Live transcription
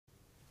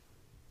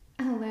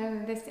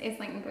Hello, this is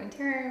Lightning Bone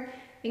Tarot.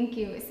 Thank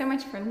you so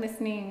much for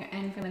listening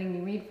and for letting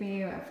me read for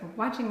you, for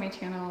watching my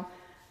channel,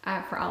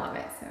 for all of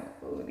it. So,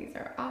 ooh, these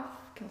are off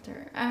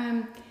kilter.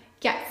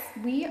 Yes,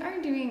 we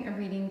are doing a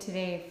reading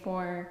today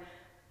for,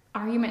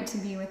 are you meant to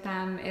be with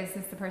them? Is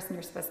this the person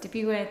you're supposed to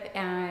be with?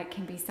 It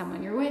can be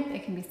someone you're with.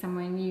 It can be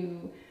someone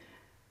you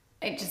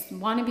just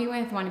want to be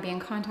with, want to be in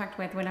contact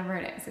with, whatever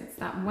it is. It's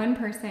that one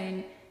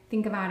person.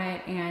 Think about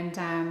it,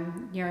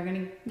 and you're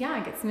gonna,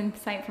 get some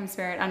insight from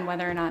Spirit on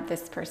whether or not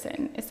this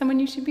person is someone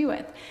you should be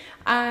with.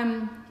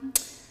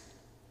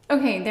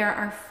 Okay, there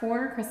are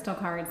 4 crystal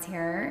cards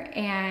here,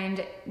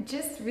 and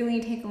just really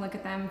take a look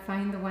at them.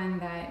 Find the one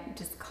that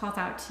just calls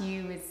out to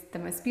you is the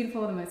most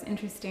beautiful, the most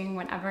interesting,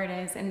 whatever it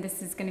is, and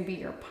this is going to be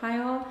your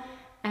pile,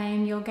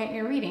 and you'll get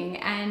your reading.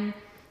 And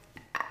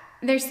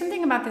there's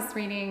something about this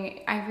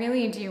reading, I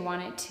really do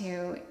want it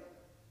to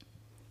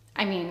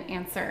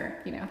answer,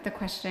 the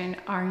question,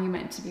 are you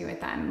meant to be with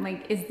them?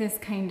 Like, is this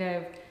kind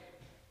of,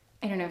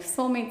 I don't know if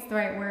soulmate's the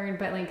right word,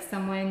 but like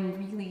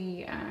someone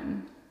really,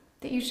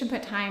 that you should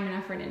put time and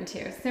effort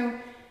into. So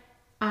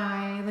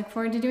I look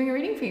forward to doing a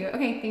reading for you.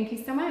 Okay, thank you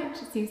so much.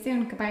 See you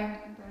soon. Goodbye.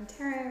 Bone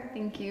Tarot,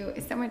 thank you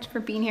so much for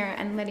being here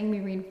and letting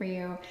me read for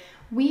you.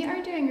 We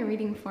are doing a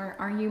reading for,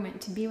 are you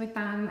meant to be with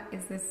them?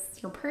 Is this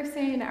your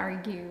person?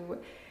 Are you,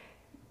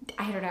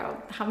 I don't know,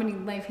 how many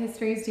life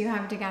histories do you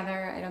have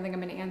together? I don't think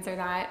I'm going to answer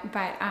that,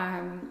 but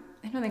I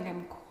don't think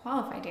I'm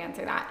qualified to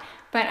answer that.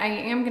 But I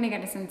am going to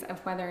get a sense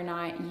of whether or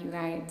not you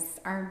guys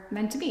are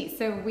meant to be.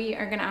 So we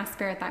are going to ask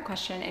Spirit that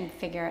question and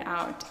figure it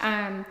out.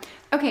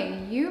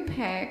 Okay, you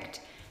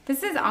picked,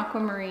 this is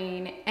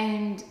Aquamarine,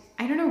 and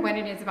I don't know what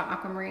it is about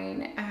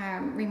Aquamarine.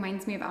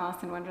 Reminds me of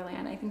Alice in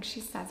Wonderland. I think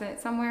she says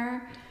it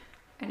somewhere,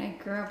 and I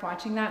grew up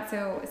watching that,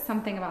 so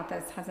something about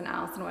this has an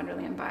Alice in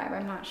Wonderland vibe.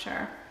 I'm not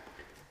sure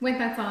what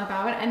that's all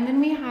about. And then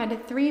we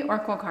had 3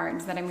 oracle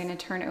cards that I'm going to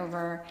turn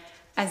over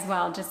as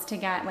well, just to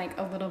get like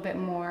a little bit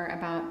more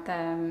about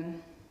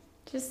them,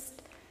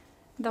 just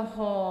the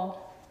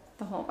whole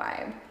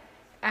vibe.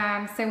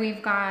 So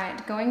we've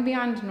got going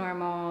beyond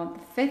normal,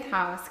 the 5th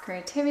house,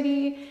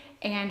 creativity,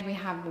 and we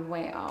have the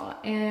whale.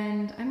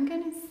 And I'm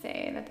going to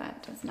say that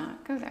that does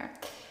not go there.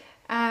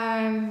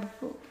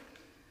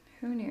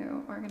 Who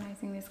knew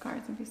organizing these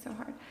cards would be so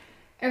hard?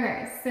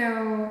 Okay,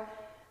 so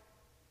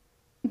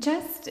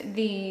just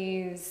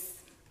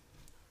these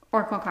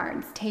oracle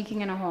cards,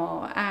 taking in a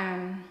whole.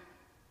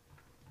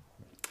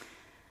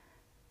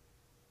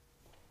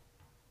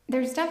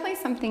 There's definitely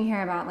something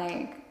here about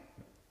like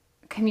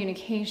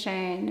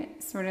communication,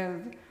 sort of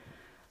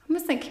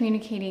almost like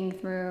communicating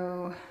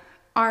through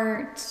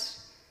art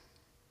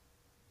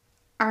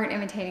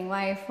imitating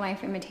life,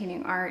 life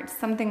imitating art,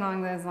 something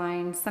along those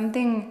lines,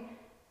 something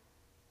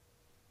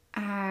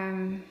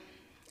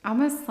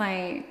almost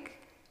like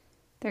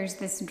there's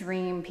this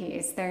dream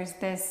piece, there's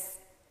this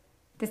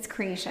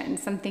creation,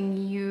 something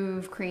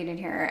you've created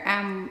here.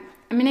 I'm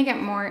gonna get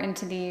more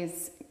into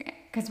these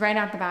because right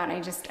out the bat,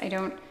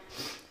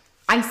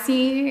 I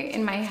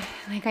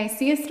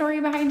see a story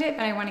behind it,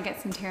 but I want to get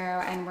some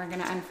tarot and we're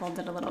gonna unfold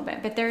it a little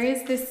bit. But there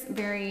is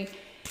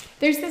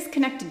there's this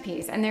connected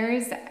piece, and there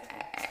is,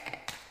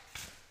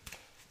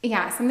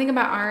 something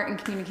about art and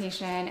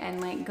communication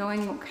and like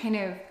going kind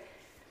of,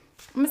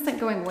 almost like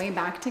going way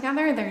back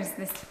together. There's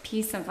this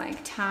piece of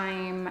like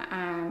time.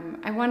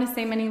 I want to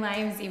say many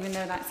lives, even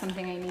though that's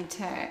something I need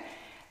to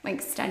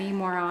like study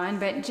more on,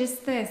 but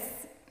just this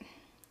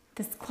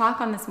clock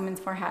on this woman's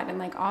forehead and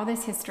like all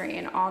this history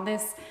and all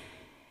this,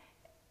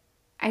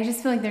 I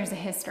just feel like there's a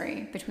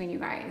history between you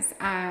guys.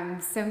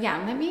 So yeah,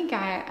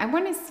 I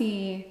want to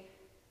see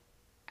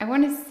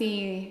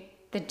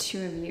the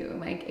 2 of you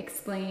like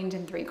explained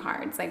in 3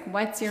 cards. Like,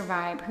 what's your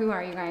vibe? Who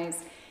are you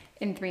guys?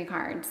 In 3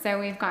 cards. So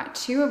we've got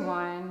 2 of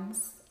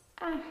Wands,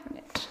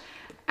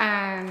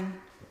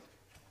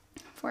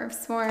 4 of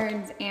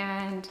Swords,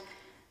 and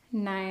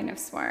 9 of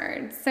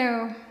Swords.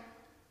 So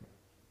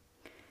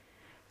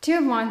 2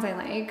 of Wands I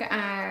like,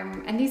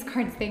 and these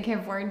cards, they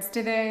give words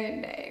to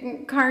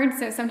the cards,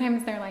 so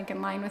sometimes they're like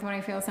in line with what I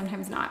feel,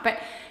 sometimes not. But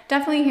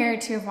definitely here,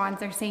 2 of Wands,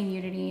 they're saying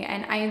unity,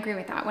 and I agree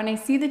with that. When I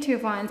see the 2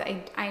 of Wands,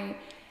 I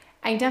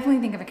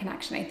definitely think of a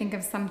connection. I think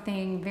of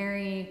something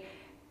very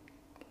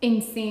in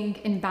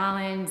sync, in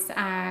balance,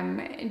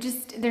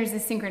 just there's a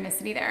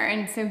synchronicity there.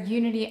 And so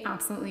unity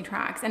absolutely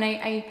tracks. And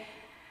okay,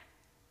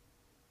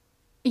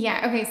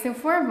 so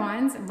 4 of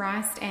Wands,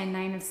 rest, and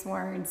 9 of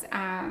Swords,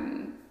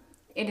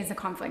 it is a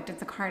conflict.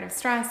 It's a card of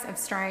stress, of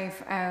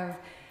strife, of...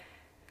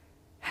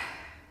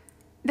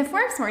 The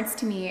 4 of Swords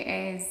to me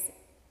is,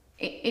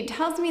 it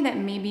tells me that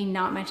maybe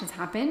not much has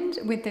happened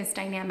with this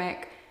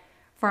dynamic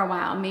for a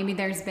while. Maybe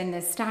there's been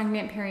this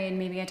stagnant period,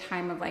 maybe a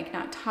time of like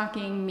not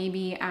talking,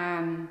 maybe...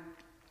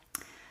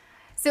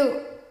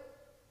 So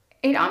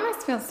it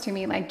almost feels to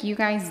me like you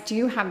guys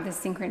do have this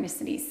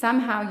synchronicity.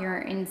 Somehow you're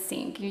in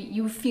sync.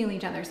 You feel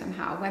each other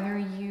somehow, whether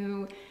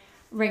you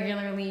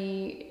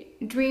regularly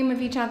dream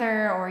of each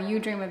other or you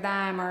dream of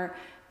them or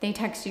they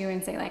text you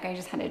and say like, I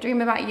just had a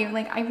dream about you.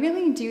 Like, I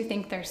really do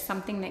think there's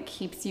something that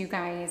keeps you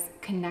guys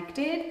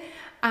connected.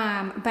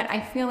 But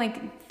I feel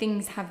like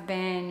things have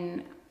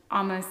been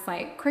almost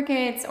like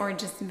crickets, or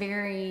just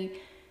very,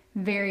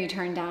 very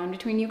turned down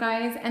between you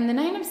guys. And the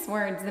Nine of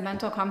Swords, the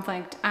mental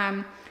conflict,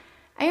 I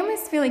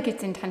almost feel like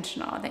it's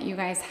intentional that you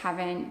guys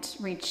haven't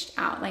reached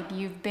out. Like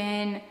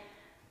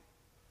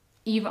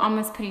you've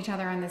almost put each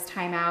other on this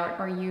timeout,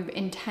 or you've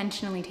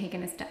intentionally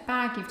taken a step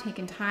back, you've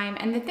taken time.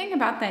 And the thing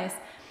about this,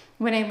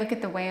 when I look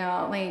at the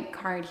whale like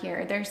card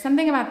here, there's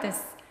something about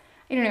this,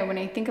 I don't know, when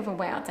I think of a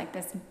whale, it's like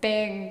this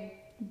big,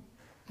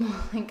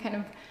 like kind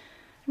of,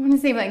 I want to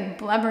say like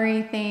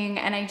blubbery thing.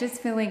 And I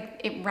just feel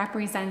like it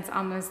represents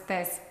almost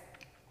this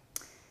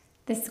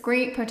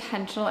great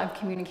potential of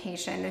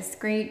communication, this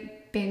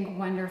great, big,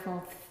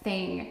 wonderful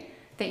thing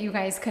that you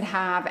guys could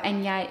have.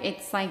 And yet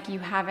it's like you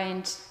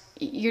haven't,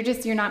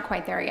 you're not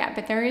quite there yet.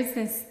 But there is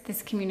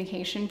this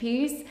communication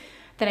piece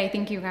that I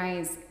think you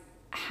guys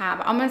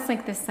have, almost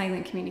like this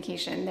silent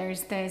communication.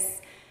 There's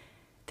this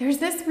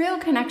real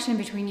connection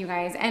between you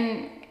guys.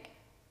 And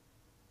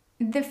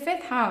the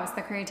fifth house,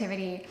 the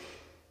creativity,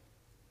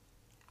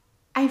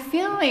 I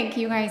feel like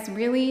you guys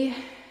really,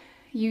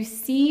 you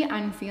see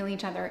and feel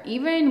each other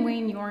even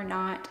when you're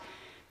not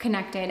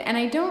connected. And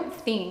I don't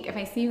think, if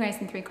I see you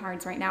guys in 3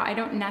 cards right now, I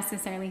don't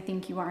necessarily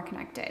think you are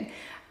connected.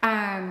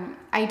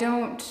 I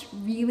don't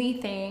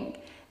really think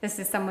this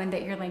is someone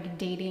that you're like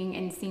dating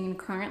and seeing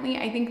currently.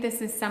 I think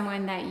this is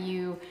someone that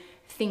you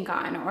think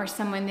on, or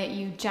someone that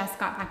you just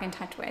got back in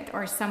touch with,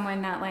 or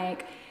someone that,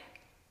 like,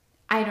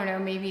 I don't know,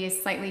 maybe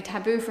is slightly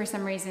taboo for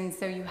some reason,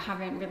 so you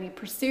haven't really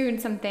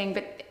pursued something.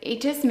 But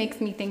it just makes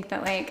me think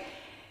that, like,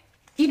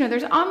 you know,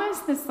 there's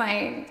almost this,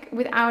 like,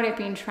 without it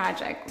being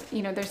tragic,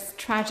 you know, there's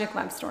tragic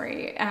love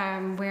story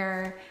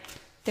where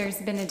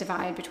there's been a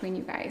divide between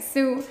you guys.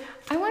 So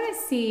I want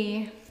to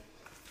see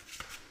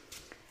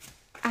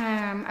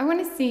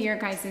your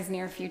guys'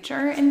 near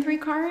future in 3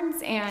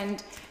 cards,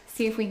 and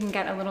see if we can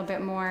get a little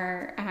bit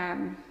more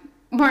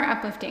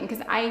uplifting,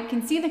 because I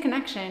can see the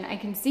connection. I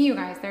can see you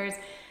guys. There's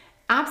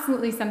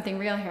absolutely something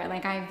real here.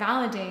 Like, I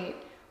validate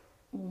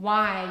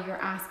why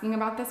you're asking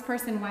about this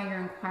person, why you're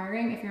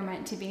inquiring if you're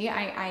meant to be.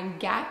 I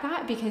get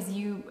that, because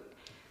you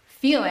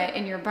feel it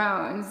in your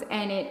bones,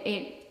 and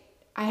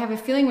I have a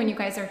feeling when you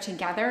guys are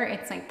together,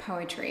 it's like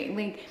poetry.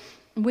 Like,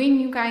 when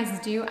you guys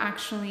do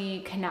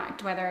actually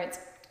connect, whether it's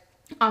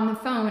on the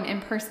phone, in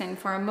person,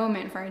 for a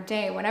moment, for a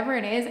day, whatever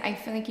it is, I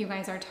feel like you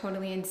guys are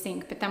totally in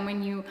sync. But then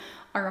when you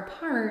are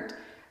apart,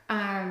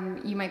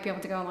 you might be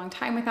able to go a long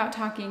time without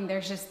talking.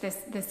 There's just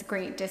this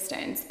great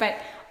distance,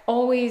 but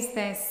always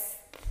this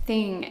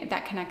thing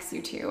that connects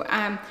you two.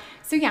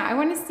 So yeah, I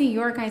want to see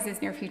your guys'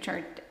 near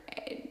future,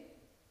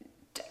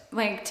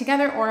 like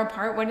together or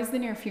apart. What does the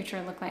near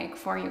future look like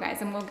for you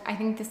guys? And I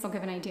think this will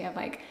give an idea of,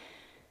 like,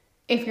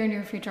 if your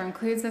near future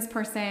includes this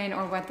person,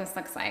 or what this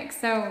looks like.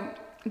 So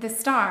the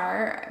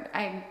Star,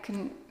 I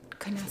couldn't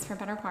ask for a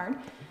better card.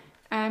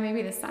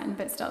 Maybe the Sun,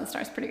 but still the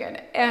Star's pretty good.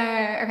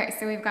 Okay,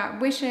 so we've got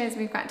wishes,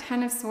 we've got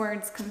 10 of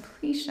Swords,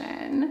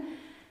 completion,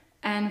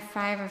 and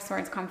 5 of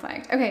Swords,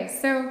 conflict. Okay,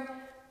 so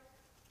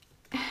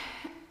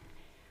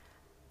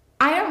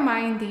I don't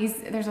mind these.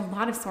 There's a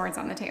lot of swords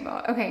on the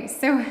table. Okay,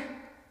 so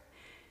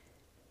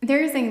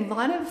there's a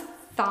lot of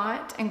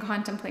thought and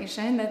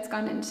contemplation that's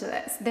gone into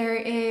this. There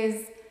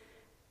is,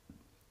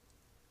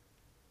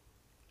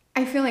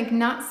 I feel like,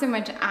 not so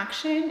much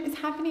action is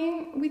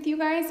happening with you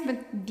guys,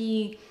 but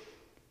the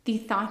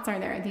thoughts are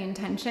there, the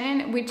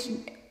intention, which,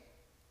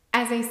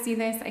 as I see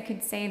this, I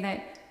could say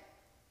that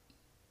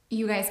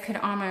you guys could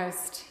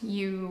almost,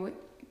 you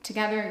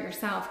together,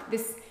 yourself,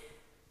 this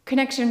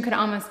connection could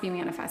almost be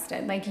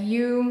manifested. Like,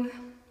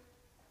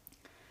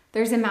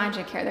 there's a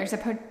magic here, there's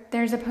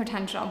a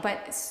potential,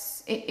 but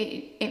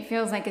it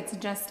feels like it's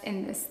just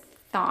in this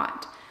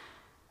thought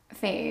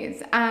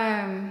phase.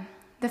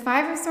 The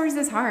 5 of Swords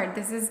is hard.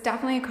 This is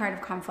definitely a card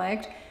of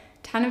conflict.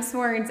 10 of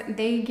Swords,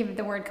 they give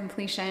the word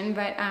completion,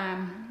 but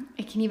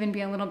it can even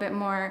be a little bit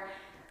more,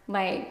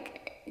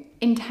 like,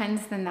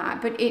 intense than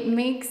that. But it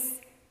makes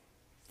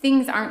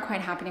things aren't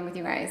quite happening with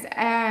you guys.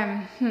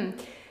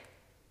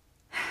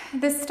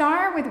 The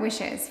Star with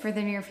wishes for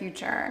the near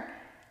future.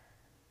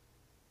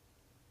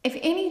 If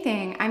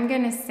anything, I'm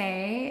going to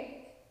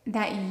say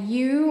that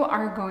you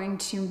are going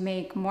to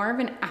make more of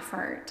an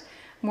effort,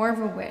 more of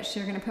a wish.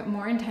 You're going to put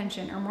more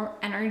intention or more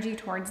energy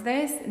towards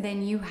this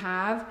than you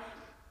have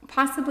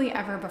possibly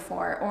ever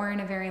before, or in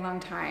a very long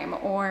time,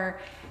 or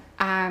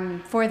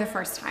for the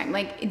first time.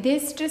 Like,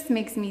 this just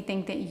makes me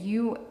think that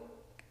you,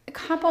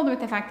 coupled with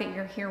the fact that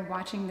you're here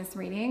watching this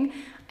reading,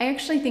 I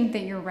actually think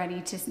that you're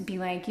ready to be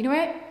like, you know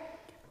what?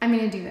 I'm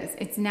going to do this.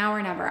 It's now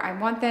or never. I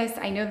want this.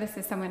 I know this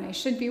is someone I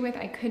should be with,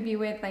 I could be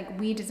with. Like,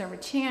 we deserve a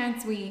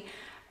chance. We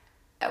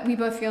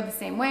both feel the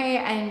same way.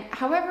 And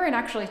however it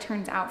actually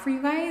turns out for you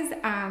guys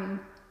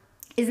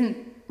isn't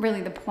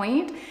really the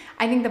point.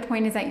 I think the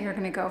point is that you're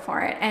going to go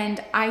for it.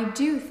 And I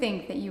do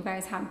think that you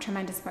guys have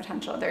tremendous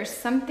potential. There's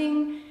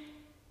something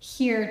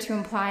here to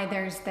imply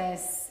there's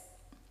this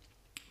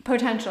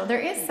potential. There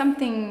is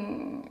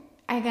something,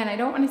 again, I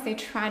don't want to say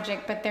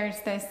tragic, but there's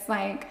this,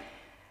 like,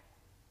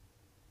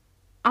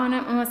 on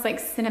an almost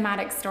like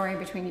cinematic story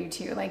between you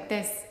two. Like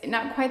this,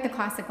 not quite the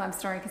classic love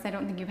story, because I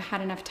don't think you've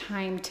had enough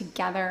time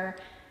together,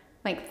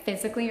 like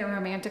physically or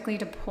romantically,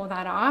 to pull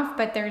that off.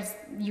 But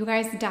you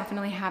guys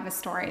definitely have a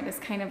story, this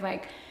kind of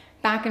like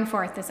back and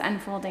forth, this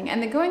unfolding.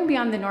 And the going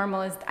beyond the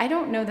normal is, I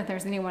don't know that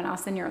there's anyone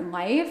else in your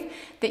life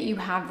that you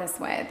have this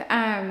with.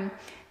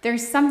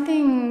 There's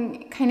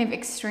something kind of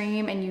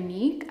extreme and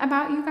unique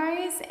about you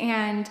guys.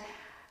 And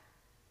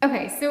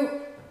okay,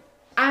 so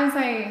as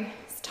I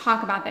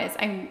talk about this,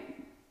 I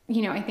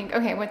think,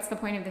 okay, what's the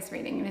point of this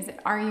reading? And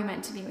are you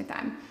meant to be with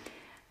them?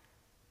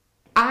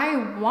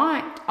 I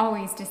want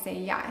always to say,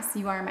 yes,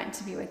 you are meant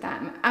to be with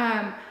them.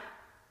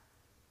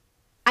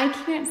 I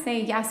can't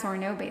say yes or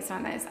no based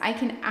on this. I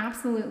can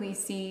absolutely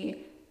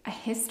see a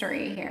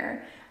history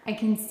here. I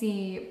can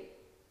see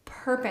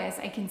purpose.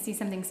 I can see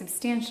something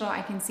substantial.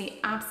 I can see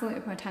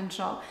absolute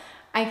potential.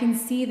 I can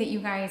see that you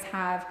guys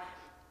have,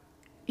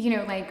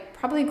 like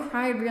probably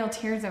cried real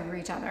tears over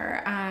each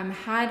other,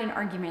 had an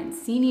argument,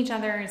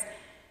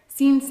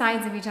 seen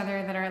sides of each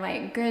other that are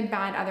like good,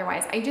 bad,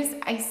 otherwise.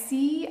 I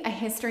see a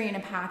history and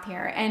a path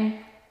here. And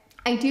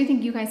I do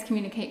think you guys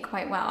communicate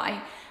quite well.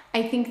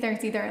 I think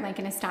there's either like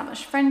an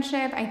established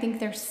friendship. I think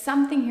there's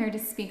something here to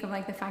speak of,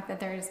 like the fact that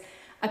there's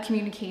a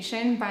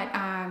communication, but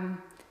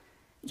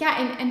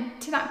yeah,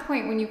 and to that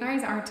point, when you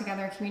guys are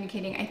together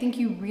communicating, I think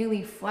you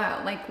really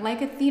flow,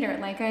 like a theater,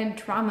 like a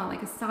drama,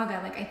 like a saga.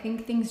 Like I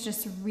think things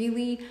just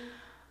really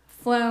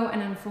flow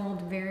and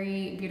unfold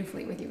very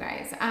beautifully with you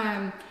guys.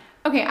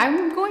 Okay,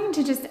 I'm going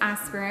to just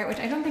ask Spirit, which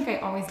I don't think I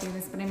always do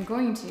this, but I'm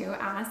going to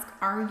ask,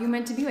 are you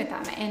meant to be with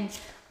them? And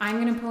I'm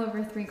going to pull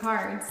over 3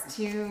 cards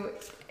to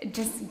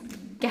just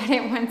get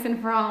it once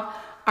and for all.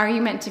 Are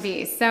you meant to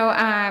be? So,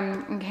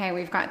 okay,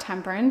 we've got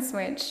Temperance,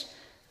 which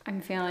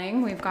I'm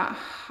feeling. We've got,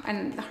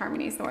 and the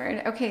Harmony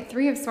sword. Okay,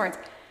 3 of Swords.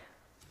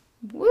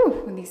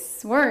 Woo, these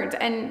swords.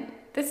 And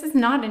this is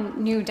not a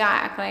new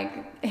deck,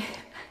 like,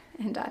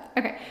 and Death.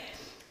 Okay,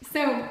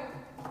 so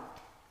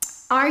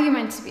are you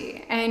meant to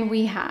be? And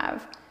we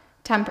have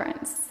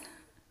Temperance,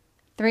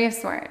 3 of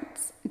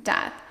Swords,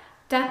 Death.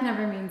 Death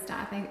never means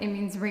death. It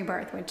means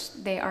rebirth, which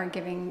they are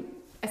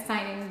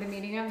assigning the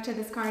meaning of to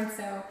this card.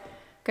 So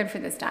good for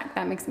this deck.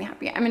 That makes me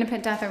happy. I'm going to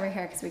put Death over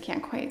here because we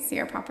can't quite see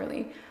her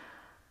properly.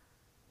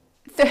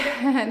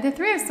 The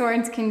 3 of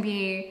Swords can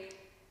be,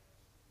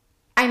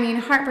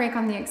 heartbreak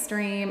on the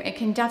extreme. It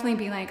can definitely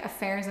be like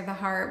affairs of the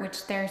heart,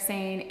 which they're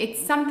saying.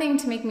 It's something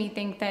to make me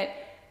think that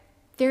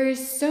there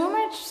is so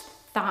much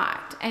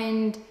thought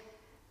and,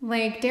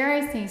 like, dare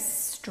I say,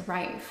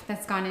 strife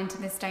that's gone into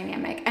this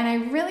dynamic. And I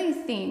really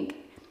think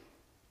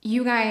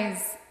you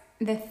guys,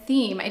 the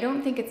theme, I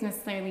don't think it's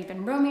necessarily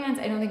been romance.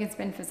 I don't think it's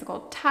been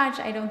physical touch.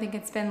 I don't think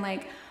it's been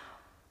like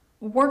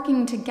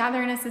working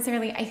together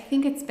necessarily. I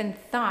think it's been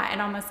thought and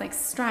almost like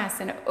stress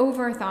and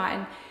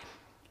overthought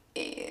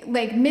and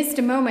like missed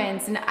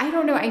moments. And I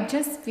don't know, I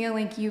just feel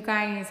like you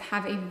guys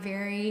have a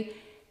very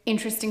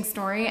interesting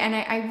story. And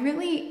I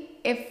really,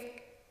 if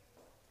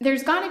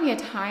there's got to be a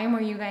time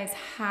where you guys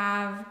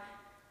have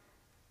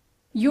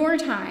your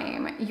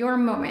time, your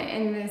moment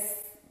in this,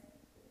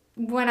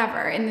 whatever,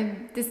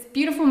 and this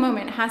beautiful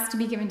moment has to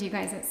be given to you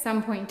guys at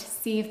some point to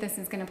see if this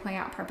is going to play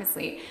out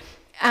purposely,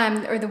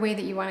 or the way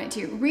that you want it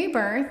to.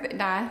 Rebirth,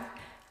 Death.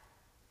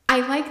 I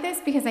like this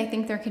because I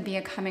think there could be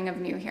a coming of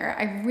new here.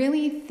 I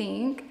really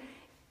think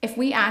if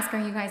we ask,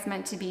 are you guys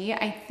meant to be?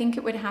 I think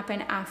it would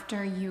happen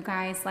after you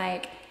guys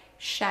like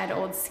shed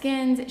old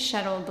skins,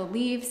 shed old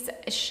beliefs,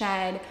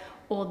 shed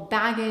old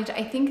baggage.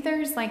 I think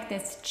there's like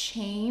this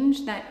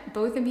change that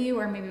both of you,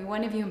 or maybe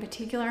one of you in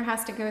particular,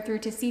 has to go through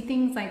to see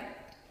things like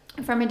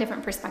from a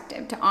different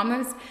perspective, to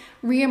almost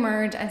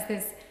reemerge as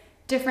this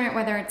different,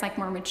 whether it's like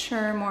more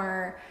mature,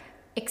 more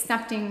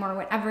accepting, more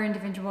whatever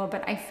individual.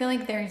 But I feel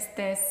like there's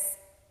this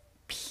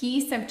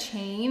piece of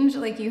change,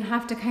 like you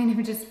have to kind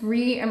of just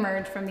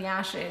re-emerge from the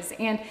ashes.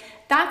 And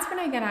that's what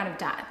I get out of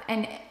Death.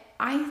 And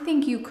I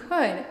think you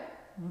could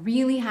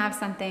really have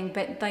something,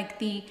 but like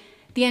the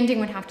ending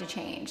would have to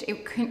change.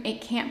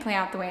 It can't play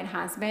out the way it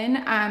has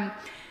been.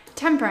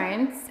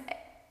 Temperance,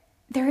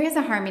 there is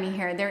a harmony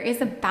here. There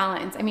is a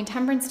balance.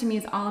 Temperance to me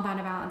is all about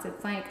a balance.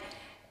 It's like,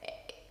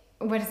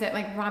 what is it?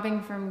 Like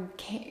robbing from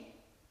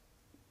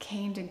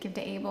Cain to give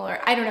to Abel, or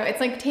I don't know. It's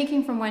like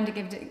taking from one to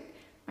give to,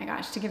 my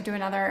gosh, to give to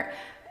another,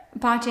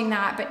 botching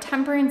that. But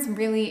temperance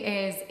really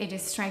is, it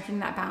is striking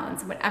that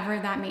balance, whatever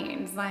that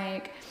means.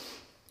 Like,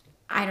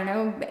 I don't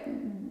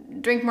know,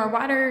 drink more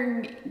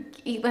water,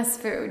 eat less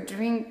food,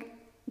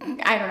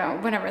 I don't know,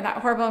 whatever, that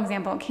horrible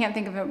example. Can't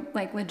think of a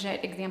like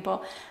legit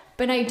example.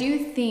 But I do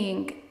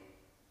think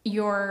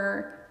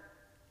you're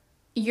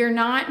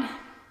not,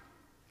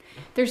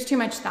 there's too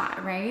much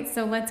thought, right?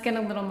 So let's get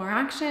a little more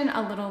action,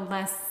 a little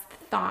less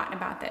thought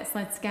about this.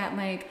 Let's get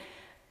like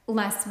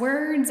less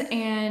words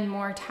and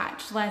more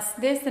touch, less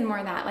this and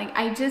more that. Like,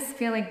 I just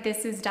feel like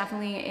this is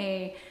definitely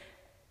a,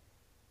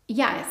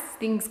 yes,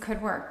 things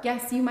could work.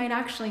 Yes, you might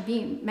actually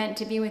be meant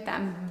to be with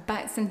them,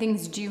 but some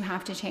things do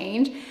have to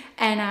change.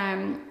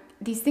 And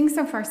these things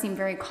so far seem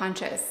very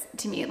conscious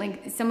to me.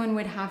 Like someone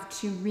would have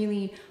to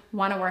really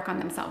want to work on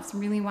themselves,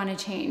 really want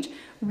to change,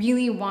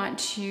 really want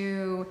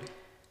to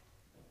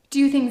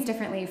do things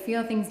differently,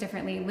 feel things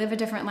differently, live a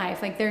different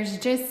life. Like there's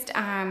just,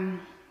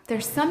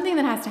 there's something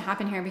that has to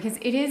happen here, because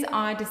it is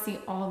odd to see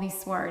all these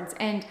swords,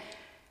 and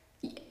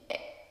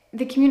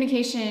the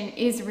communication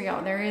is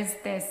real. There is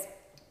this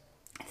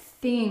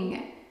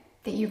thing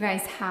that you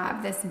guys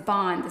have, this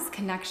bond, this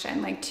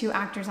connection, like two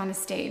actors on a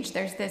stage.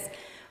 There's this,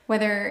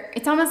 whether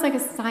it's almost like a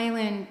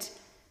silent,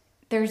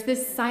 there's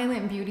this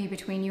silent beauty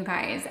between you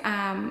guys.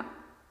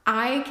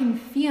 I can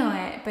feel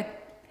it,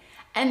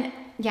 and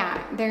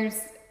yeah, there's,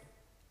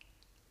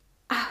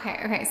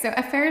 okay. So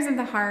affairs of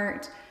the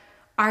heart,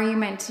 are you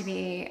meant to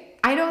be?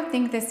 I don't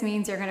think this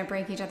means you're going to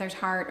break each other's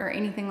heart or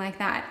anything like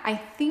that. I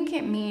think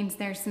it means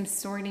there's some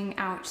sorting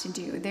out to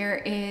do. There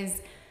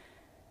is,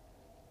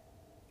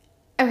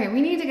 okay,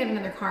 we need to get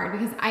another card,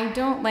 because I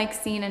don't like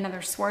seeing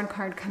another sword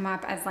card come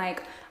up as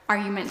like, are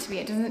you meant to be?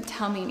 It doesn't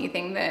tell me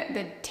anything.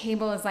 The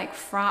table is like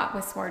fraught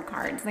with sword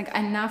cards. Like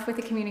enough with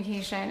the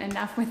communication,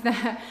 enough with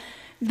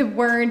the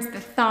words, the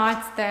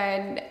thoughts,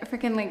 the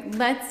freaking, like,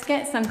 let's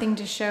get something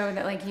to show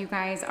that like you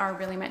guys are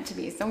really meant to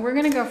be. So we're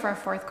going to go for a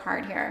fourth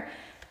card here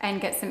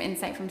and get some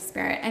insight from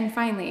spirit. And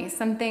finally,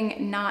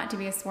 something not to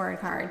be a sword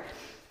card.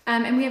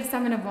 And we have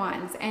Seven of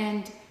Wands,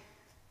 and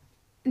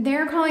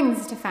they're calling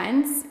this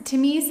defense. To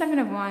me, Seven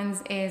of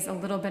Wands is a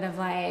little bit of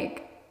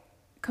like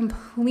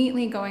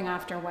completely going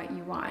after what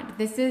you want.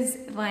 This is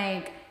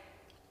like,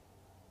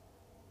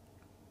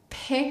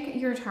 pick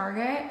your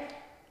target,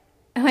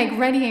 like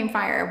ready, aim,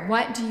 fire.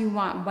 What do you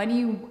want?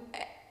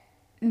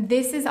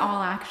 This is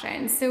all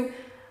action. So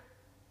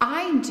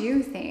I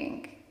do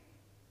think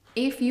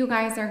if you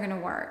guys are going to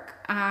work,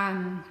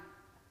 and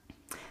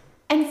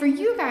for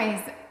you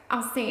guys,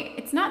 I'll say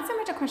it's not so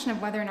much a question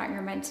of whether or not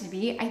you're meant to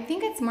be. I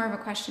think it's more of a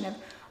question of,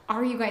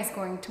 are you guys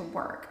going to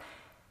work?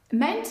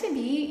 Meant to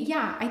be,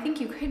 yeah, I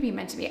think you could be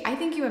meant to be. I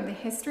think you have the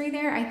history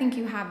there. I think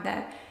you have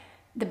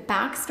the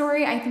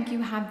backstory. I think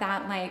you have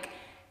that, like,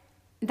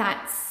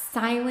 that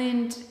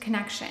silent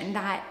connection,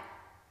 that,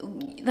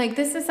 like,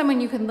 this is someone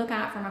you could look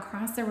at from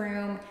across the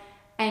room,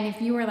 and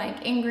if you were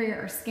like angry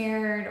or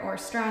scared or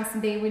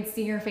stressed, they would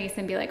see your face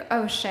and be like,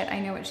 oh shit, I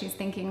know what she's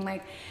thinking.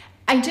 Like,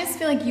 I just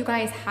feel like you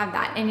guys have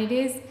that. And it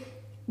is,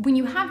 when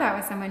you have that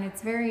with someone,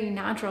 it's very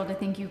natural to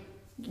think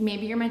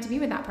maybe you're meant to be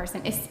with that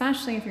person,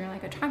 especially if you're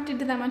like attracted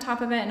to them on top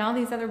of it, and all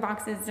these other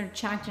boxes are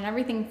checked and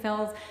everything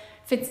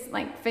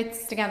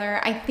fits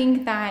together. I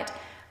think that,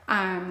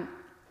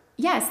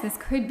 yes, this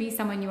could be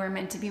someone you are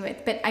meant to be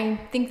with, but I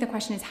think the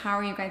question is, how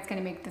are you guys going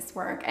to make this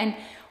work? And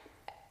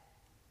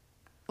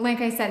like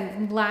I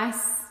said,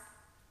 less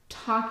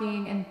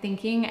talking and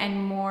thinking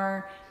and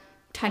more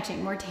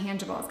touching, more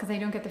tangibles, because I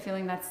don't get the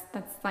feeling that's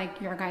like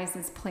your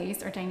guys'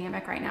 place or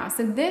dynamic right now.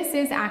 So this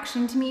is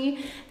action to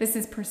me. This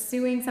is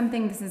pursuing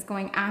something. This is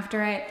going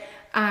after it.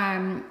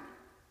 And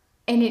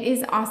it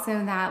is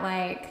also that,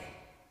 like,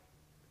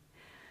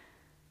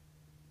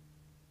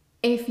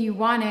 if you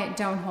want it,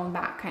 don't hold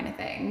back kind of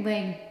thing.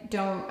 Like,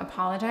 don't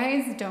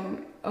apologize.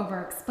 Don't over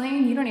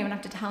explain. You don't even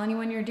have to tell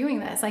anyone you're doing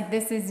this. Like,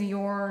 this is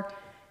your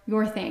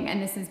thing, and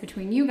this is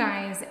between you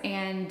guys.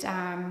 And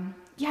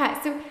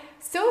yeah,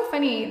 so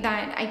funny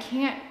that I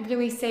can't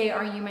really say,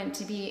 are you meant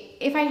to be?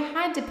 If I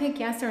had to pick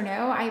yes or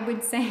no, I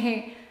would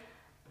say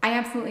I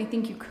absolutely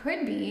think you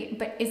could be,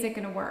 but is it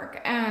going to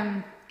work?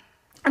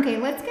 Okay,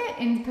 let's get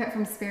input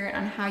from spirit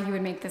on how you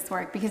would make this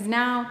work, because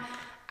now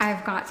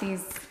I've got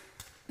these,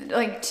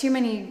 like, too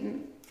many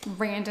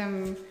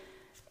random,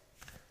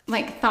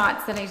 like,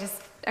 thoughts that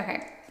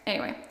okay,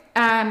 anyway.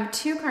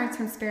 2 cards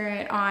from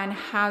spirit on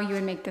how you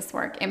would make this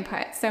work.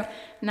 Input. So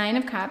 9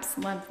 of Cups,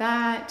 love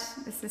that.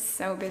 This is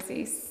so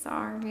busy.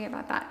 Sorry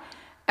about that.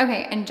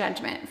 Okay, and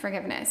Judgment,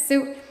 forgiveness.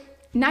 So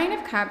 9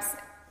 of Cups,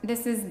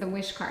 this is the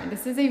wish card.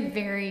 This is a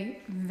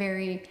very,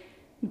 very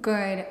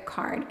good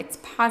card. It's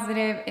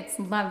positive, it's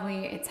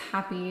lovely, it's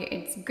happy,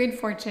 it's good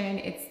fortune,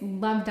 it's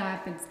loved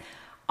up, it's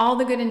all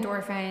the good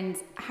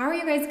endorphins. How are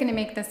you guys going to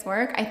make this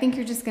work? I think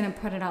you're just going to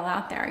put it all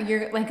out there.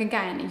 You're like,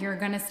 again, you're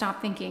going to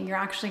stop thinking. You're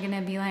actually going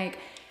to be like,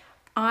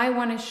 I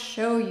want to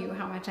show you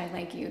how much I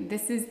like you.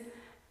 This is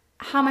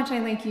how much I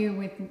like you,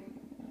 with,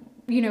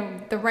 you know,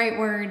 the right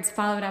words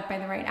followed up by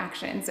the right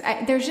actions.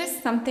 There's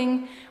just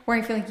something where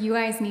I feel like you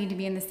guys need to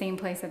be in the same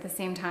place at the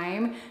same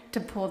time to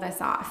pull this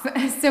off.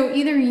 So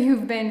either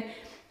you've been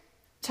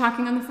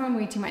talking on the phone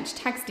way too much,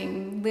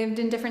 texting, lived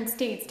in different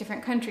states,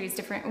 different countries,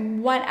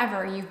 different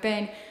whatever. You've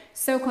been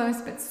so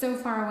close but so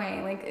far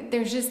away. Like,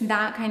 there's just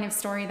that kind of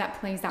story that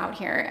plays out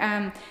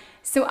here.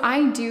 So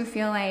I do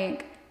feel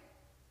like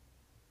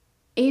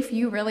if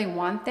you really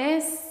want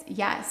this,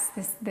 yes,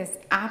 this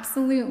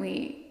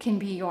absolutely can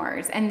be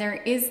yours. And there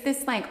is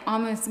this, like,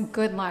 almost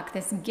good luck,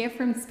 this gift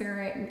from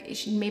spirit.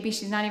 Maybe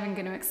she's not even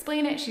going to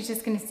explain it. She's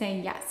just going to say,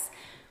 yes,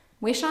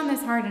 wish on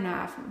this hard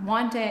enough,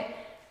 want it.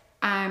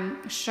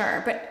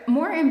 Sure. But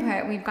more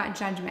input, we've got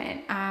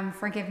Judgment,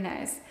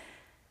 forgiveness.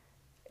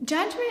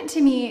 Judgment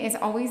to me is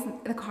always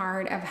the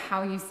card of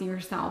how you see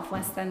yourself,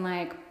 less than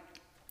like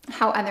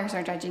how others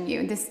are judging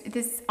you.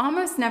 This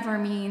almost never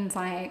means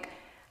like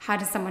how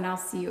does someone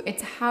else see you?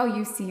 It's how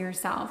you see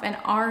yourself. And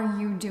are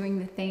you doing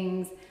the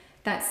things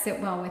that sit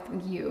well with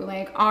you?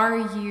 Like, are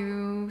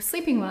you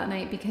sleeping well at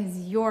night because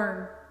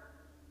you're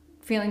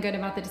feeling good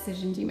about the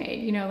decisions you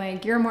made? You know,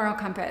 like your moral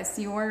compass,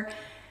 your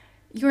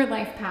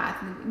life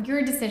path,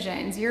 your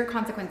decisions, your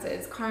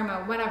consequences,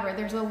 karma, whatever.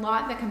 There's a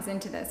lot that comes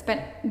into this.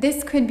 But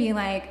this could be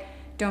like,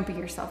 don't beat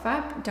yourself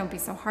up. Don't be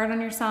so hard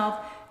on yourself.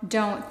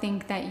 Don't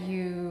think that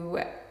you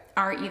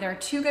are either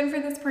too good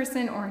for this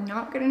person or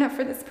not good enough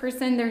for this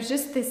person. There's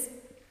just this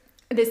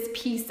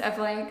piece of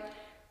like,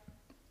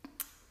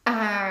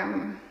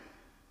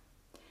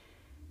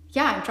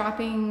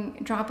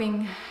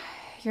 dropping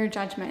your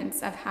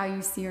judgments of how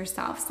you see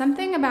yourself.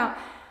 Something about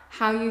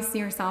how you see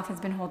yourself has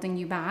been holding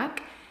you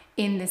back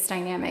in this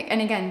dynamic.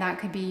 And again, that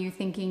could be you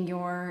thinking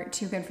you're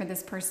too good for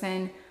this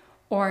person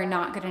or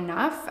not good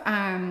enough.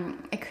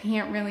 I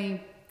can't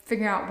really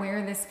figure out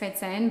where this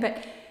fits in,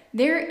 but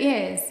there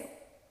is,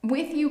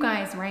 with you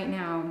guys right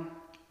now,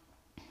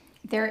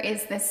 there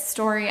is this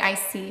story I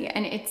see,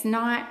 and it's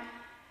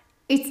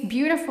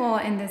beautiful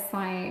in this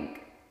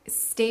like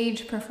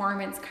stage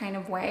performance kind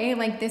of way.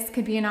 Like this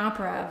could be an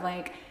opera of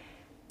like,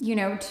 you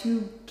know,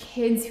 two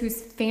kids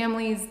whose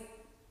families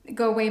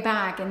go way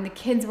back, and the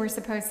kids were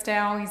supposed to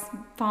always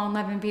fall in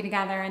love and be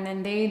together, and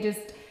then they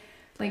just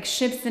like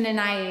ships in a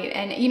night,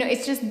 and you know,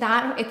 it's just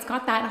that, it's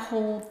got that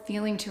whole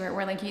feeling to it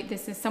where like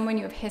this is someone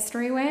you have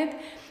history with.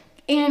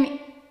 And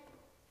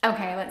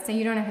okay, let's say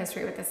you don't have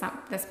history with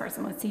this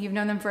person. Let's say you've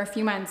known them for a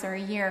few months or a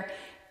year.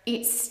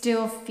 It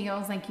still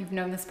feels like you've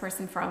known this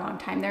person for a long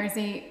time. There's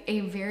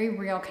a very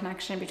real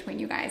connection between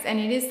you guys, and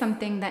it is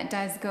something that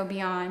does go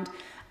beyond,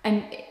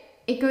 and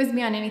it goes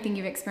beyond anything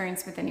you've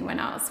experienced with anyone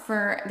else.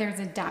 There's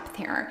a depth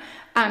here.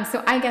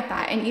 So I get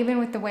that. And even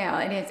with the whale,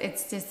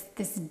 it's just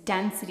this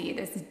density,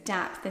 this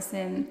depth, this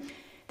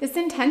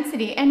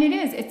intensity. And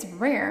it's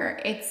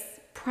rare. It's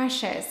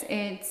precious.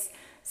 It's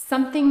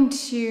something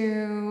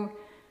to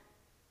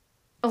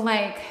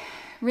like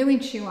really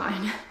chew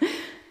on.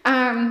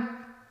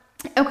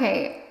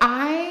 Okay.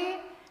 I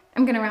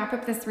am going to wrap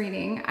up this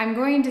reading. I'm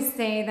going to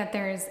say that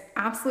there's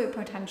absolute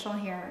potential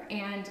here.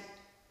 And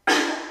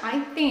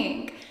I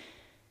think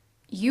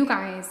you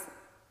guys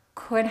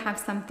could have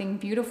something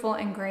beautiful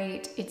and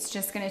great. It's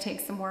just going to take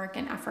some work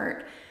and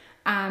effort.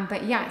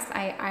 But yes,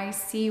 I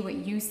see what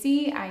you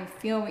see. I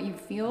feel what you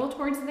feel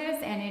towards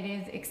this, and it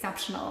is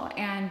exceptional.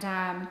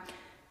 And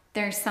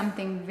there's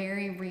something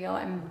very real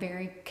and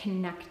very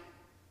connected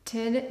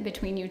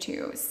between you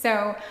two.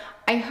 So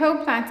I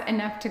hope that's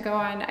enough to go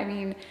on. I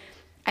mean,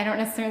 I don't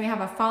necessarily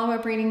have a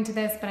follow-up reading to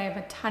this, but I have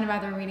a ton of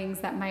other readings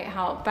that might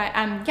help. But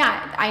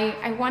yeah,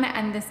 I want to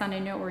end this on a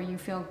note where you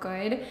feel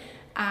good.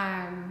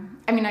 I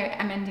mean,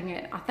 I'm ending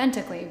it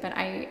authentically, but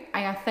I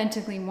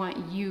authentically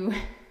want you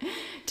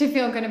to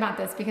feel good about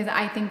this, because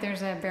I think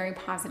there's a very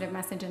positive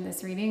message in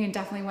this reading, and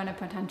definitely one of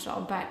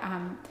potential, but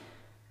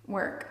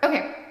work.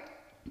 Okay,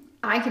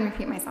 I can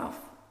repeat myself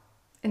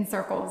in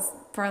circles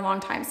for a long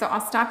time, so I'll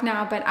stop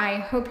now, but I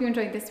hope you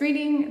enjoyed this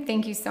reading.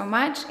 Thank you so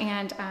much,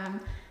 and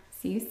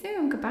see you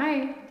soon.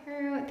 Goodbye.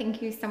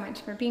 Thank you so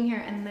much for being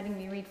here and letting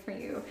me read for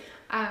you.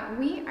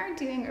 We are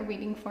doing a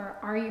reading for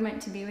Are You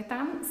Meant to Be With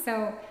Them?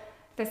 So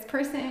this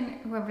person,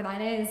 whoever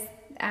that is,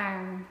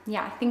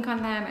 yeah, think on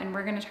them, and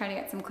we're going to try to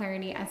get some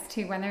clarity as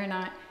to whether or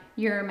not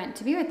you're meant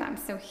to be with them.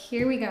 So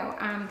here we go.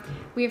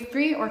 We have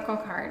 3 oracle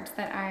cards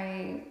that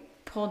I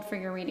pulled for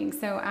your reading.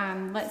 So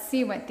let's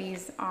see what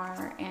these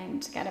are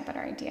and get a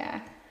better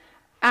idea.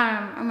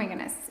 Oh my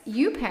goodness.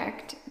 You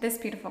picked this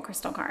beautiful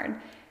crystal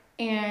card,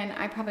 and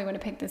I probably would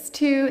have picked this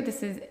too.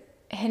 This is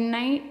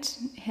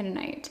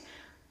Hiddenite.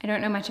 I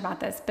don't know much about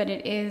this, but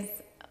it is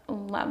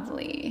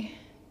lovely.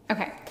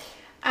 Okay.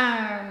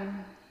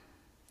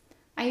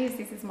 I use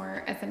these as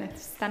more as an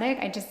aesthetic.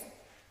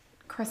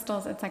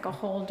 Crystals, it's like a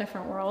whole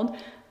different world.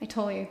 I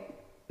totally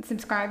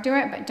subscribe to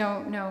it, but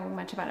don't know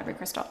much about every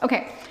crystal.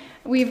 Okay,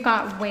 we've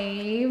got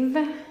wave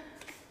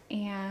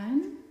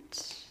and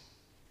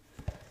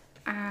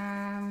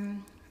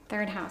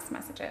third house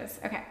messages.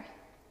 Okay.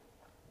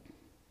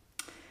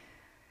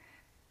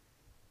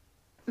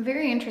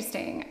 Very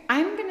interesting.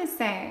 I'm going to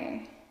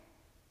say,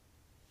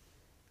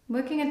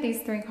 looking at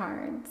these 3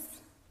 cards,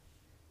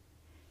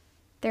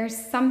 there's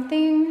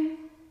something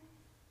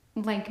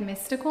like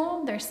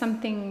mystical. There's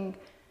something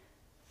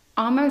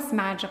almost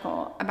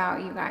magical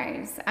about you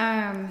guys.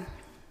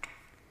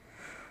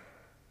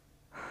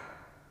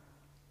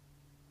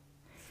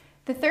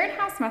 The third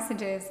house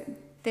messages,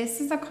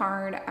 this is a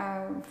card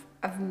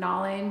of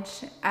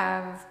knowledge,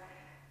 of,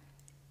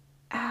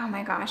 oh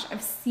my gosh,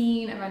 of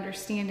seeing, of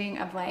understanding,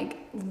 of like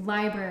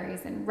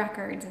libraries and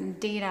records and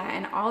data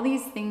and all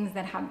these things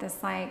that have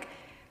this like,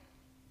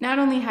 not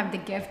only have the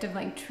gift of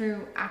like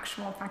true,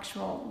 actual,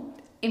 factual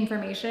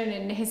information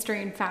and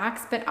history and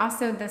facts, but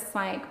also this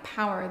like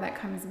power that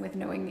comes with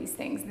knowing these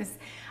things.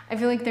 I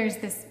feel like there's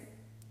this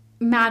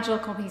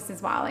magical piece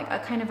as well, like a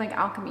kind of like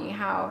alchemy,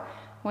 how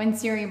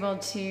once you're able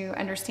to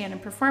understand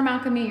and perform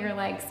alchemy, you're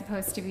like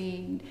supposed to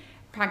be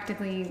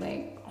practically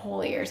like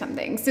holy or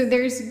something. So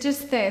there's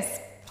just this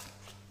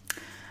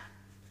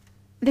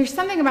there's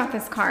something about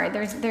this card.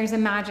 There's a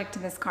magic to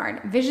this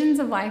card. Visions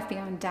of life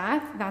beyond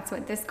death. That's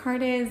what this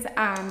card is.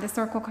 The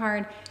Circle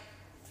card.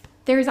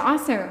 There's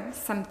also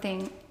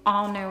something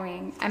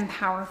all-knowing and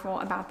powerful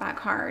about that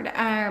card.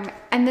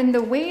 And then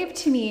the Wave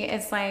to me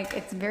is like,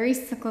 it's very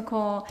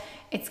cyclical.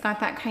 It's got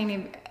that kind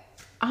of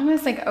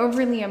almost like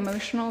overly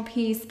emotional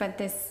piece, but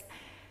this,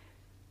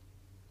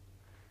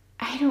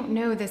 I don't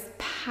know, this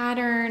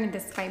pattern,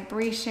 this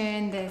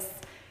vibration, this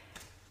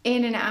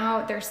in and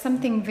out. There's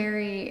something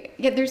very,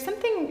 yeah, there's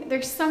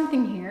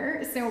something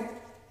here. So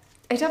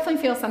I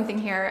definitely feel something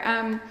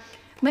here.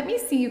 Let me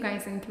see you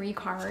guys in 3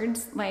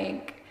 cards,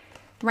 like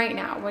right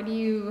now.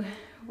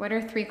 What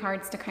are 3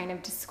 cards to kind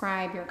of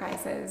describe your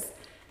guys's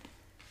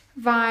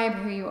vibe,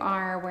 who you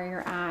are, where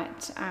you're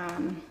at?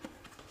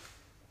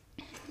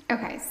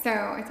 Okay,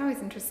 so it's always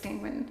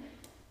interesting when,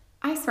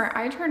 I swear,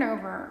 I turn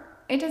over,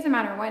 it doesn't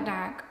matter what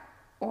deck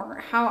or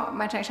how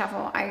much I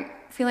shuffle, I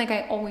feel like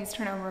I always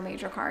turn over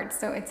major cards,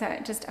 so it's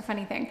just a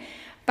funny thing.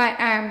 But,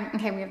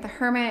 okay, we have the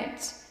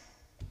Hermit,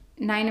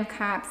 9 of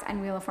Cups,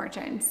 and Wheel of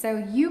Fortune. So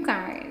you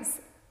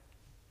guys,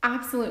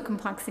 absolute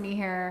complexity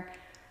here,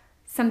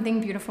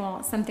 something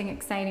beautiful, something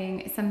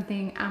exciting,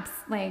 something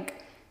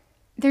like,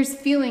 there's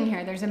feeling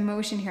here, there's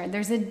emotion here,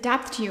 there's a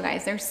depth to you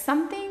guys, there's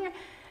something.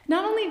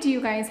 Not only do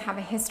you guys have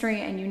a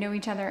history and you know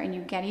each other and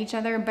you get each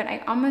other, but I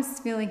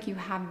almost feel like you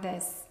have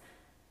this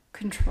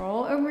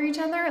control over each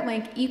other.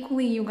 Like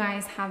equally, you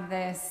guys have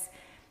this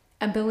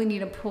ability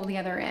to pull the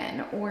other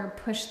in or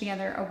push the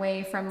other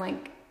away from,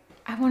 like,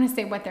 I want to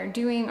say what they're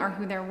doing or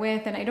who they're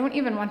with. And I don't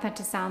even want that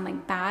to sound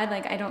like bad.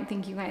 Like, I don't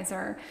think you guys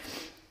are,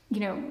 you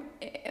know,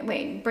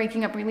 like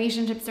breaking up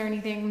relationships or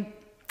anything.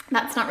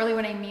 That's not really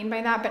what I mean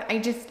by that. But I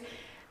just,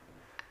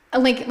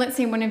 like, let's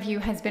say one of you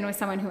has been with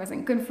someone who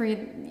wasn't good for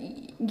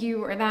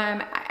you or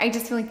them. I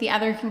just feel like the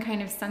other can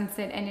kind of sense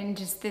it and in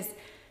just this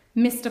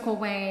mystical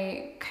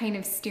way kind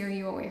of steer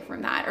you away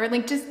from that. Or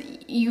like just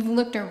you've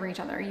looked over each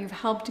other. You've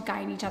helped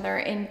guide each other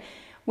in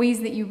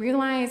ways that you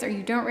realize or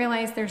you don't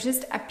realize. There's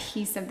just a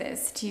piece of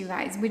this to you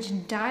guys,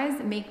 which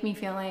does make me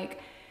feel like,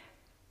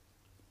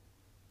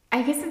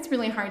 I guess it's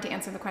really hard to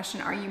answer the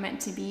question, are you meant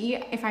to be?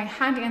 If I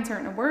had to answer it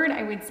in a word,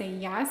 I would say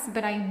yes,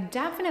 but I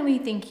definitely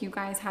think you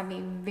guys have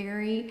a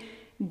very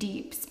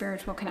deep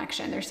spiritual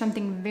connection. There's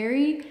something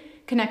very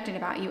connected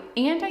about you,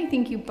 and I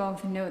think you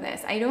both know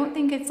this. I don't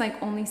think it's like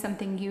only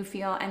something you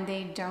feel and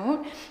they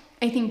don't.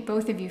 I think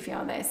both of you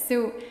feel this.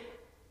 So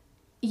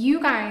you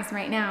guys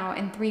right now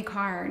in 3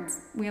 cards,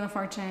 Wheel of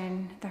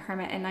Fortune, the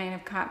Hermit, and 9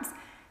 of Cups,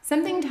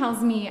 something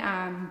tells me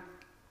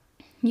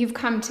you've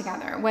come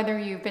together, whether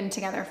you've been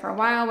together for a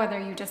while, whether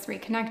you just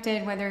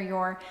reconnected, whether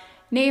you're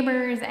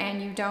neighbors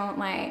and you don't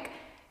like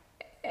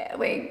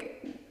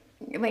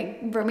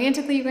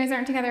romantically you guys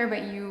aren't together,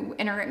 but you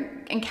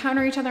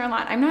encounter each other a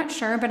lot. I'm not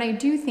sure, but I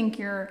do think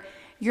you're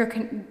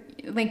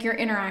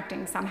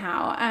interacting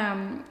somehow.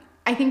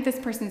 I think this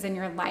person's in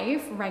your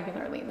life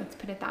regularly. Let's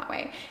put it that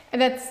way.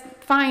 That's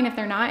fine if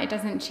they're not. It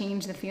doesn't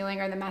change the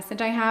feeling or the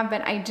message I have,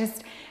 but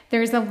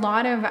there's a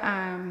lot of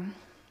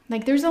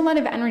there's a lot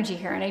of energy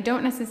here, and I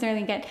don't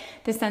necessarily get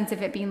the sense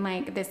of it being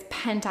like this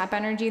pent up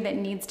energy that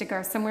needs to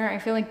go somewhere. I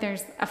feel like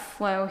there's a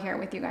flow here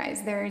with you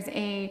guys. There's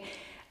a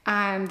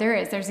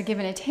give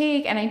and a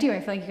take, and I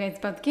feel like you guys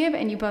both give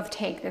and you both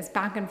take, this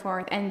back and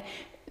forth, and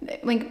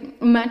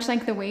like much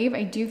like the wave,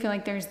 I do feel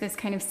like there's this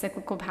kind of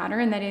cyclical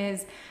pattern that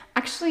is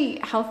actually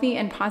healthy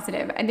and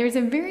positive. And there's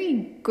a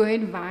very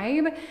good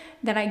vibe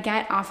that I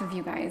get off of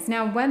you guys.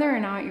 Now, whether or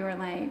not you're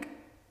like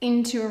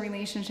into a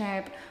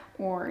relationship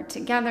or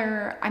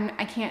together,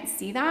 I can't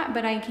see that,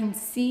 but I can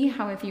see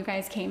how if you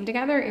guys came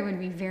together, it would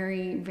be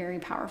very, very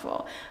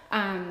powerful.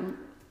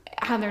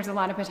 How there's a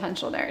lot of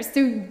potential there.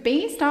 So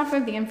based off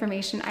of the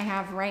information I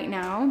have right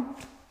now,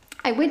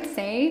 I would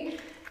say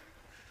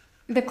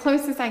the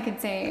closest I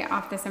could say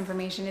off this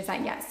information is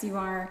that yes, you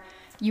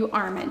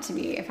are meant to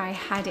be, if I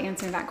had to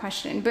answer that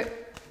question.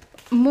 But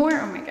more,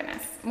 oh my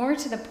goodness, more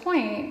to the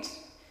point,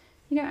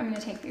 I'm going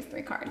to take these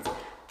 3 cards.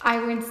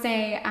 I would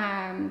say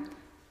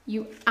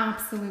you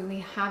absolutely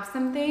have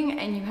something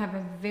and you have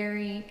a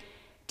very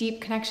deep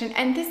connection.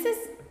 And this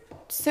is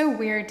so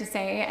weird to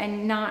say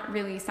and not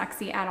really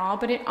sexy at all,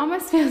 but it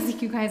almost feels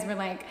like you guys were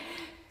like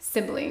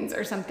siblings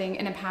or something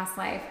in a past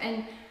life.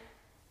 And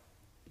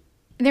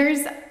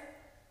there's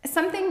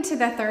something to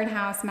the 3rd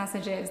house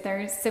messages.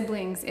 There's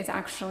siblings is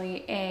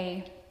actually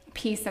a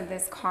piece of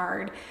this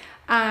card.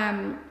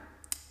 And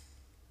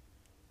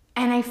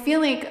I feel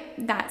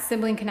like that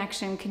sibling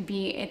connection could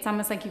be, it's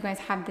almost like you guys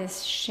have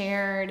this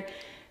shared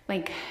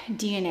like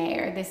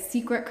DNA or this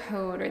secret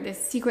code or this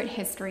secret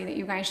history that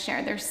you guys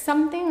share. There's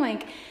something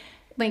like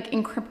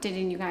encrypted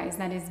in you guys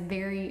that is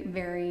very,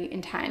 very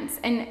intense.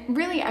 And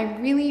really, I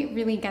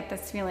really get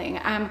this feeling.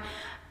 I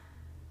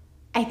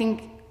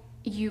think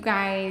you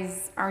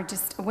guys are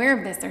just aware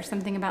of this. There's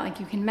something about like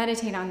you can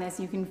meditate on this,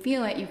 you can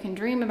feel it, you can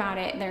dream about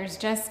it. There's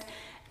just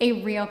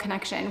a real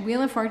connection.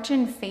 Wheel of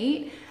Fortune,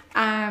 fate.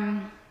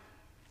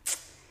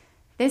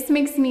 This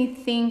makes me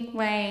think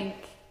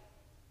like,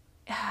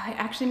 it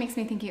actually makes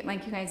me think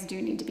like you guys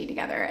do need to be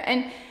together.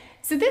 And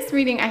So this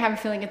reading, I have a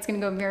feeling it's going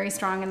to go very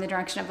strong in the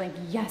direction of like,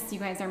 yes, you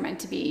guys are meant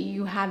to be.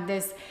 You have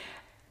this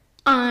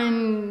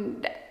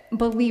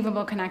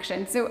unbelievable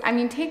connection. So, I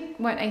mean, take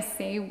what I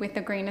say with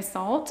a grain of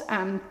salt,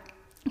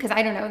 because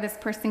I don't know, this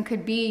person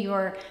could be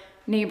your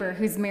neighbor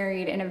who's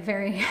married in a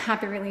very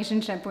happy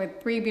relationship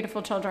with 3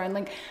 beautiful children.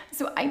 Like,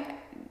 so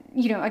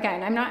you know,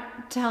 again, I'm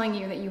not telling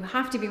you that you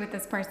have to be with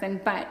this person,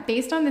 but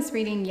based on this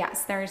reading,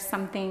 yes, there's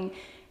something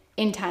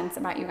intense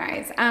about you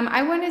guys.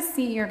 I want to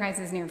see your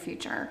guys' near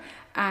future.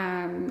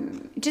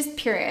 Just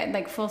period,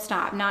 like full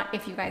stop. Not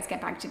if you guys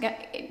get back together,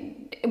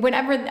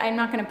 whatever. I'm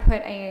not going to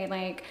put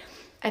a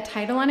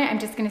title on it. I'm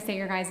just going to say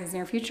your guys'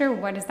 near future.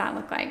 What does that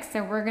look like?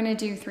 So we're going to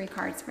do 3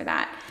 cards for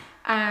that.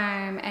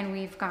 And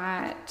we've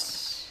got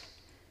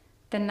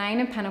the 9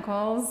 of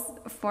Pentacles,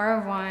 4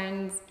 of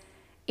Wands,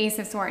 Ace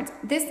of Swords.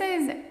 This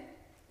is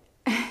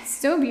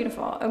so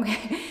beautiful.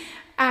 Okay.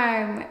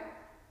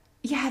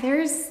 Yeah, there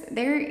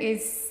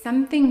is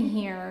something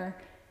here,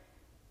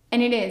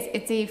 and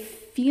it's a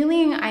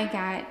feeling I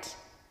get,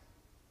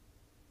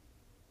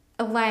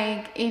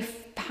 like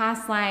if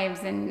past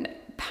lives and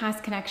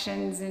past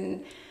connections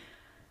and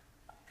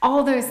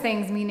all those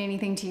things mean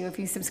anything to you, if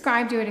you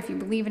subscribe to it, if you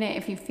believe in it,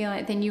 if you feel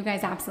it, then you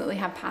guys absolutely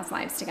have past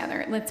lives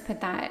together. Let's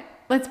put that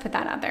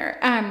out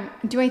there.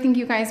 Do I think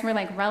you guys were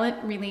like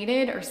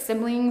related or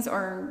siblings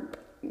or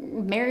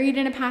married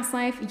in a past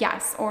life?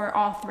 Yes, or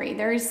all 3.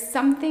 There is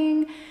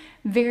something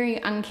very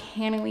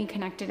uncannily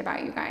connected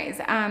about you guys.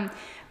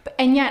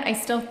 And yet I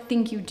still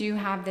think you do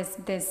have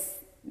this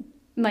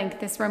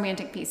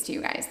romantic piece to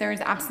you guys. There is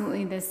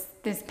absolutely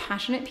this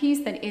passionate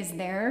piece that is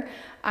there,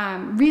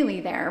 really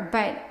there,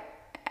 but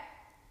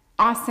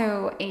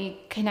also a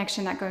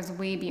connection that goes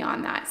way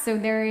beyond that. So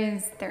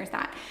there's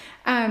that.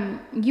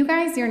 You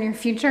guys, your near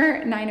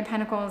future, 9 of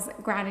Pentacles,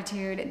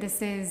 gratitude.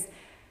 This is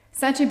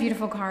such a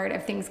beautiful card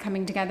of things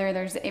coming together.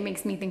 It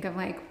makes me think of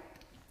like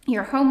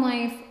your home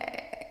life,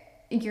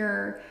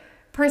 your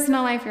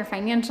personal life, your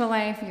financial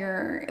life,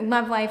 your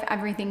love life,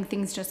 everything,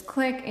 things just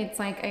click. It's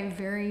like a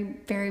very,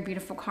 very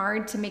beautiful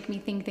card to make me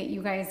think that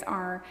you guys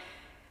are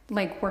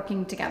like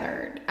working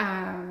together,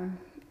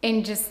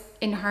 and just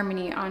in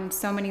harmony on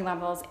so many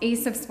levels.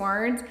 Ace of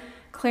Swords,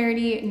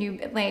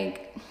 clarity,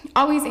 like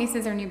always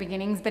aces are new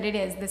beginnings, but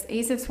this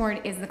Ace of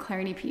Swords is the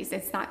clarity piece.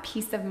 It's that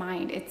peace of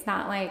mind. It's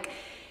not like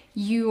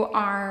you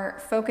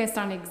are focused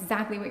on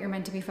exactly what you're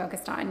meant to be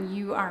focused on.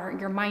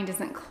 Your mind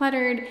isn't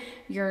cluttered.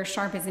 You're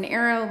sharp as an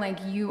arrow. Like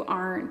you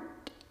aren't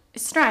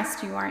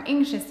stressed. You aren't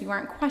anxious. You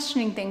aren't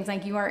questioning things.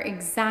 Like you're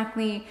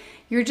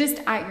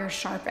just at your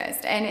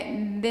sharpest.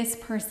 And this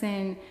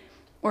person,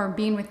 or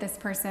being with this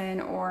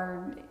person,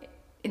 or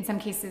in some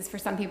cases, for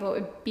some people,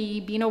 it would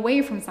be being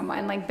away from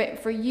someone. Like, but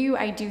for you,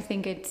 I do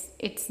think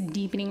it's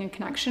deepening a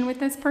connection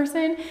with this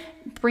person,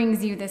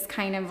 brings you this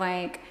kind of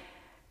like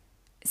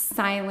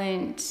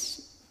silent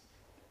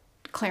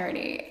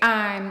clarity.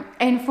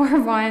 And 4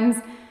 of Wands,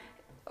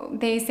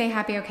 they say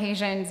happy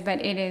occasions, but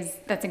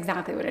that's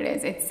exactly what it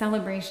is. It's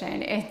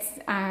celebration. It's,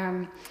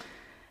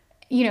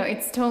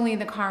 it's totally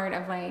the card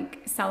of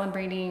like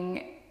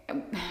celebrating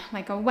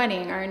like a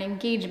wedding or an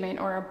engagement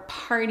or a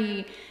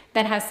party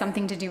that has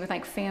something to do with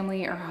like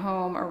family or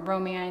home or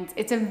romance.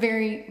 It's a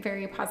very,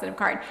 very positive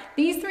card.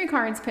 These 3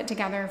 cards put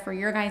together for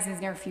your guys'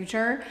 near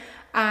future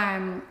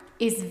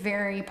is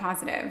very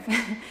positive.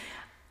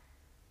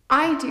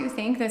 I do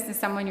think this is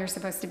someone you're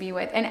supposed to be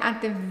with. And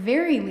at the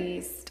very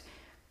least,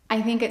 I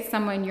think it's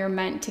someone you're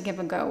meant to give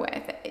a go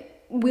with.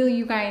 Will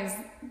you guys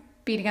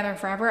be together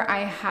forever? I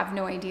have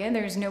no idea.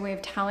 There's no way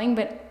of telling,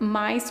 but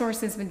my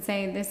sources would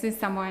say this is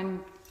someone,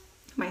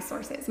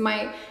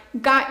 my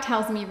gut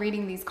tells me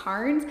reading these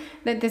cards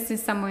that this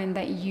is someone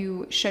that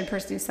you should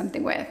pursue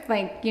something with.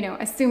 Like,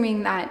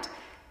 assuming that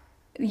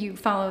you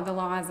follow the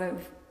laws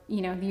of, the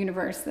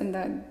universe and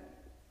the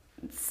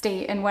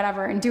state and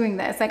whatever and doing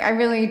this. Like, I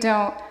really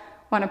don't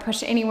want to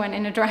push anyone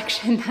in a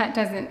direction that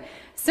doesn't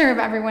serve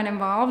everyone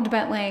involved,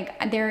 but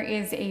like there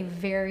is a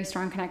very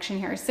strong connection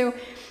here. So,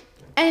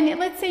 and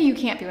let's say you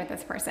can't be with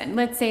this person.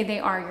 Let's say they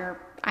are your,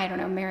 I don't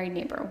know, married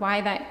neighbor.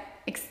 Why that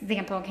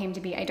example came to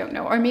be, I don't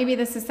know. Or maybe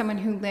this is someone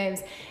who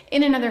lives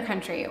in another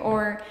country,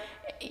 or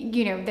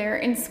they're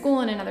in school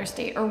in another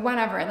state, or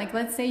whatever. Like,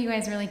 let's say you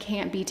guys really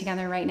can't be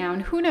together right now,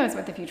 and who knows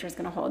what the future is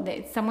going to hold.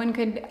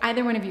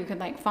 Either one of you could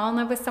like fall in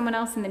love with someone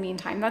else in the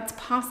meantime. That's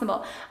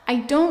possible. I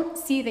don't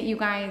see that you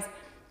guys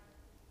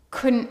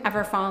couldn't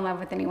ever fall in love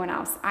with anyone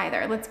else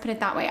either. Let's put it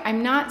that way.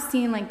 I'm not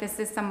seeing like this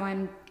is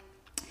someone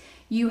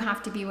you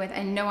have to be with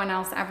and no one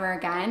else ever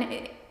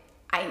again.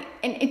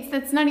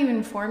 That's not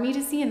even for me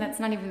to see, and that's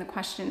not even the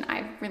question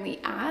I've really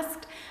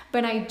asked,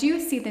 but I do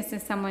see this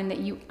as someone that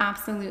you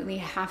absolutely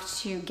have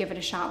to give it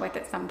a shot with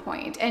at some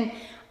point. And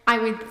I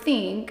would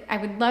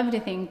love to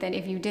think that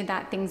if you did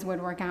that, things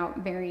would work out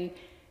very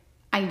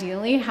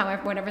ideally.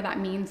 However, whatever that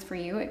means for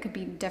you, it could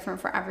be different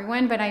for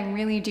everyone, but I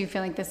really do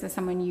feel like this is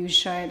someone you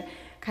should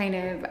kind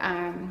of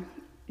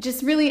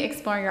just really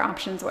explore your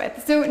options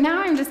with. So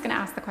now I'm just going to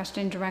ask the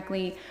question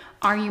directly.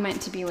 Are you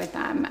meant to be with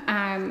them?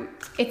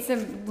 It's a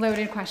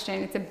loaded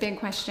question. It's a big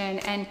question.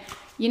 And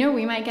you know,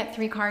 we might get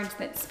 3 cards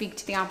that speak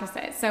to the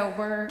opposite. So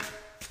we're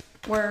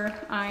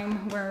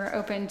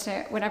open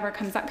to whatever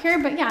comes up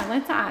here. But yeah,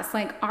 let's ask,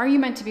 like, are you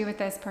meant to be with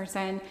this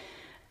person?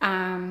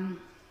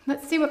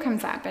 Let's see what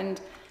comes up.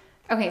 And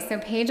okay, so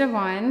Page of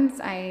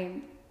Wands, I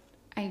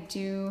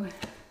do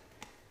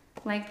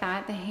like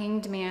that. The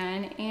Hanged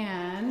Man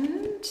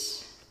and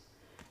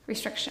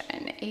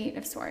Restriction, 8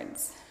 of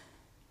Swords.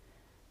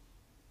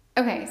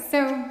 Okay,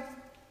 so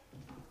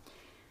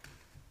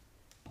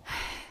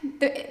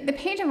the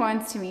Page of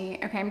Wands to me,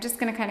 okay, I'm just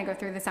going to kind of go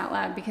through this out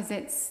loud because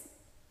it's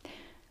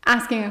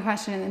asking a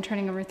question and then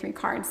turning over 3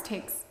 cards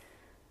takes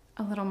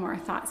a little more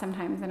thought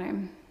sometimes than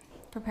I'm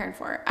prepared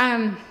for.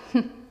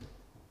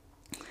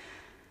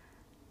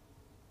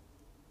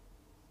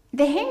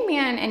 The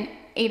Hangman and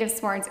 8 of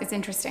Swords is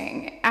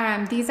interesting.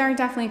 These are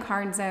definitely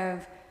cards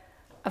of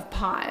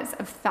pause,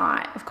 of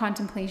thought, of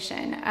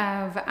contemplation,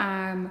 of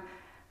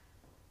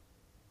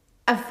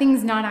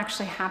things not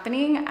actually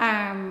happening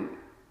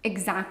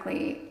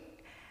exactly.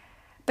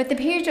 But the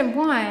Page of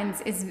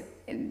Wands is,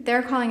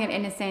 they're calling it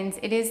innocence.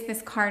 It is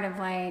this card of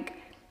like,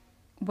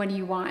 what do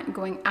you want?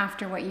 Going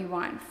after what you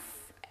want.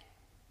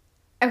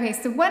 Okay,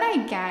 so what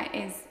I get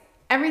is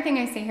everything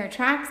I say here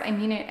tracks. I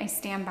mean it. I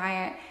stand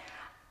by it.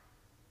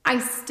 I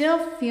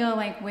still feel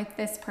like with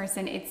this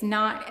person, it's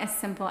not as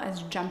simple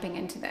as jumping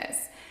into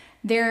this.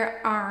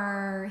 There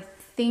are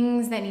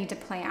things that need to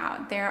play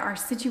out. There are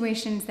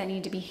situations that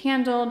need to be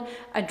handled,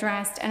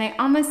 addressed, and I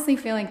honestly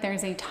feel like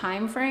there's a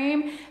time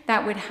frame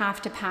that would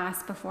have to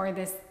pass before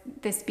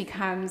this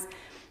becomes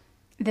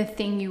the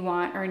thing you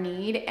want or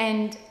need.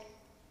 And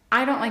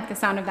I don't like the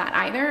sound of that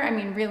either. I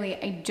mean, really,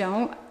 I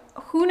don't.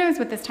 Who knows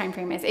what this time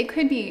frame is? It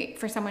could be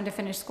for someone to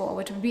finish school,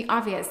 which would be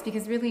obvious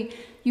because really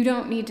you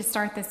don't need to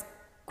start this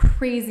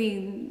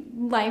crazy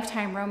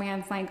lifetime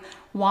romance like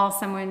while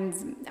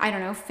someone's, I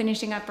don't know,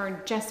 finishing up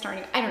or just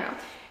starting. I don't know.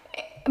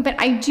 But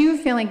I do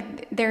feel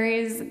like there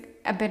is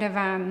a bit of,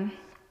 I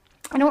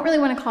don't really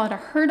want to call it a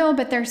hurdle,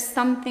 but there's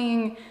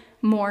something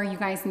more you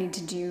guys need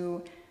to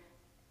do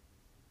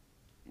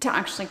to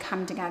actually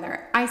come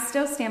together. I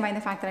still stand by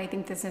the fact that I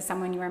think this is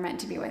someone you are meant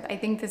to be with. I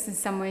think this is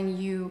someone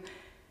you,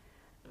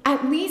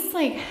 at least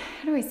like,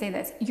 how do I say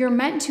this? You're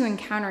meant to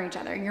encounter each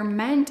other. You're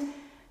meant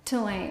to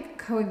like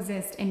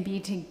coexist and be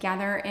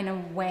together in a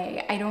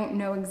way. I don't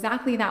know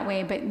exactly that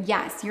way, but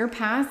yes, your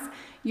paths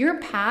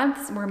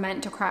were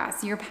meant to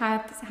cross. Your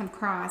paths have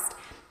crossed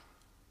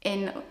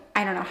in,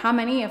 I don't know how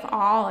many, if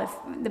all, if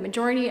the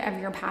majority of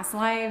your past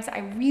lives. I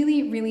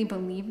really, really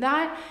believe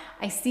that.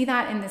 I see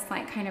that in this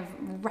like kind of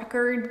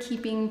record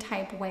keeping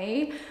type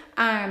way.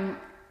 And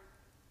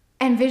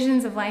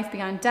visions of life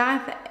beyond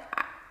death.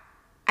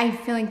 I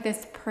feel like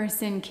this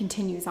person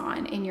continues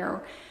on in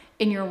your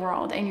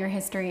world, in your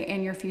history,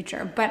 in your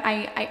future. But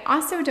I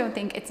also don't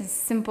think it's as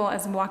simple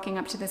as walking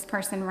up to this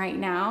person right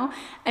now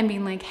and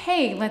being like,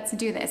 hey, let's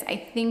do this. I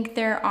think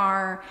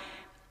there's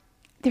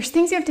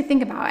things you have to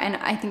think about. And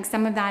I think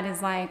some of that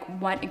is like,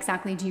 what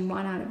exactly do you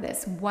want out of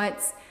this?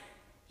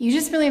 You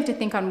just really have to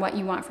think on what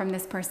you want from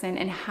this person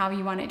and how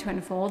you want it to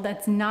unfold.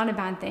 That's not a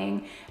bad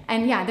thing.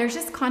 And yeah, there's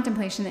just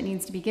contemplation that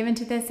needs to be given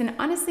to this. And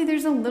honestly,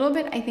 there's a little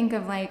bit, I think,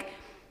 of like,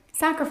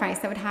 sacrifice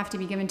that would have to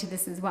be given to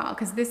this as well,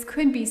 because this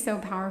could be so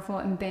powerful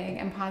and big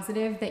and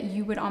positive that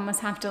you would almost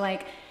have to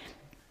like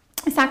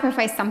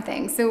sacrifice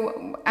something.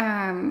 So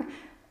and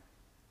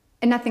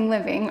nothing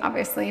living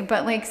obviously,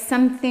 but like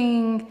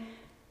something,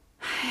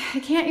 I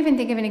can't even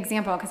think of an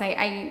example because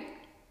I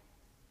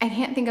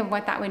can't think of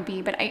what that would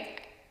be, but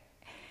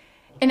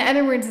in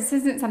other words, this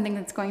isn't something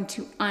that's going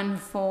to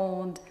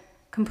unfold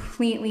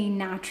completely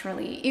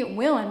naturally. It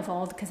will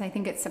unfold because I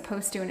think it's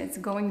supposed to, and it's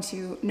going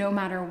to no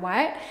matter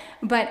what.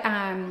 But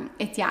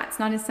it's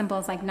not as simple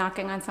as like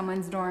knocking on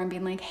someone's door and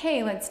being like,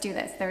 hey, let's do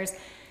this.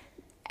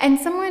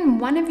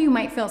 One of you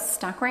might feel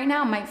stuck right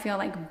now, might feel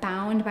like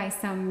bound by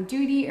some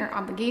duty or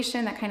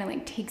obligation that kind of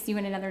like takes you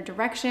in another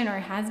direction or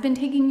has been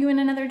taking you in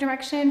another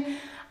direction.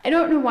 I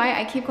don't know why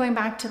I keep going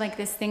back to like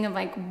this thing of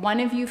like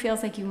one of you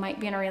feels like you might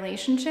be in a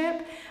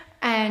relationship.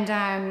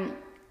 And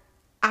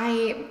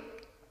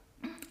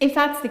if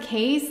that's the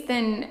case,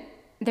 then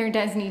there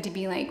does need to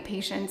be like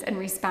patience and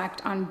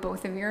respect on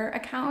both of your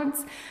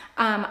accounts.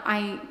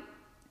 I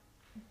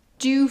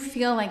do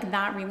feel like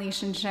that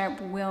relationship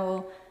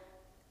will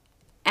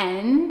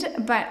end,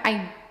 but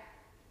I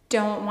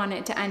don't want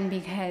it to end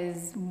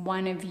because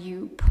one of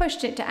you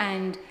pushed it to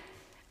end.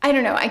 I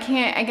don't know. I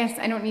guess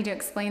I don't need to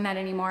explain that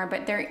anymore,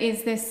 but there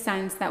is this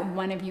sense that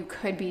one of you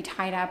could be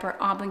tied up or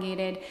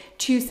obligated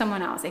to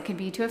someone else. It could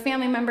be to a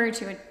family member,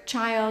 to a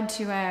child,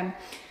 to a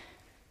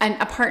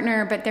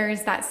partner, but there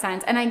is that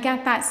sense. And I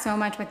get that so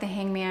much with the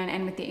Hangman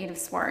and with the 8 of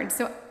Swords.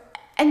 So,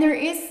 and there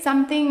is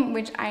something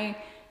which I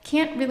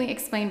can't really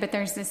explain, but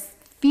there's this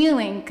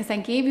feeling, because I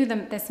gave you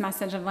this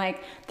message of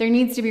like, there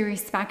needs to be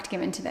respect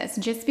given to this.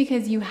 Just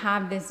because you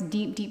have this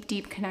deep, deep,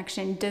 deep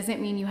connection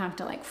doesn't mean you have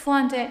to like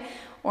flaunt it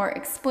or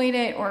exploit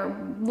it or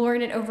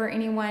lord it over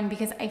anyone,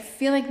 because I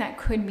feel like that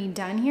could be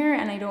done here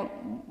and I don't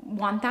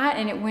want that.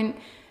 And it wouldn't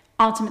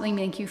ultimately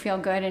make you feel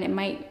good, and it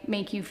might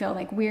make you feel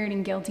like weird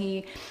and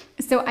guilty.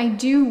 So I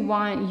do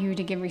want you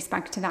to give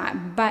respect to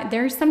that. But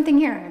there's something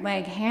here,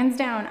 like hands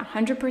down,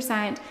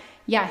 100%.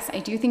 Yes, I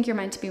do think you're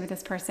meant to be with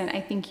this person.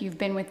 I think you've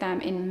been with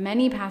them in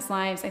many past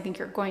lives. I think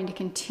you're going to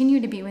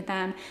continue to be with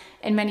them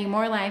in many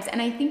more lives.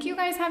 And I think you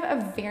guys have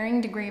a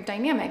varying degree of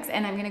dynamics.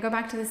 And I'm going to go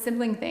back to the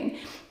sibling thing.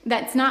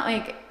 That's not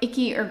like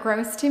icky or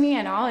gross to me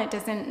at all. It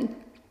doesn't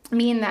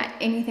mean that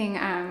anything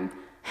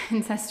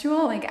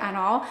incestual, like at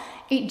all.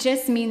 It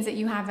just means that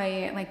you have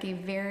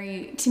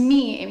to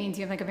me, it means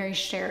you have like a very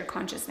shared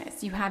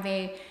consciousness.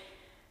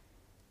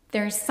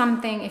 There's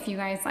something, if you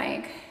guys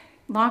like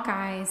lock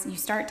eyes, you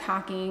start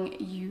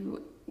talking,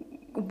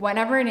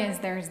 whatever it is,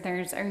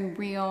 there's a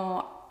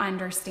real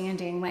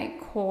understanding, like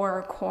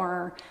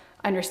core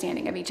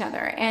understanding of each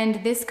other.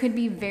 And this could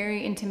be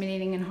very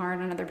intimidating and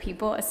hard on other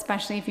people,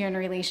 especially if you're in a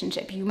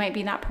relationship. You might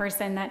be that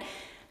person that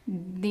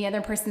the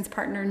other person's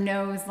partner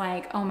knows,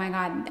 like, oh my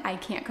God, I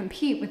can't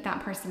compete with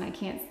that person. I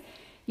can't,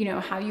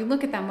 how you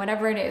look at them,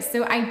 whatever it is.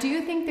 So I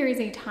do think there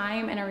is a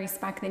time and a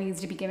respect that needs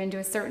to be given to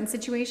a certain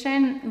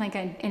situation, like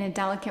in a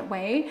delicate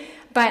way.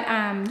 But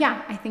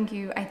yeah, I think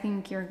you're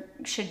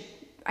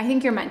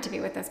meant to be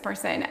with this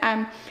person.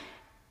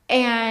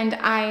 And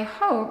I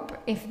hope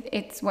if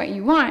it's what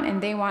you want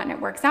and they want and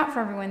it works out for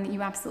everyone, that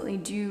you absolutely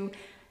do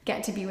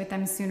get to be with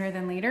them sooner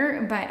than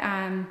later. But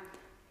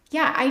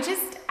yeah,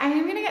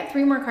 I'm going to get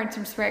 3 more cards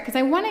from Spirit, because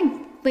I want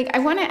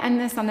to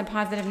end this on the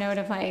positive note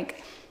of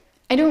like,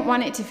 I don't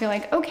want it to feel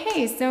like,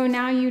 okay, so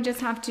now you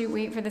just have to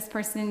wait for this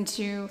person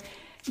to,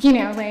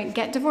 like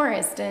get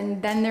divorced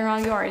and then they're all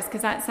yours,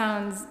 because that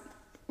sounds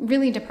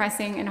really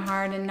depressing and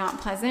hard and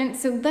not pleasant.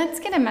 So let's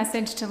get a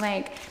message to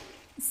like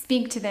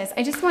speak to this.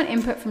 I just want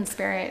input from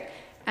Spirit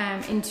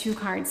in 2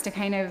 cards to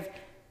kind of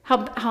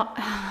help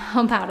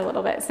out a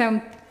little bit.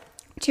 So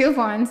 2 of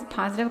Wands,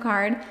 positive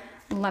card,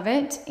 love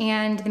it,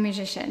 and the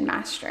Magician,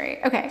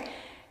 Mastery. Okay,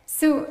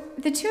 so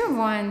the 2 of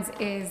Wands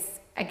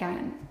is,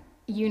 again,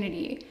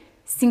 unity,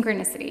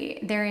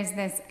 synchronicity. There is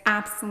this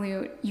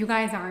absolute, you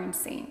guys are in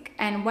sync.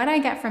 And what I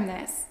get from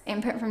this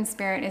input from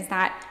Spirit is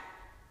that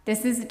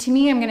this is, to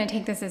me, I'm going to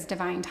take this as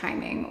divine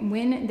timing.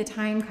 When the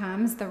time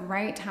comes, the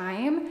right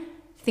time,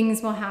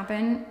 things will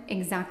happen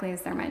exactly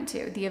as they're meant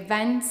to. The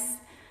events,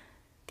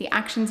 the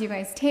actions you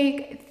guys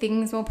take,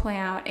 things will play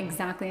out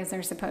exactly as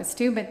they're supposed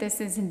to. But this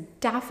is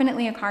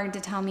definitely a card to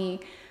tell me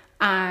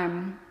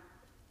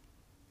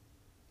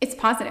it's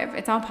positive.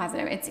 It's all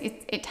positive.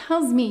 It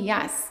tells me,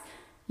 yes,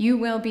 you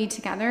will be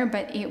together,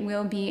 but it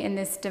will be in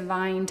this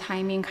divine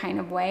timing kind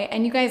of way.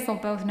 And you guys will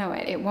both know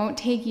it. It won't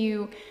take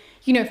you,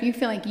 if you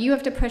feel like you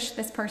have to push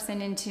this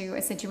person into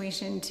a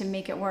situation to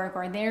make it work,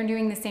 or they're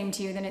doing the same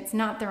to you, then it's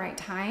not the right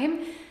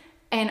time.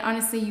 And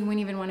honestly, you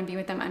wouldn't even want to be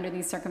with them under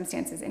these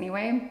circumstances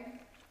anyway.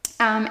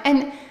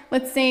 And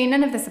let's say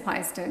none of this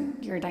applies to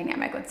your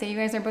dynamic. Let's say you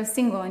guys are both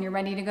single and you're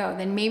ready to go.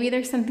 Then maybe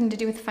there's something to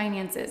do with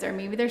finances, or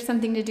maybe there's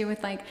something to do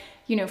with like,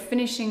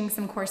 finishing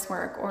some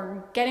coursework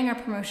or getting a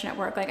promotion at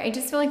work. Like, I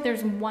just feel like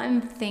there's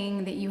one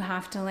thing that you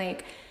have to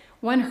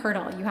one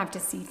hurdle you have to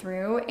see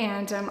through,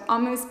 and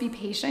almost be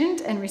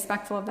patient and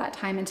respectful of that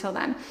time until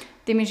then.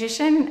 The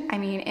Magician,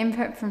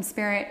 input from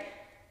Spirit,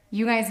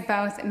 you guys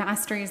both,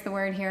 mastery is the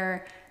word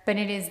here, but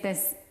it is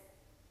this,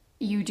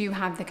 you do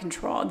have the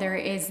control. There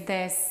is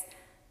this,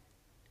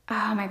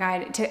 oh my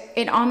God,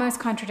 it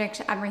almost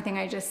contradicts everything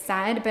I just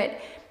said,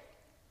 but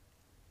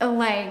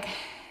like,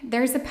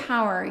 there's a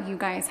power you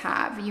guys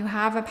have. You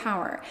have a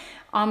power,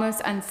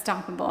 almost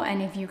unstoppable.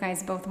 And if you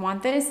guys both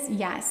want this,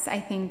 yes,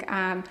 I think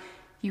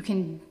you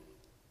can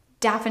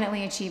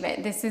definitely achieve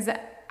it.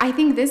 I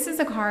think this is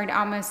a card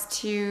almost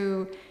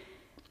to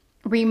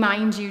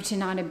remind you to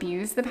not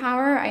abuse the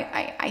power.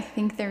 I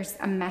think there's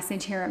a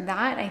message here of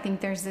that. I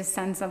think there's this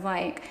sense of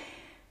like,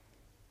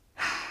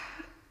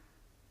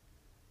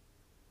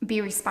 be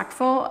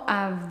respectful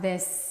of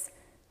this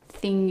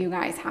thing you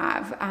guys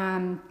have.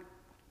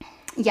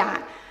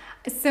 Yeah.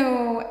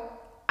 So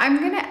I'm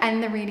going to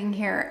end the reading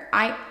here.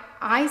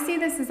 I see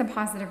this as a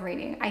positive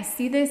reading. I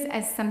see this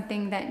as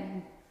something that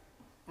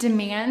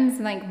demands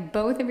like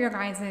both of your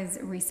guys'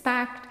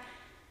 respect,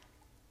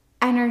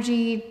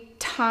 energy,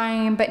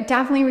 time, but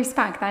definitely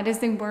respect. That is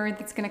the word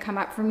that's going to come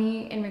up for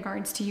me in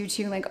regards to you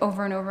two, like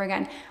over and over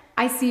again.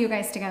 I see you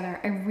guys together.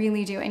 I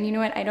really do. And you know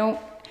what?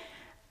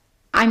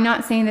 I'm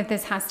not saying that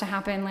this has to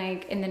happen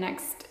like in the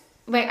next,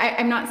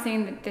 I'm not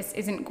saying that this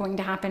isn't going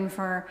to happen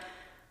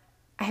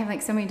I have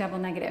like so many double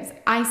negatives.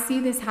 I see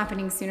this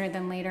happening sooner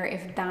than later,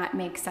 if that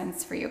makes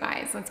sense for you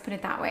guys. Let's put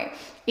it that way.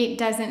 It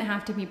doesn't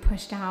have to be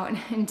pushed out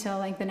until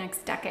like the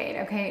next decade,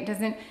 okay? It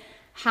doesn't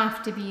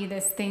have to be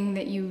this thing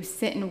that you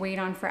sit and wait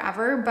on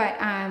forever. But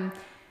I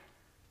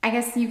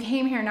guess you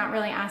came here not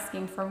really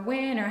asking for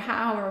when or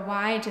how or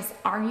why, just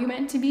are you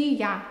meant to be?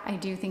 Yeah, I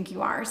do think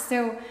you are.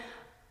 So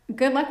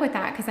good luck with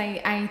that, because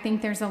I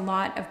think there's a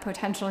lot of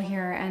potential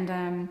here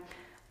and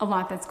a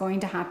lot that's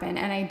going to happen.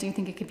 And I do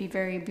think it could be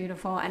very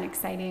beautiful and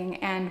exciting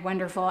and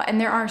wonderful.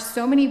 And there are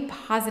so many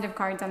positive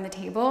cards on the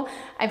table.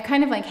 I've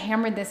kind of like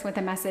hammered this with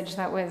a message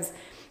that was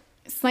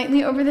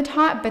slightly over the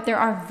top, but there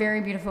are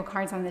very beautiful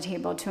cards on the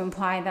table to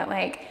imply that,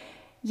 like,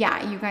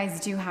 yeah, you guys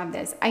do have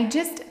this. I'm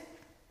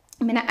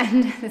gonna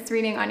end this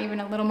reading on even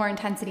a little more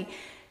intensity.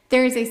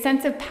 There is a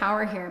sense of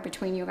power here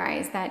between you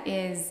guys that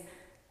is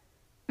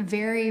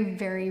very,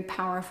 very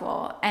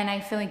powerful. And I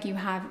feel like you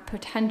have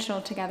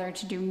potential together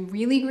to do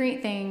really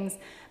great things.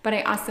 But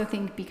I also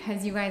think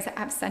because you guys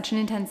have such an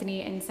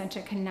intensity and such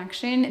a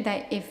connection,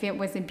 that if it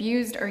was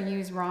abused or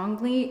used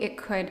wrongly, it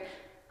could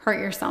hurt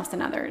yourselves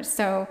and others.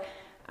 So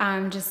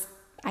just,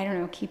 I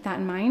don't know, keep that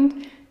in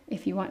mind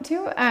if you want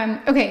to.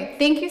 Okay,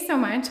 thank you so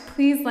much.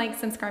 Please like,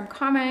 subscribe,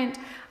 comment.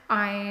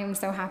 I'm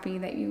so happy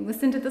that you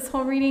listened to this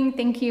whole reading.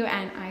 Thank you,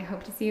 and I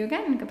hope to see you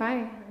again.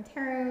 Goodbye. I'm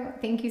Tarot.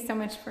 Thank you so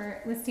much for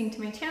listening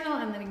to my channel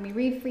and letting me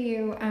read for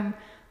you.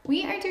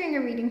 We are doing a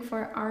reading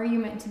for Are You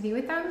Meant to Be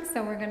With Them?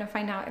 So we're going to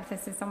find out if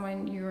this is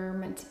someone you're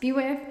meant to be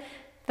with.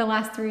 The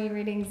last two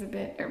readings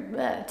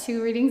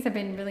have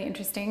been really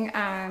interesting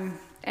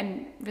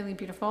and really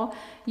beautiful.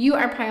 You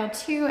are pile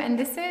 2, and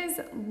this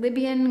is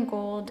Libyan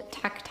Gold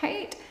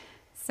Tektite.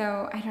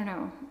 So I don't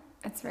know.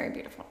 It's very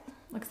beautiful.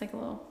 Looks like a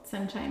little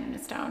sunshine in a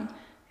stone.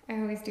 I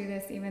always do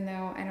this even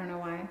though I don't know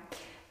why.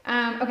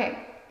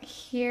 Okay,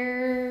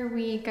 here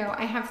we go.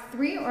 I have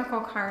 3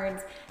 oracle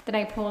cards that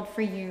I pulled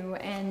for you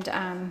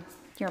and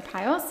your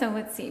pile. So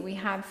let's see. We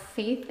have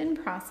Faith in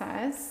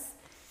Process,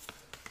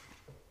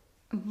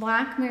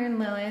 Black Moon,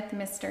 Lilith,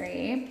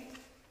 Mystery,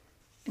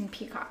 and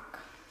Peacock.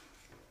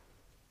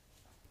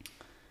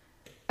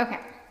 Okay.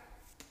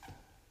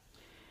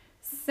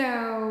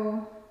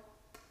 So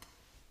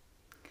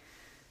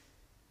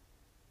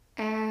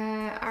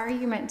are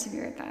you meant to be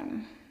with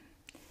them?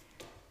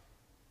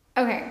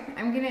 Okay,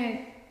 I'm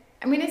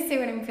gonna say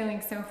what I'm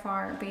feeling so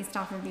far based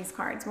off of these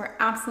cards. We're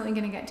absolutely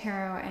gonna get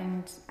tarot,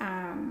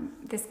 and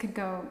this could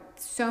go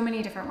so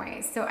many different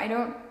ways. So I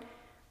don't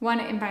want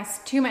to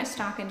invest too much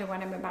stock into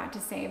what I'm about to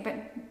say, but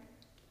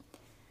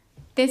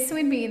this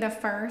would be the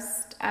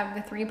first of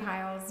the 3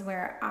 piles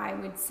where I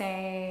would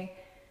say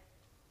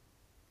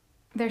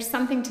there's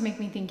something to make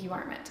me think you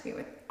are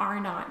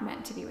not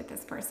meant to be with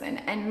this person.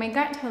 And my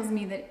gut tells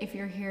me that if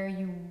you're here,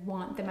 you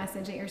want the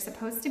message that you're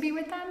supposed to be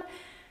with them.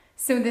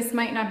 So this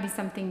might not be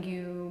something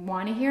you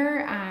want to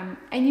hear.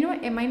 And you know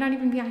what? It might not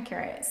even be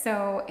accurate.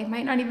 So it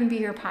might not even be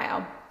your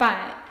pile,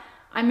 but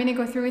I'm going to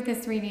go through with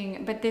this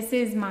reading, but this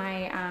is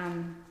my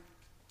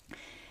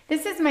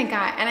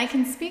gut, and I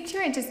can speak to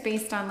it just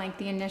based on like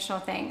the initial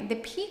thing. The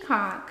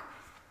Peacock,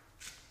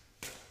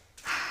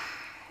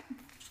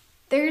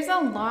 there's a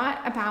lot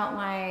about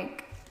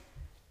like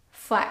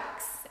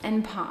flex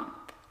and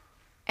pomp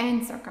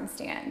and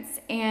circumstance.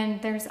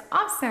 And there's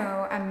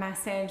also a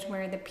message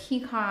where the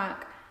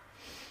peacock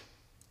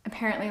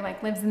apparently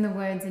like lives in the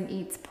woods and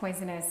eats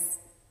poisonous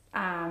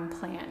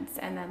plants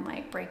and then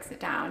like breaks it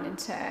down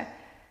into,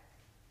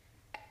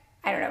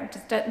 I don't know,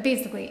 just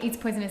basically eats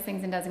poisonous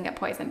things and doesn't get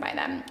poisoned by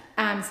them.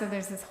 So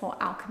there's this whole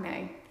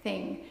alchemy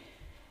thing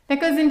that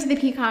goes into the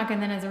peacock,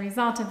 and then as a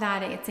result of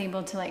that, it's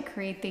able to like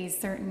create these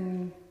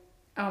certain,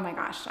 oh my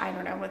gosh, I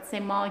don't know, let's say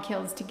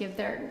molecules to give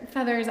their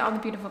feathers all the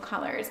beautiful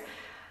colors.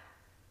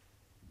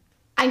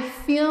 I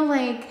feel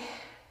like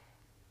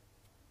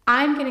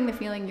I'm getting the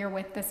feeling you're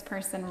with this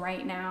person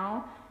right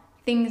now.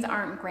 Things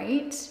aren't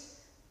great,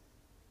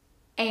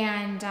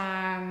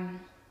 and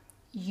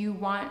you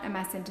want a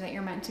message that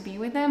you're meant to be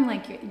with them.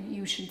 Like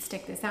you should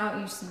stick this out.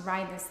 You should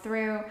ride this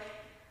through.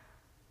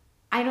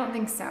 I don't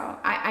think so.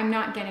 I'm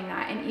not getting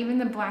that. And even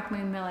the Black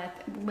Moon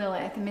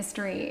Lilith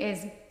mystery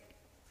is,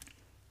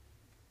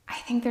 I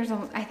think there's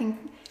I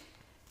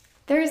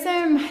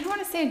don't want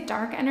to say a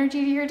dark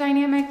energy to your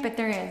dynamic, but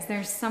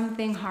there's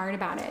something hard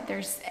about it.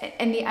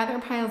 And the other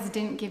piles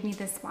didn't give me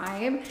this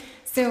vibe.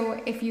 So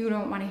if you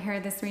don't want to hear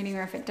this reading,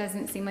 or if it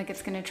doesn't seem like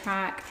it's going to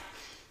track,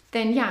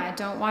 then yeah,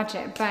 don't watch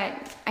it.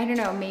 But I don't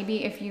know,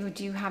 maybe if you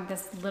do have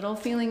this little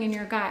feeling in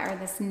your gut or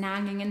this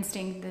nagging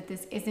instinct that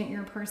this isn't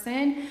your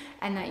person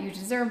and that you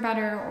deserve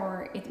better,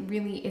 or it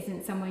really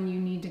isn't someone you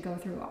need to go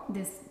through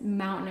this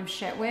mountain of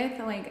shit with,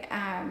 like,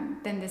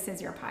 then this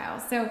is your pile.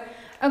 So,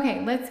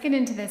 okay, let's get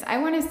into this. I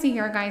want to see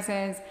your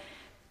guys'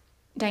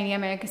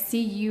 dynamic,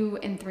 see you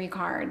in 3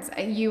 cards.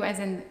 You as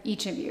in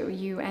each of you,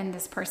 you and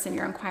this person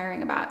you're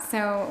inquiring about.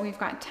 So we've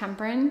got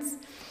Temperance,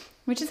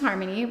 which is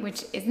harmony,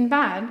 which isn't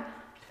bad.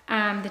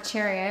 The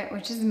Chariot,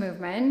 which is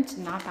movement,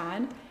 not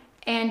bad,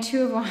 and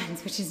 2 of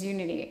Wands, which is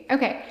unity.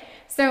 Okay,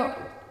 so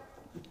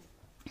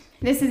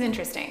this is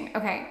interesting.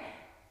 Okay,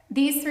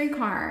 these 3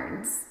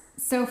 cards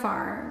so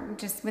far,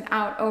 just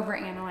without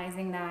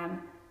overanalyzing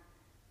them,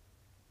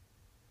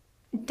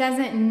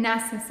 doesn't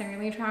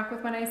necessarily track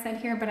with what I said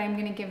here, but I'm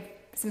going to give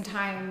some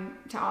time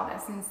to all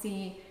this and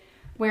see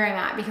where I'm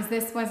at, because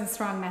this was a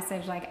strong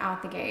message like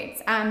out the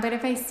gates. But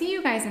if I see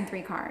you guys in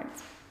 3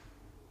 cards,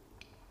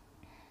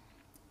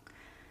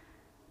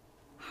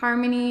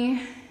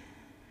 Harmony.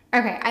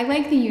 Okay, I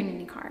like the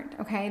unity card.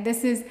 Okay,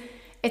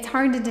 it's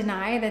hard to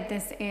deny that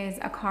this is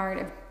a card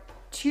of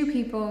 2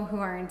 people who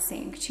are in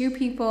sync, 2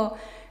 people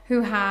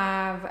who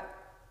have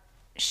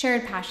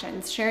shared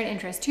passions, shared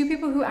interests, 2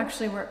 people who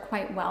actually work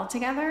quite well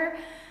together.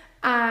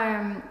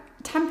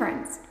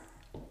 Temperance,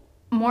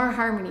 more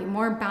harmony,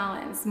 more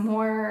balance,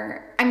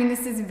 more, I mean,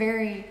 this is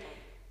very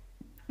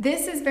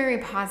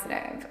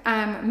positive.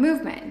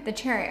 Movement, the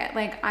Chariot,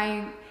 like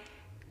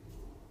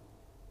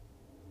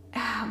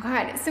oh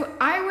God. So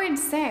I would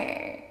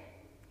say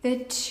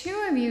the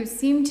two of you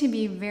seem to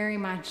be very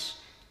much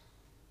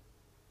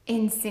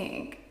in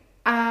sync.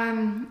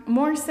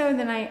 More so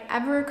than I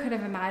ever could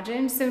have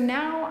imagined. So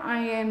now I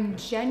am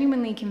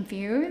genuinely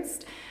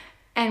confused,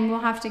 and we'll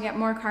have to get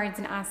more cards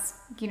and ask,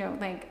 you know,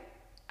 like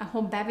a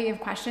whole bevy of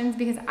questions,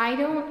 because I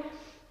don't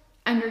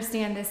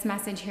understand this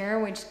message here,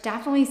 which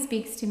definitely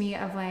speaks to me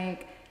of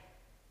like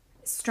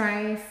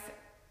strife,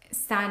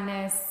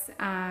 sadness,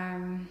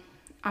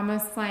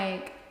 almost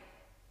like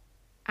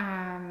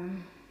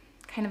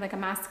kind of like a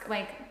mask,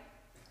 like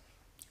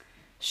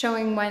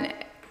showing one,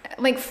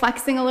 like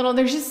flexing a little.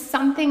 There's just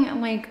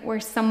something like where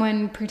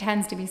someone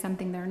pretends to be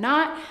something they're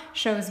not,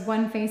 shows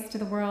one face to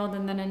the world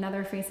and then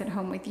another face at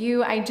home with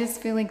you. I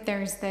just feel like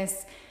there's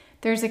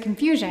a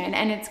confusion,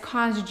 and it's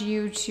caused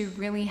you to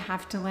really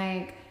have to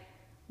like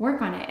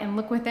work on it and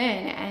look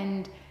within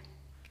and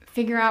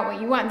figure out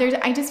what you want.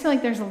 I just feel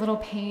like there's a little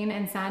pain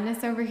and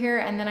sadness over here.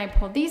 And then I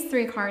pulled these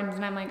three cards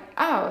and I'm like,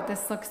 oh,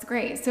 this looks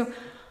great. So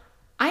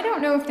I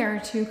don't know if there are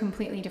two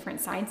completely different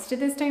sides to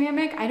this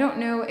dynamic. I don't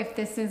know if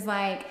this is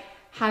like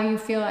how you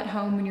feel at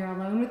home when you're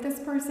alone with this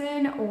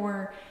person,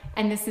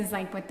 and this is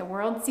like what the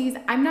world sees.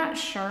 I'm not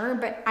sure,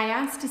 but I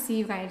asked to see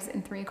you guys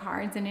in three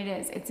cards, and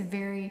it's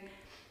very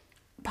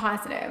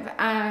positive.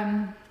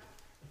 All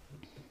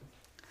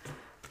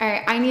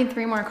right, I need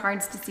three more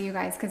cards to see you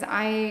guys, because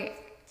I'm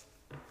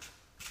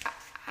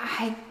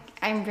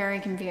very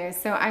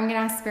confused. So I'm gonna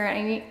ask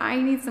Spirit, I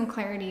need some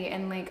clarity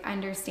and like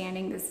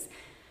understanding this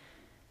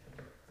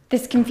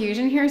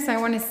confusion here. So I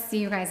want to see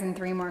you guys in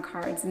three more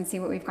cards and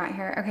see what we've got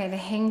here. Okay, the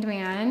Hanged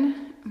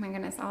Man. Oh my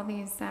goodness, all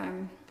these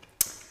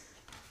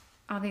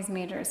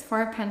majors.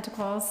 Four of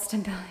Pentacles,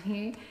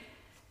 Stability,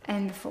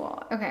 and the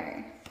Fool.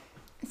 Okay,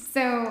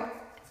 so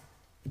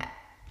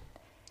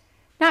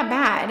not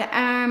bad.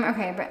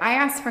 Okay, but I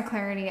asked for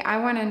clarity. I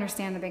want to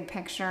understand the big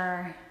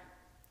picture.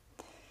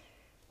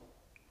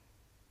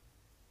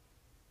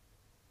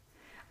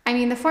 I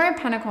mean, the Four of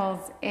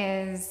Pentacles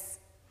is,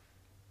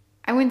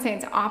 I wouldn't say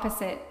it's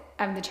opposite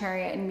of the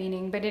Chariot in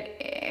meaning, but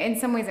in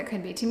some ways it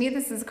could be. To me,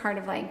 this is a card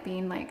of like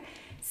being like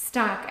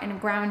stuck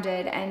and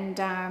grounded and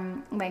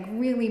like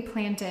really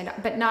planted,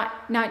 but not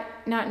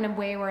in a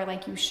way where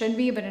like you should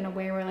be, but in a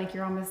way where like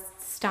you're almost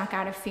stuck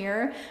out of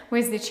fear.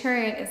 Whereas the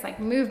Chariot is like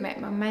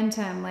movement,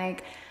 momentum,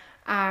 like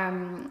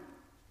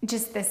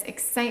just this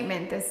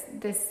excitement,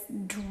 this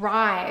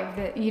drive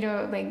that, you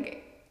know,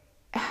 like,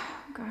 oh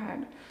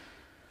God.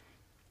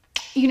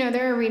 You know,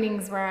 there are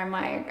readings where I'm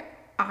like,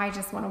 I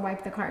just want to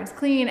wipe the cards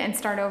clean and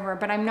start over,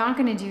 but I'm not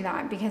going to do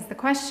that, because the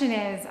question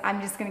is,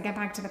 I'm just going to get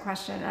back to the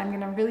question, and I'm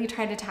going to really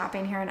try to tap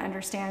in here and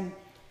understand,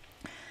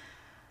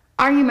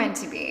 are you meant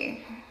to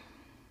be?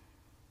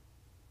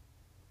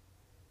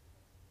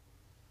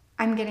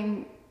 I'm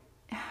getting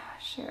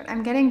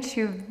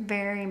two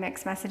very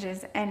mixed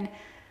messages, and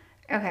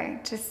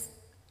okay, just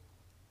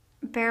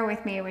bear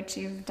with me, which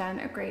you've done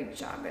a great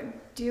job of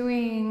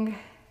doing.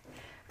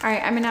 All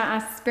right, I'm gonna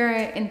ask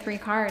Spirit in three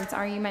cards.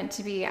 Are you meant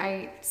to be?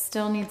 I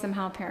still need some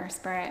help here,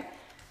 Spirit.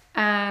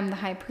 The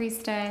High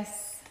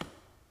Priestess,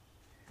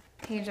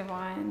 Page of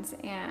Wands,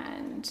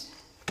 and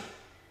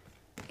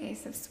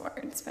Ace of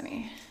Swords.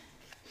 Funny.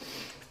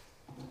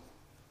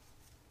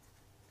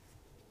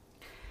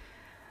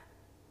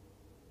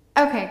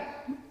 Okay.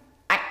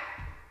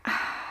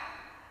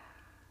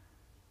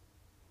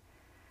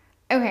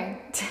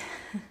 Okay.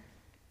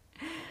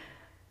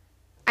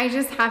 I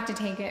just have to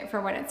take it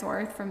for what it's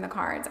worth from the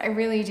cards. I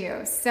really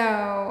do.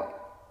 So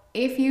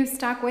if you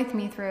stuck with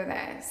me through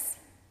this,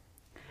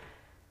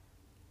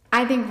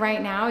 I think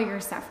right now you're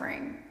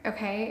suffering,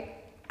 okay?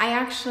 I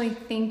actually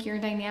think your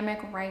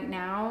dynamic right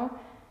now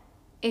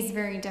is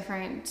very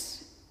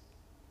different.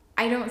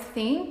 I don't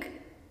think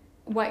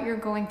what you're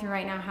going through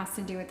right now has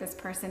to do with this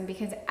person,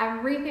 because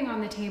everything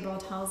on the table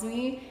tells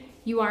me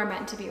you are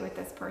meant to be with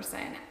this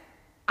person.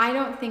 I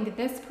don't think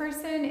this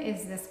person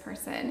is this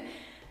person.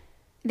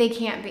 They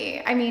can't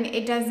be. I mean,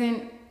 it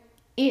doesn't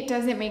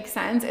make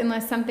sense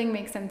unless something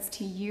makes sense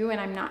to you and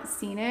I'm not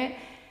seeing it.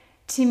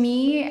 To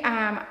me,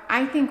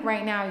 I think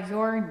right now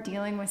you're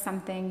dealing with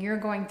something, you're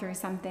going through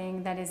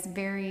something that is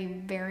very,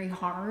 very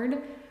hard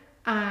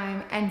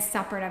and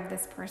separate of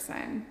this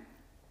person.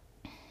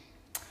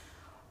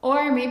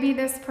 Or maybe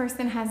this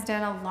person has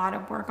done a lot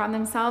of work on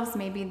themselves.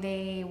 Maybe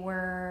they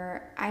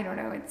were, I don't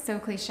know, it's so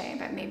cliche,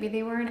 but maybe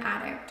they were an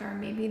addict, or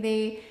maybe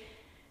they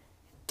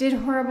did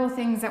horrible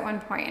things at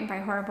one point. And by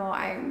horrible,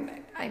 I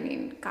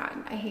mean, God,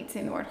 I hate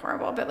saying the word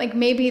horrible, but like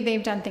maybe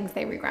they've done things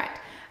they regret.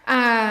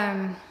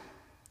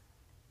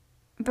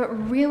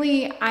 But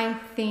really, I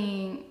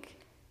think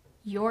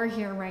you're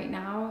here right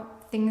now.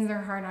 Things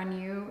are hard on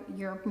you.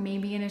 You're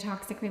maybe in a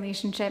toxic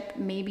relationship.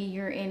 Maybe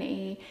you're in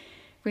a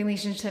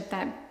relationship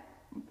that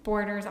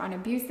borders on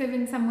abusive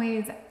in some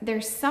ways.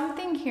 There's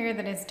something here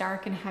that is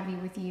dark and heavy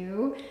with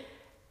you.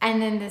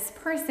 And then this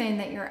person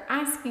that you're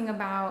asking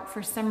about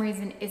for some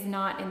reason is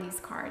not in these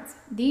cards.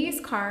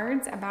 These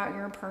cards about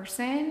your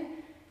person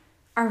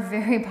are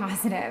very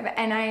positive.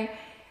 And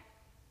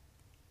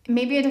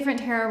maybe a different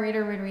tarot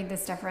reader would read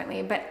this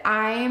differently, but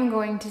I am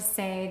going to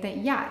say that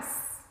yes,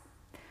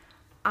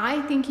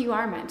 I think you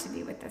are meant to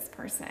be with this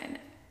person.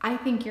 I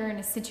think you're in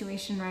a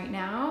situation right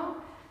now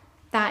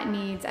that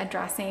needs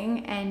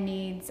addressing and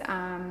needs,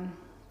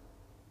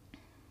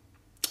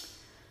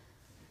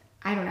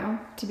 I don't know,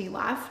 to be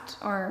left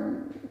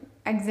or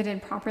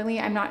exited properly.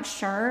 I'm not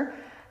sure.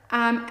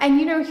 And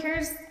you know,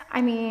 here's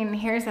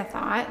a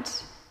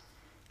thought.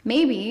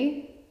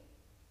 Maybe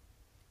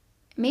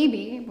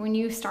when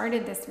you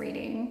started this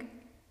reading,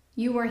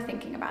 you were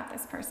thinking about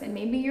this person.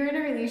 Maybe you're in a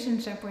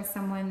relationship with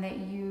someone that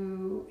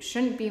you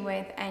shouldn't be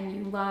with and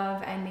you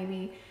love, and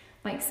maybe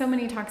like so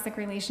many toxic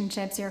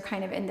relationships, you're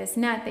kind of in this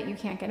net that you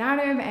can't get out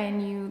of,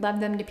 and you love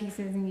them to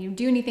pieces and you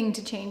do anything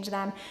to change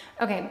them.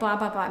 Okay, blah,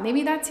 blah, blah.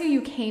 Maybe that's who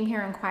you came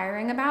here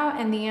inquiring about,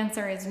 and the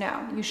answer is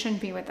no, you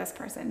shouldn't be with this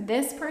person.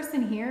 This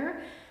person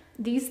here,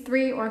 these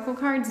 3 oracle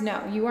cards,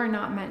 no, you are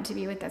not meant to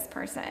be with this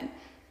person.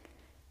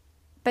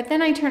 But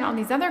then I turn all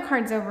these other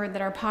cards over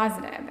that are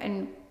positive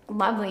and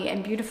lovely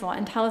and beautiful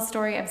and tell a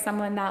story of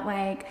someone that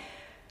like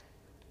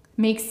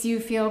makes you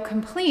feel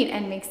complete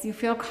and makes you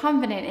feel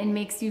confident and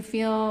makes you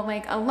feel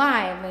like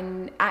alive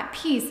and at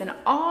peace and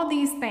all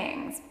these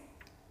things.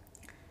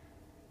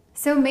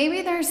 So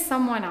maybe there's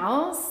someone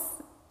else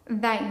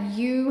that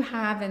you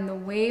have in the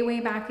way, way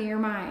back of your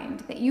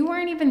mind that you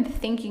weren't even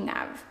thinking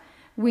of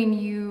when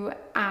you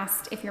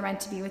asked if you're meant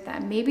to be with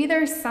them. Maybe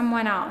there's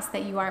someone else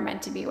that you are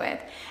meant to be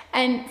with.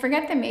 And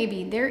forget the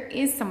maybe, there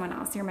is someone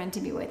else you're meant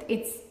to be with.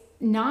 It's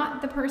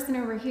not the person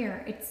over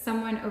here, it's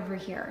someone over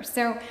here.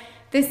 So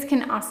this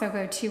can also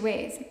go 2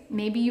 ways.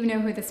 Maybe you know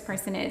who this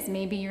person is.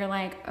 Maybe you're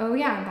like, oh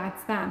yeah,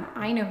 that's them.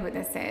 I know who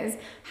this is.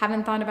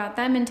 Haven't thought about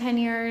them in 10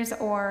 years,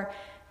 or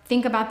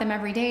think about them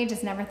every day,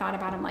 just never thought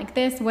about them like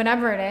this,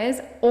 whatever it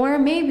is. Or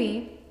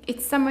maybe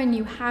it's someone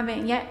you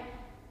haven't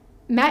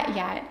met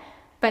yet,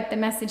 but the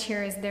message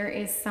here is there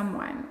is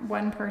someone,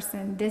 one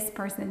person, this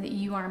person that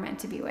you are meant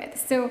to be with.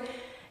 So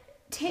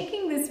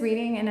taking this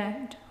reading in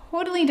a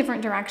totally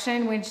different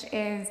direction, which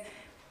is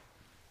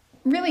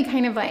really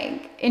kind of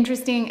like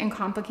interesting and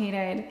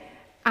complicated.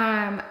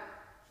 The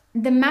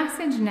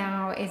message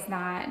now is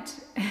that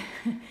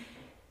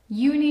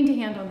you need to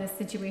handle this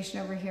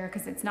situation over here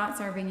because it's not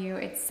serving you.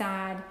 It's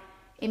sad.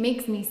 It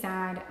makes me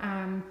sad.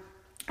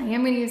 I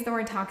am going to use the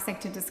word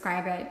toxic to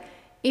describe it.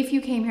 If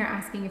you came here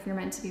asking if you're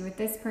meant to be with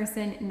this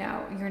person,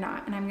 no, you're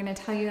not. And I'm going to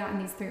tell you that on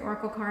these 3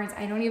 oracle cards.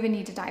 I don't even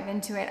need to dive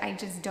into it. I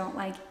just don't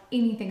like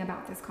anything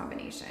about this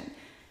combination.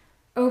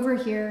 Over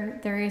here,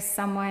 there is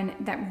someone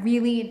that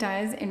really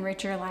does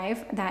enrich your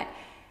life, that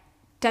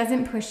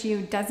doesn't push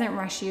you, doesn't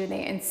rush you.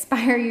 They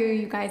inspire you.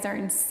 You guys are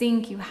in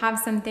sync. You have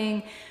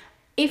something.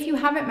 If you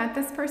haven't met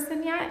this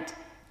person yet,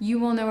 you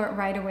will know it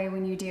right away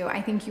when you do.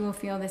 I think you will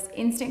feel this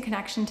instant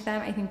connection to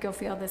them. I think you'll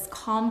feel this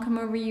calm come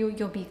over you.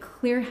 You'll be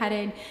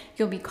clear-headed.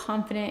 You'll be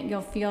confident.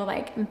 You'll feel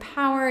like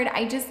empowered.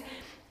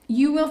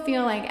 You will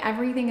feel like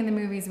everything in the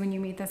movies when you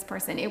meet this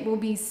person. It will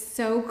be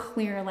so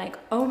clear, like,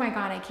 oh my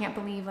God, I can't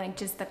believe like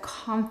just the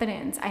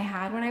confidence I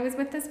had when I was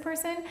with this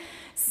person.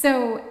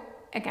 So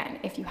again,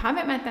 if you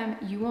haven't met them,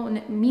 you will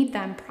meet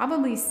them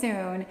probably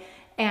soon,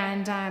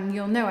 and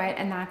you'll know it,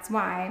 and that's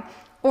why.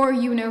 Or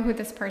you know who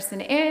this person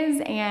is,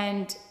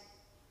 and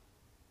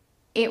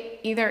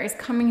it either is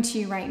coming to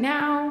you right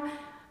now,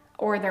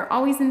 or they're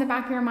always in the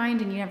back of your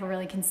mind and you never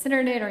really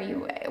considered it, or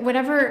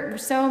whatever,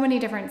 so many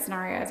different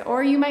scenarios.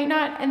 Or you might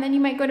not, and then you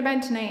might go to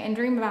bed tonight and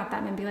dream about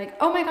them and be like,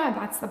 oh my God,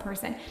 that's the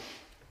person.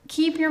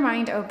 Keep your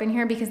mind open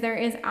here, because there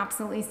is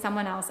absolutely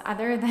someone else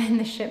other than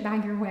the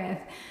shitbag you're with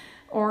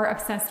or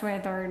obsessed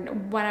with or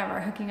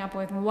whatever, hooking up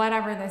with,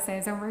 whatever this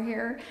is over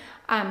here.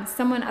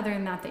 Someone other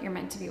than that you're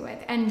meant to be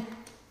with. And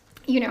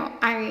you know,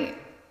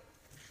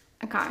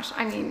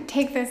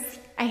 take this,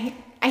 I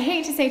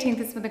hate to say take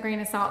this with a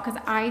grain of salt,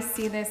 because I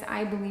see this,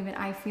 I believe it,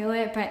 I feel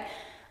it, but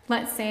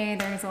let's say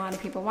there's a lot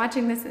of people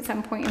watching this at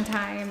some point in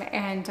time,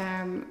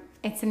 and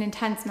it's an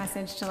intense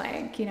message to,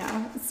 like, you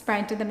know,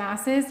 spread to the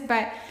masses,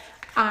 but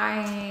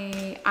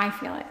I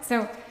feel it.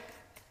 So,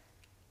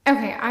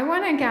 okay, I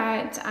want to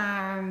get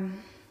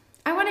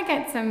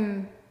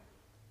some,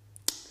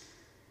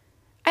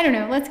 I don't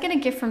know, let's get a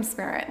gift from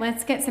Spirit.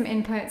 Let's get some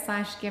input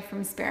 / gift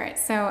from Spirit.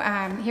 So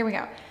here we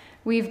go.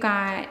 We've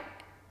got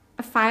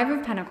a 5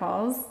 of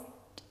Pentacles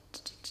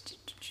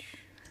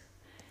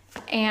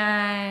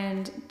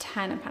and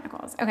 10 of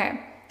Pentacles. Okay,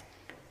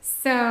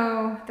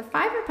 so the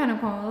 5 of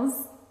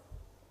Pentacles,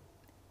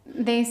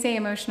 they say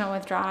emotional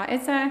withdrawal.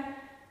 It's a,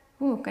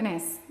 oh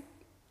goodness,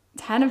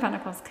 10 of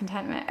Pentacles,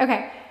 contentment.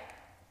 Okay,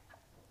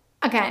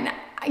 again,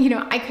 you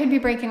know, I could be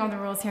breaking all the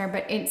rules here,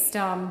 but it's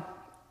still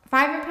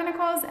 5 of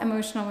Pentacles,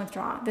 emotional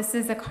withdrawal. This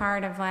is a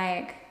card of,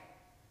 like,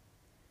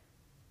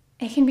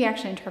 it can be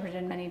actually interpreted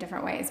in many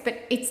different ways, but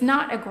it's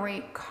not a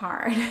great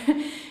card.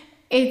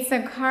 It's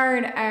a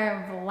card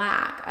of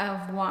lack,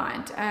 of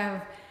want,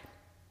 of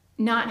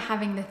not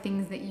having the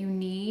things that you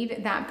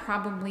need that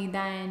probably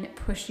then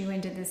push you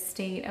into this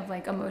state of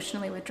like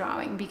emotionally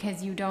withdrawing,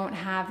 because you don't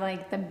have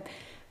like the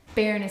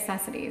bare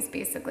necessities.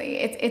 Basically,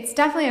 it's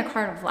definitely a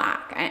card of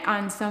lack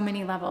on so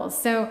many levels.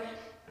 So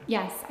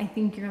yes, I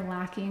think you're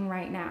lacking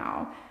right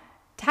now.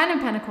 10 of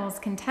Pentacles,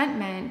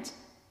 contentment.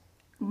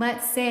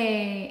 Let's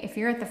say if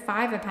you're at the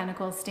 5 of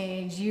Pentacles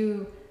stage,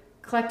 you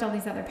collect all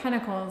these other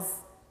pentacles,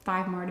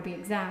 5 more to be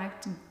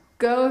exact,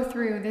 go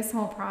through this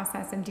whole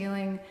process of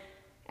dealing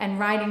and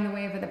riding the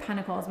wave of the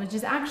pentacles, which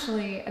is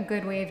actually a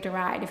good wave to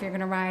ride. If you're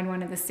going to ride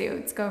one of the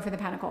suits, go for the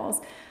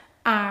pentacles,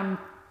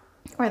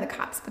 or the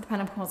cups, but the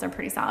pentacles are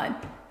pretty solid.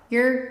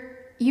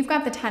 You've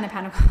got the 10 of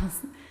Pentacles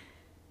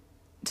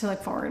to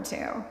look forward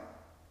to.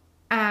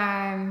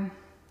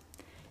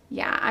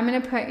 Yeah, I'm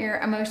going to put your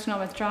emotional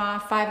withdrawal,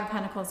 5 of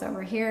Pentacles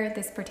over here.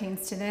 This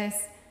pertains to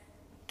this.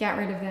 Get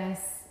rid of this,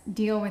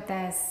 deal with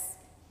this,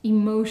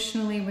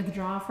 emotionally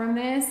withdraw from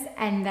this,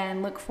 and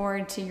then look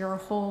forward to your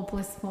whole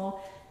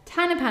blissful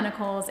 10 of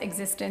Pentacles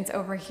existence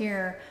over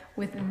here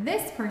with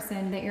this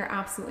person that you're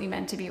absolutely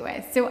meant to be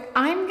with. So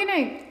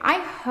I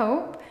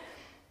hope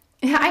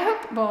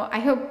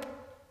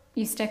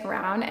you stick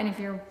around. And if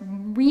you're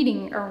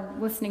reading or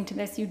listening to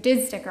this, you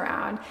did stick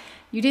around,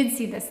 you did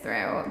see this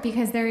through,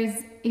 because there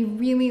is a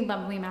really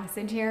lovely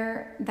message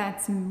here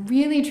that's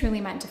really truly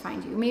meant to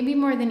find you. Maybe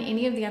more than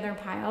any of the other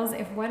piles.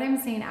 If what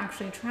I'm saying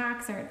actually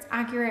tracks, or it's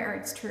accurate, or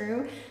it's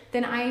true,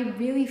 then I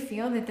really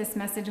feel that this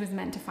message was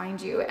meant to find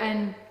you.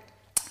 And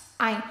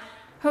I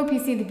hope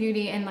you see the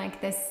beauty in like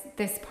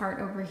this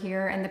part over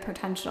here and the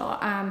potential.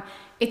 I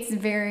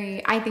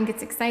think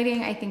it's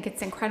exciting. I think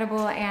it's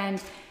incredible. And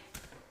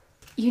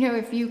you know,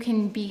 if you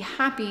can be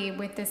happy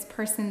with this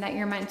person that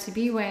you're meant to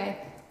be with,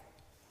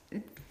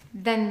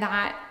 then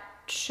that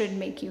should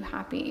make you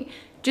happy.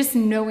 Just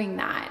knowing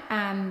that.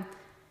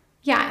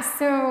 Yeah,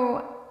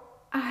 so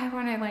I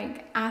want to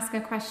like ask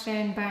a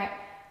question, but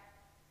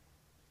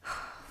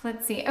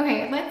let's see.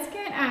 Okay, let's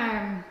get,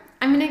 I'm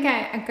going to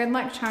get a good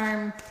luck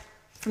charm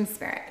from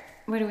Spirit.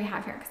 What do we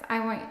have here? Because I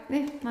want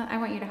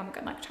you to have a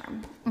good luck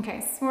charm.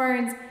 Okay,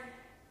 Swords,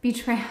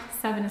 Betrayal,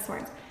 7 of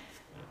Swords.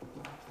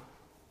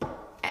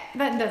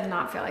 That does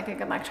not feel like a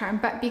good luck charm,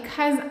 but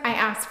because I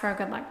asked for a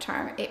good luck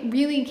charm, it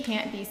really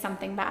can't be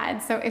something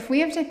bad. So if we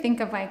have to think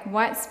of like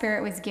what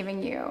Spirit was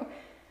giving you,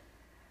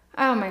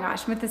 oh my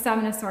gosh, with the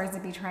 7 of Swords, the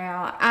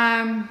Betrayal.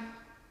 Why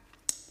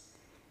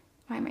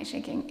am I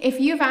shaking?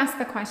 If you've asked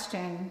the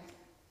question,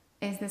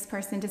 is this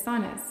person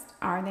dishonest?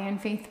 Are they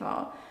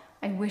unfaithful?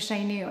 I wish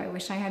I knew. I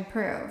wish I had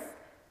proof.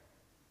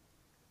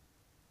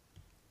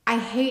 I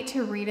hate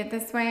to read it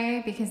this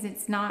way because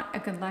it's not a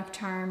good luck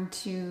charm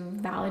to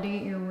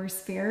validate your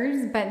worst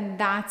fears, but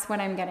that's what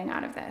I'm getting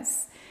out of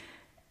this.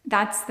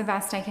 That's the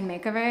best I can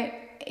make of it,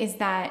 is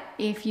that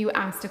if you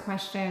asked a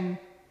question,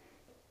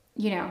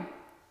 you know,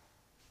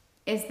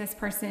 is this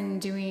person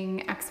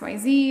doing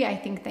XYZ? I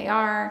think they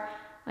are.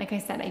 Like I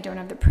said, I don't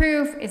have the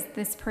proof. Is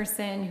this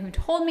person who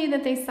told me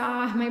that they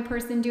saw my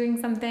person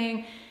doing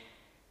something?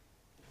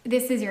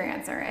 This is your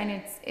answer,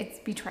 and it's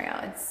betrayal.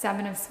 It's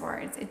 7 of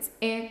Swords. It's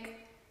ick.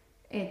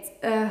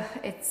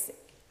 It's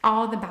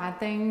all the bad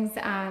things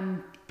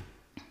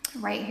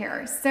right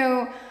here.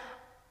 So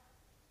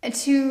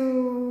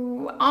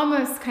to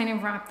almost kind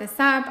of wrap this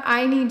up,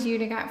 I need you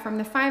to get from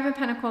the 5 of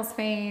Pentacles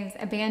phase,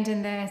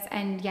 abandon this,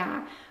 and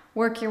yeah,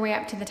 work your way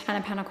up to the 10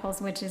 of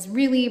Pentacles, which is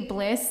really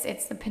bliss.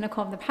 It's the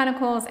pinnacle of the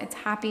Pentacles. It's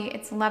happy.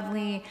 It's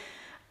lovely.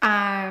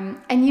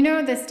 And you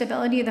know, the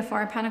stability of the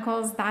 4 of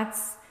Pentacles,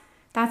 that's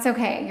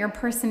okay. Your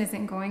person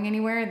isn't going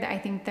anywhere. I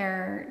think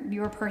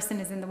your person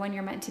isn't the one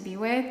you're meant to be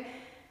with.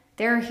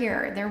 They're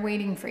here. They're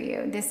waiting for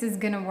you. This is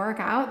going to work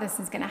out. This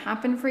is going to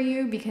happen for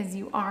you because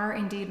you are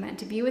indeed meant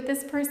to be with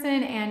this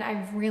person. And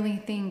I really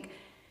think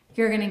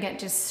you're going to get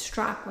just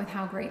struck with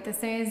how great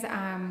this is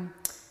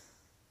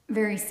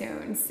very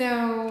soon.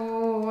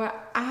 So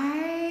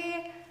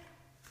I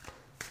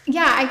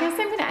guess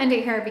I'm going to end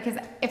it here, because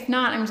if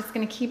not, I'm just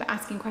going to keep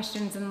asking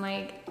questions and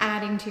like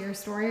adding to your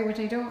story, which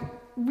I don't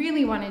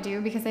really want to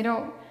do, because I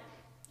don't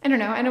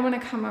know. I don't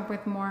want to come up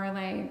with more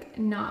like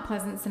not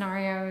pleasant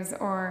scenarios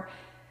or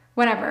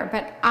whatever,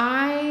 but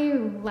I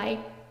like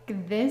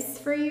this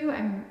for you.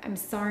 I'm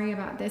sorry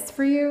about this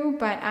for you,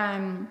 but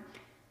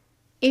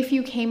if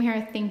you came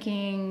here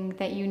thinking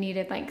that you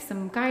needed like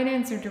some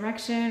guidance or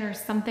direction or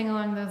something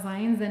along those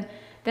lines,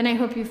 then I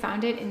hope you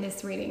found it in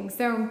this reading.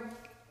 So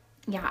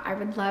yeah, I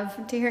would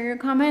love to hear your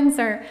comments,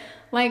 or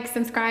like,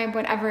 subscribe,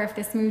 whatever, if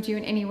this moved you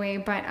in any way.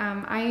 But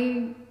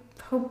I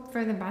hope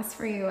for the best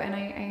for you, and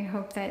I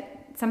hope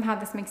that somehow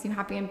this makes you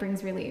happy and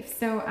brings relief.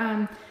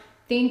 So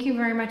thank you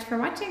very much for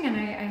watching, and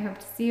I hope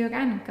to see you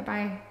again.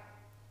 Goodbye.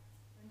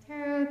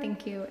 Tarot,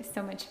 thank you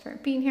so much for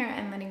being here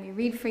and letting me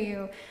read for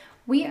you.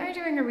 We are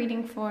doing a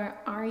reading for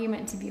Are You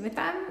Meant to Be With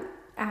Them?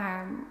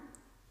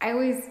 I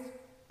always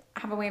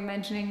have a way of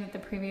mentioning that the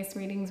previous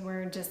readings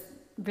were just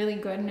really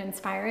good and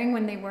inspiring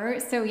when they were.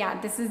 So yeah,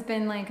 this has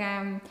been like,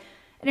 I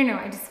don't know,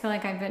 I just feel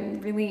like I've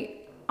been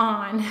really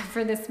on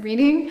for this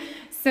reading.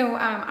 So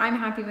I'm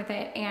happy with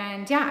it.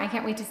 And yeah, I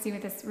can't wait to see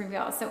what this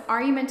reveals. So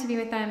are you meant to be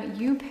with them?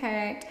 You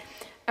picked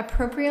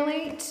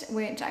appropriate,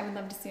 which I would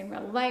love to see in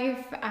real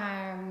life.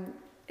 I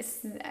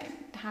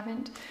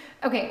haven't.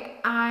 Okay,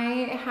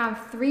 I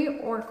have 3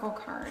 oracle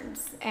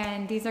cards,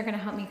 and these are going to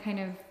help me kind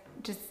of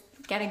just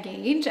get a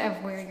gauge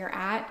of where you're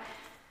at.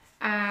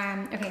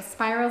 Okay,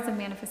 spirals of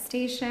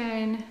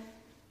manifestation,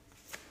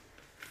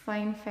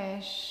 flying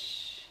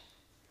fish,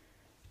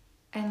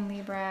 and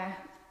Libra,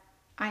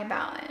 eye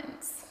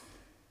balance.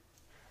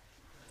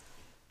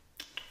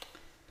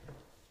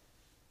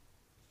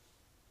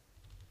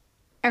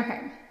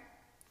 Okay.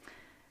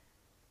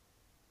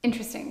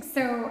 Interesting.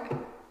 So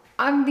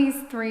of these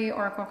 3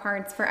 oracle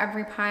cards, for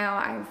every pile,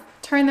 I've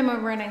turned them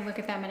over and I look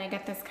at them and I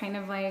get this kind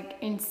of like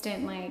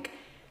instant like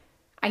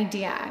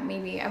idea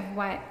maybe of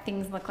what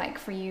things look like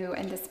for you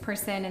and this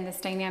person and this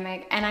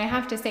dynamic. And I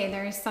have to say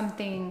there is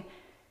something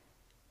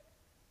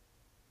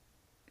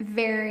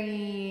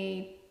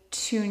very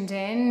tuned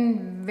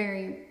in,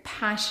 very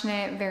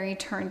passionate, very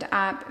turned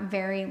up,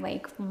 very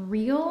like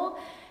real,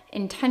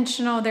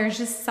 intentional. There's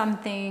just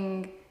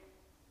something,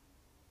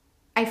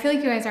 I feel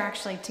like you guys are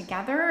actually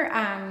together.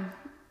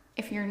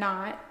 If you're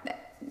not,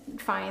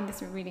 fine,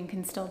 this reading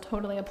can still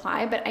totally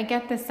apply, but I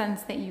get the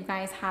sense that you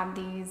guys have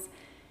these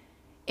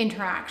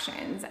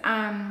interactions.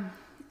 And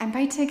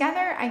by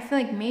together, I feel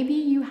like maybe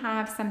you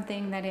have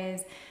something that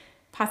is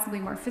possibly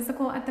more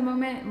physical at the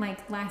moment,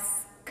 like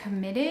less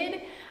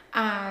committed.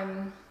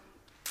 But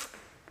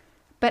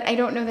I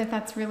don't know that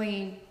that's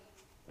really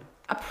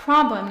a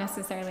problem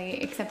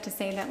necessarily, except to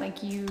say that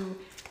like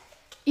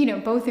you know,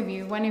 both of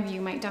you, one of you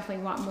might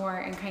definitely want more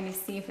and kind of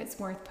see if it's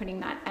worth putting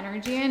that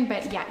energy in.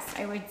 But yes,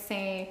 I would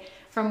say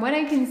from what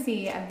I can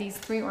see of these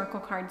 3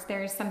 oracle cards,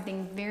 there's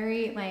something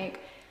very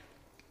like,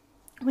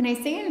 when I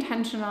say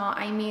intentional,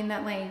 I mean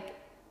that like,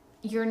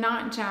 you're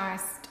not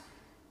just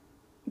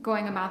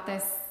going about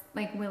this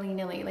like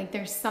willy-nilly. Like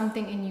there's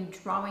something in you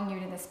drawing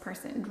you to this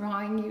person,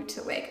 drawing you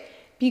to like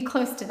be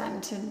close to them,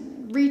 to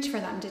reach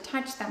for them, to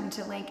touch them,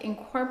 to like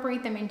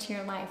incorporate them into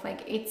your life.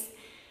 Like it's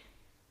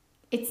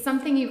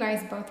something you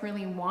guys both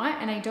really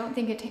want, and I don't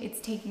think it's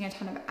taking a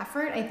ton of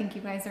effort. I think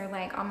you guys are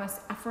like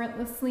almost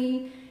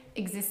effortlessly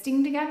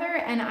existing together,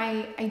 and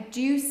I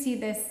do see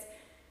this,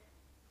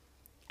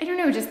 I don't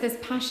know, just this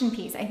passion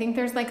piece. I think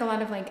there's like a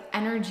lot of like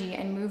energy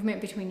and movement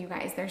between you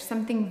guys. There's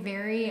something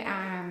very,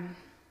 I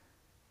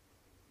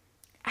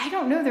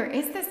don't know, there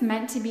is this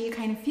meant to be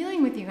kind of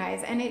feeling with you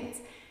guys, and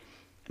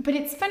but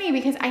it's funny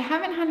because I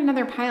haven't had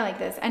another pile like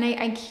this, and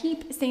I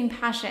keep saying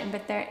passion,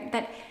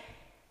 but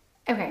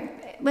okay,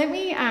 let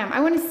me, I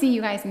want to see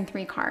you guys in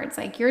 3 cards,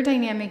 like your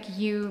dynamic,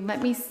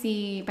 let me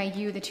see, by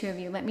you, the 2 of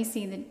you, let me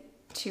see the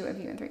 2 of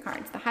you in 3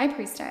 cards, the High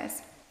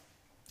Priestess,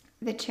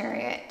 the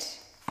Chariot,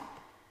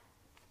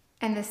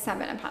 and the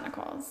 7 of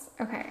Pentacles.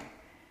 Okay.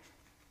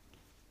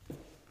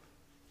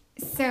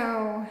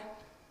 So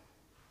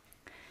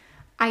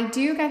I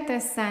do get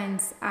this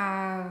sense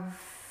of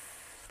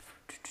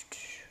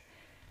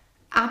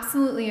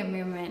absolutely of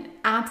movement,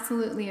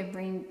 absolutely of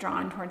being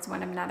drawn towards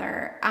one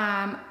another.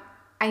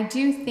 I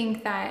do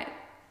think that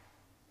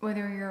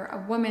whether you're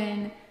a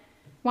woman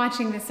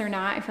watching this or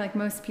not, I feel like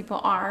most people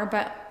are,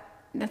 but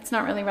that's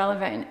not really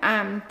relevant.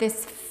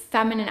 This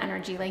feminine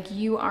energy, like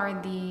you're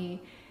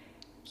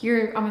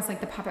almost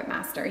like the puppet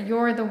master.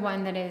 You're the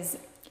one it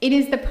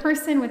is the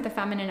person with the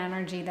feminine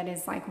energy that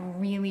is like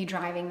really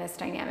driving this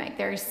dynamic.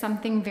 There's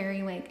something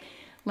very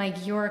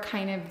like you're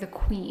kind of the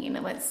queen,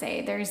 let's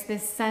say. There's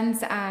this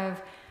sense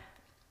of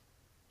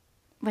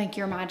like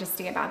your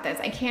majesty about this.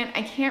 I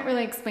can't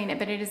really explain it,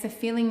 but it is a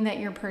feeling that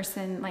your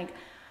person like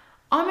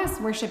almost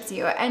worships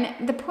you.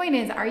 And the point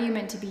is, are you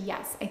meant to be?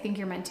 Yes, I think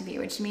you're meant to be,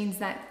 which means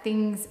that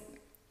things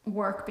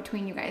work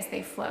between you guys.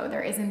 They flow.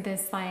 There isn't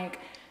this like,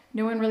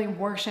 no one really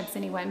worships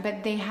anyone,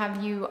 but they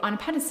have you on a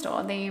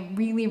pedestal. They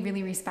really,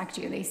 really respect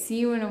you. They see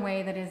you in a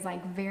way that is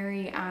like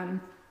very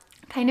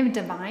kind of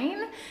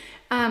divine.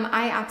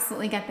 I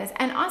absolutely get this.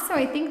 And also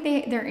I think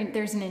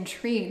there's an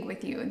intrigue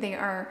with you. They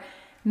are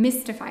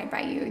mystified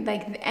by you,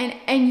 like,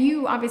 and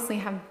you obviously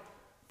have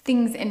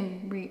things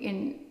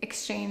in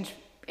exchange,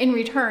 in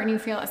return. You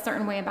feel a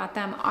certain way about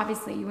them.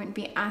 Obviously you wouldn't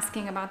be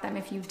asking about them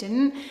if you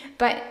didn't,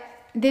 but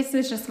this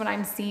is just what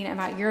I'm seeing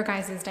about your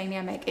guys'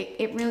 dynamic.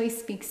 It really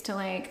speaks to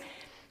like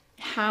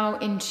how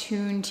in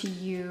tune to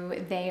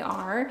you they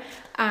are,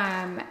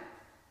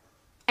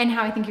 and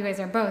how I think you guys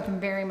are both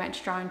very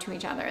much drawn to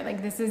each other.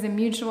 Like this is a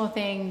mutual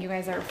thing. You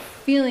guys are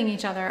feeling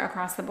each other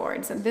across the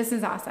board. So this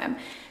is awesome.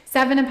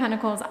 7 of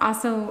Pentacles,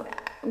 also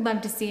love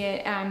to see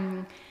it.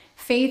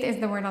 Faith is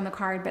the word on the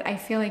card, but I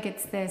feel like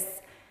it's this,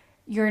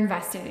 you're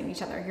invested in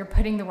each other. You're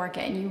putting the work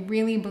in. You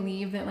really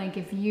believe that like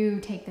if you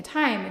take the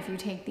time, if you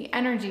take the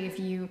energy, if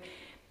you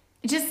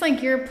just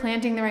like you're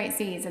planting the right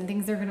seeds and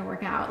things are going to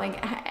work out.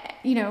 Like,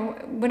 you know,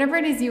 whatever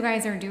it is you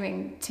guys are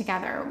doing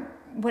together,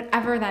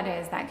 whatever that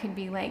is, that could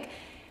be like,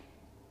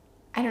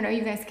 I don't know,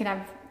 you guys could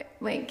have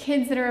like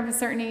kids that are of a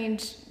certain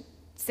age,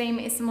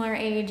 similar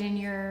age, and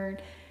you're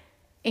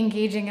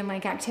engaging in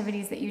like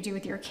activities that you do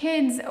with your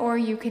kids, or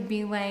you could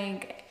be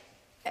like,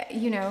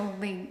 you know,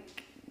 like,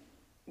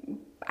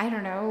 I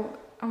don't know,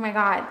 oh my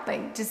God,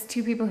 like just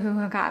two people who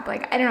hook up.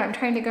 Like, I don't know, I'm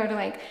trying to go to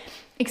like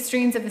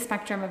extremes of the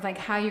spectrum of like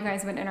how you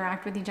guys would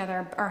interact with each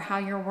other or how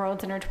your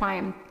worlds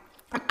intertwine.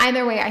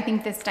 Either way, I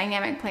think this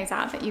dynamic plays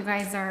out that you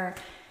guys are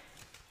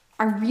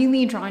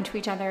really drawn to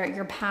each other.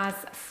 Your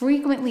paths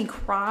frequently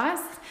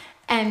cross,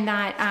 and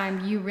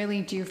that you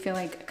really do feel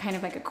like kind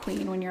of like a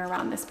queen when you're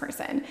around this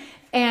person.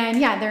 And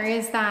yeah, there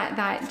is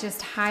that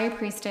just high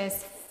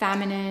priestess,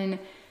 feminine,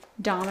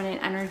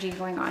 dominant energy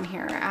going on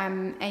here.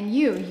 And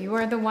you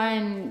are the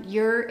one,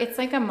 it's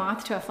like a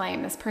moth to a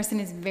flame. This person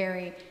is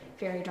very,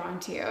 very drawn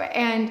to you.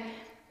 And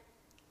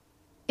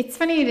it's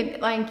funny,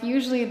 like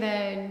usually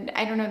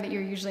I don't know that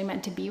you're usually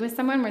meant to be with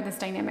someone where this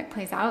dynamic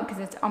plays out,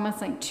 because it's almost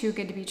like too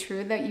good to be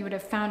true that you would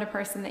have found a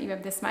person that you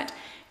have this much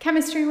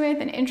chemistry with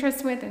and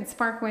interest with and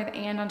spark with,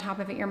 and on top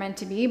of it, you're meant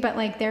to be. But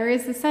like there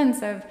is a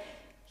sense of,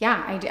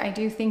 yeah, I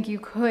do think you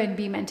could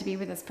be meant to be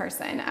with this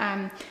person.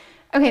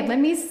 Okay, let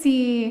me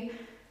see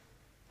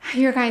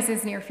your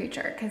guys' near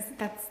future, because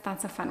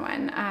that's a fun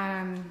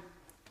one.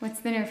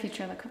 What's the near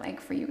future look like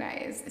for you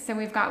guys? So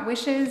we've got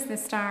wishes, the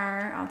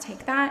star, I'll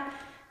take that.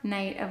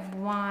 Knight of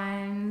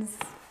Wands,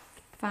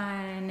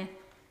 fun,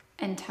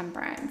 and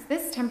temperance.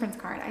 This temperance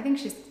card, I think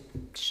she's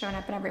shown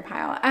up in every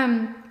pile.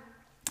 I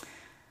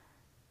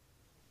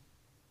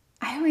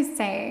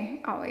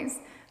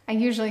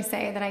usually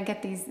say that I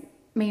get these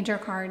major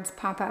cards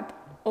pop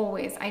up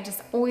always. I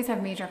just always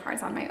have major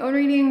cards on my own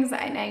readings,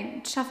 and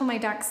I shuffle my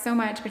decks so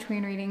much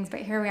between readings, but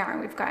here we are.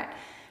 We've got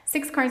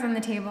 6 cards on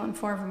the table and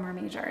 4 of them are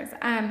majors.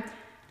 I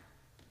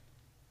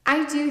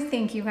do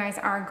think you guys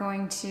are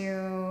going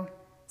to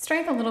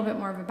strike a little bit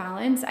more of a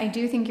balance. I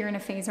do think you're in a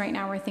phase right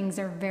now where things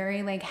are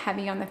very like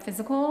heavy on the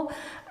physical,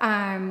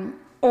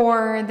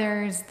 or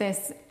there's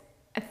this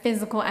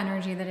physical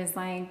energy that is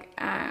like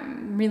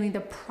really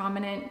the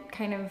prominent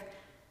kind of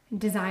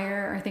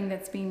desire or thing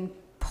that's being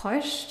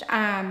pushed.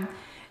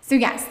 So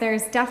yes,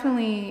 there's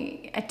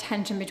definitely a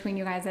tension between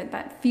you guys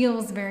that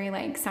feels very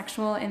like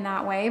sexual in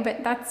that way,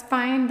 but that's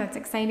fine. That's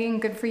exciting.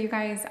 Good for you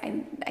guys.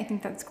 I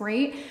think that's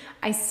great.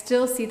 I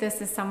still see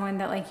this as someone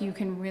that like you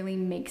can really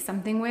make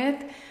something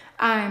with.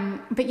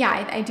 But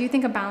yeah, I do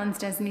think a balance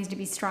does need to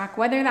be struck.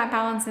 Whether that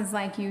balance is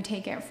like you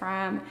take it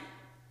from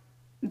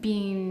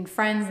being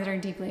friends that are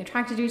deeply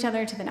attracted to each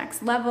other to the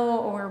next level,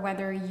 or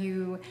whether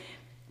you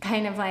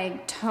kind of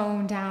like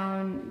tone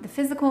down the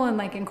physical and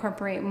like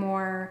incorporate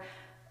more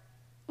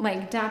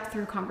like depth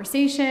through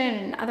conversation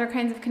and other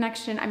kinds of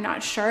connection. I'm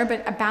not sure,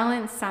 but a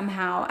balance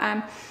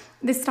somehow.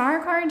 The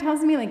star card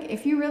tells me like,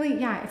 if you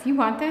really, if you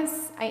want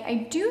this,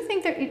 I do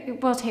think that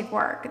it will take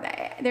work.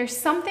 There's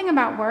something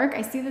about work.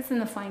 I see this in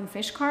the flying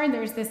fish card.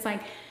 There's this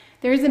like,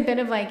 there's a bit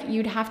of like,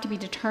 you'd have to be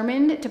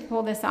determined to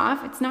pull this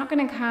off. It's not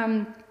going to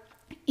come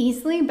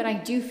easily, but I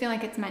do feel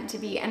like it's meant to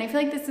be. And I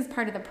feel like this is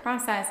part of the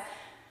process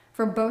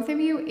for both of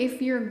you.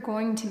 If you're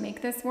going to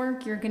make this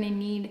work, you're going to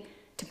need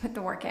to put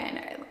the work in.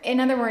 In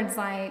other words,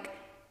 like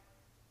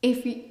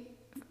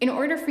in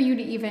order for you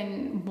to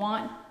even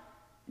want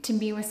to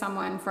be with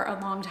someone for a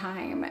long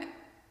time,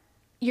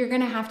 you're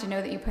going to have to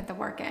know that you put the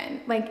work in.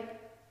 Like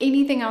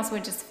anything else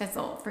would just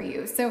fizzle for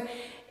you. So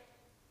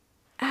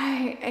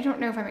I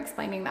don't know if I'm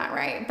explaining that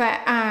right,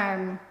 but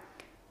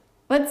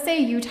let's say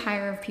you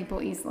tire of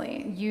people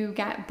easily. You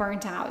get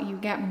burnt out, you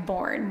get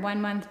bored.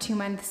 1 month, 2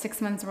 months,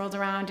 6 months rolls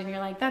around and you're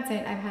like, that's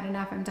it, I've had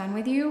enough, I'm done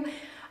with you.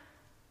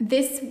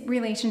 This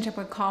relationship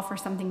would call for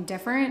something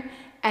different,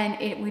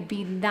 and it would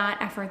be that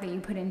effort that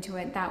you put into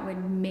it that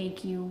would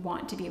make you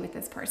want to be with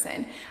this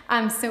person.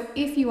 So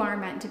if you are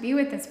meant to be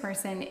with this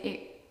person,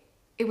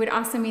 it would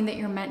also mean that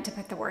you're meant to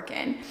put the work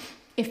in,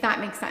 if that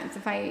makes sense,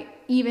 if I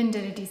even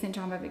did a decent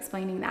job of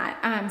explaining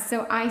that.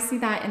 So I see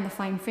that in the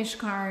flying fish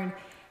card,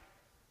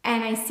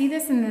 and I see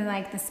this in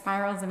the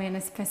spirals of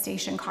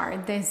manifestation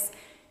card. This,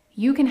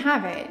 you can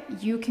have it,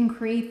 you can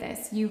create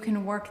this, you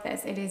can work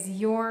this. It is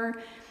your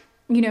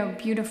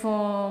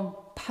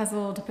beautiful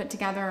puzzle to put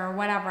together or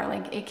whatever.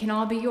 Like it can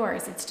all be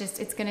yours.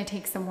 It's going to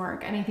take some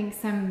work, and I think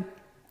some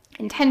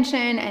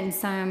intention and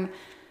some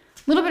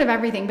little bit of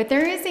everything, but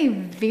there is a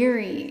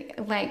very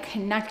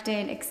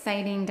connected,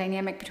 exciting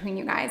dynamic between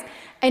you guys.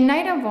 And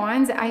Knight of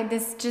Wands,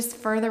 this just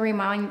further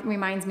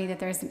reminds me that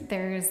there's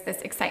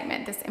this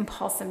excitement, this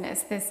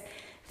impulsiveness, this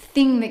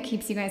thing that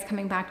keeps you guys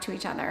coming back to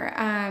each other.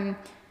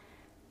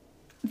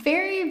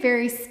 Very,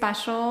 very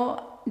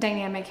special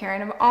dynamic here.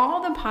 And of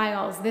all the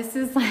piles, this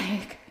is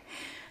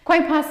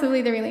quite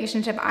possibly the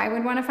relationship I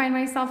would want to find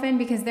myself in,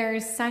 because there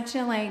is such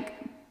a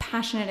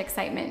passionate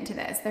excitement to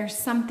this. There's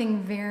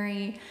something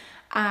very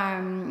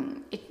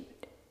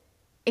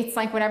it's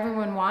like what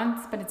everyone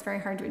wants, but it's very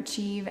hard to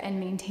achieve and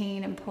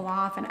maintain and pull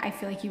off, and I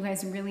feel like you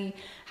guys really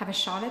have a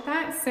shot at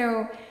that.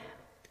 So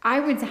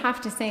I would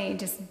have to say,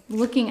 just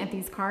looking at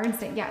these cards,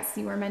 that yes,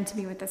 you were meant to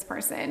be with this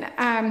person.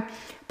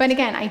 But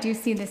again, I do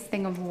see this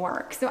thing of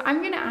work. So I'm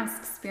going to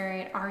ask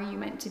Spirit, are you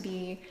meant to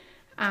be?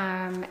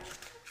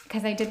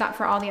 Because I did that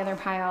for all the other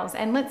piles.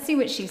 And let's see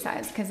what she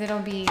says, because it'll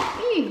be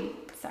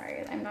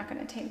sorry, I'm not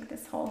going to take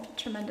this whole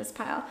tremendous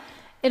pile.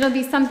 It'll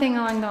be something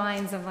along the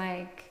lines of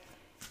like,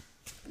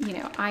 you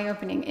know,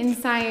 eye-opening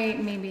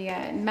insight, maybe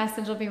a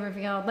message will be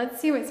revealed. Let's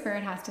see what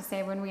Spirit has to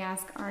say when we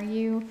ask, are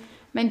you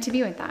meant to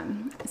be with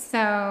them?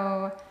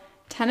 So,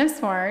 Ten of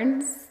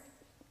Swords,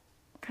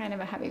 kind of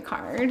a heavy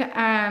card.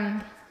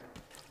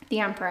 The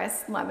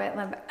Empress, love it,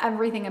 love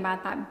everything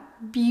about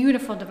that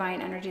beautiful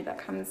divine energy that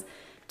comes,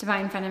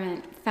 divine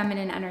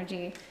feminine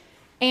energy,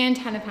 and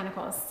Ten of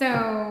Pentacles.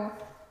 So,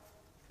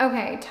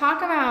 okay,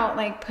 talk about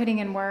like putting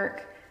in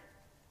work.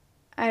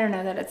 I don't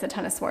know that it's a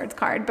Ten of Swords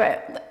card,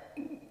 but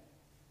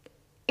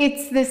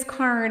it's this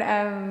card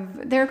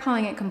of, they're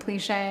calling it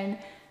completion.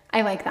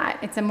 I like that.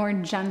 It's a more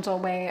gentle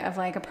way of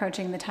like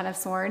approaching the Ten of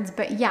Swords.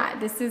 But yeah,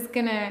 this is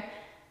gonna,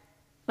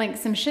 like,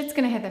 some shit's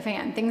gonna hit the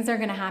fan. Things are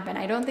gonna happen.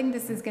 I don't think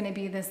this is gonna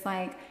be this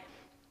like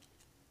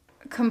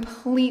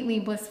completely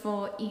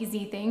blissful,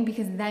 easy thing,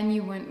 because then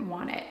you wouldn't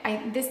want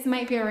it. This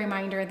might be a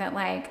reminder that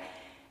like,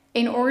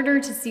 in order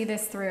to see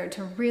this through,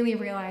 to really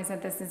realize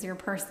that this is your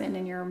person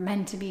and you're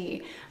meant to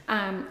be,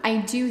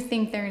 I do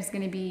think there's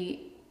gonna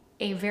be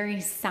a very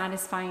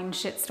satisfying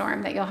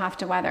shitstorm that you'll have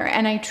to weather.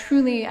 And I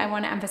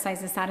want to emphasize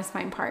the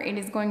satisfying part. It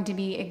is going to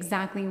be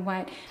exactly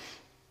what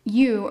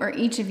you or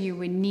each of you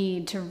would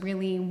need to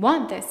really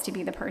want this to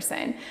be the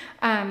person.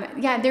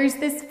 Yeah, there's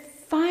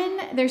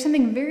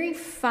something very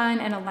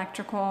fun and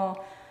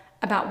electrical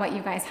about what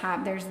you guys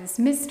have. There's this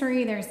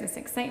mystery, there's this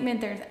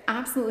excitement, there's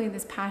absolutely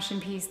this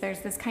passion piece, there's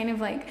this kind of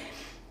like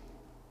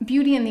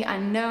beauty in the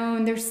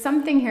unknown. There's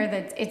something here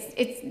that's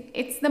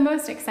it's the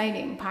most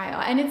exciting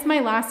pile, and it's my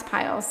last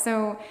pile,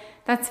 so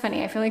that's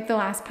funny. I feel like the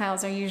last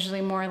piles are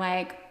usually more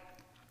like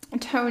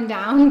toned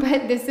down,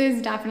 but this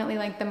is definitely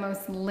like the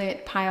most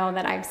lit pile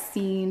that I've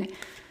seen.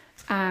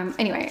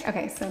 Anyway,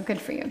 okay, so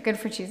good for you. Good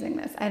for choosing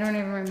this. I don't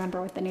even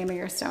remember what the name of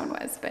your stone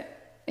was,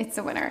 but it's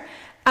a winner.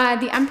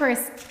 The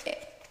Empress,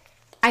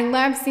 I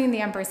love seeing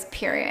the Empress,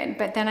 period,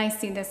 but then I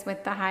see this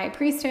with the High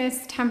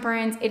Priestess,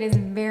 Temperance. It is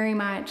very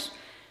much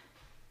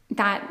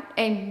that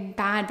a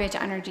bad bitch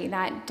energy,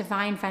 that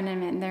divine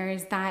feminine. There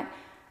is that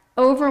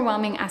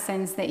overwhelming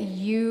essence that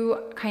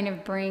you kind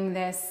of bring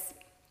this,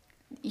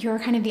 you're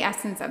kind of the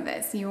essence of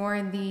this.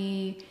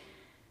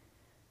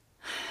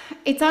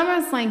 It's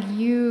almost like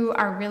you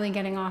are really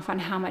getting off on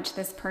how much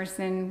this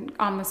person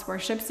almost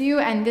worships you.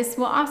 And this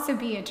will also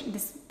be,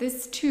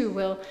 this too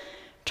will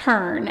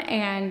turn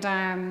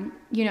and,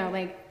 you know,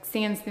 like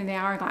sands through the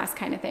hourglass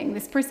kind of thing.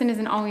 This person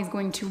isn't always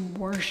going to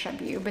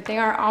worship you, but they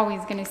are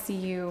always going to see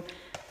you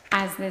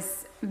as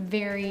this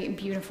very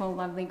beautiful,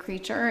 lovely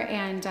creature.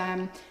 And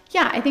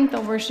yeah, I think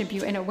they'll worship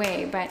you in a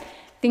way, but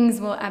things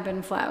will ebb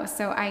and flow.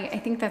 So I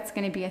think that's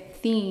going to be a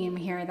theme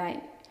here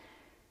that,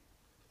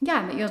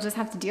 yeah, that you'll just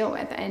have to deal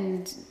with,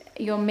 and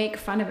you'll make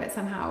fun of it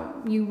somehow.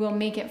 You will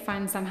make it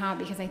fun somehow,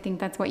 because I think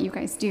that's what you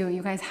guys do.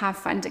 You guys have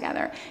fun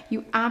together.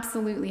 You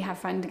absolutely have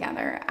fun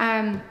together.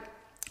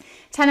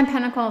 Ten of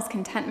Pentacles,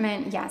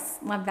 contentment. Yes,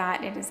 love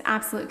that. It is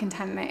absolute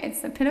contentment.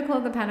 It's the pinnacle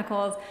of the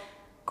pentacles.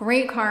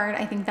 Great card.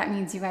 I think that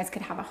means you guys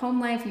could have a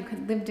home life. You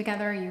could live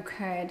together. You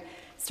could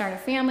start a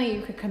family.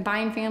 You could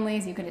combine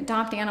families. You could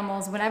adopt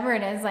animals, whatever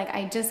it is. Like,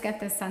 I just get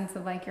this sense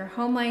of like your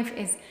home life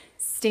is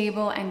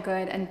stable and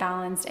good and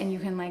balanced, and you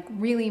can like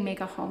really make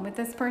a home with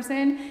this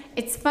person.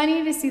 It's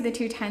funny to see the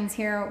two tens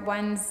here.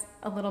 One's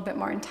a little bit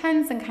more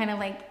intense and kind of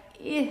like,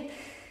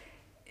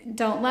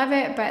 don't love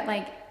it, but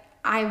like,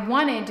 I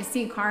wanted to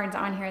see cards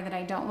on here that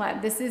I don't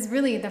love. This is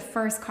really the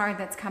first card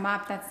that's come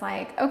up that's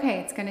like,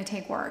 okay, it's going to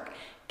take work.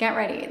 Get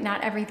ready.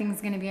 Not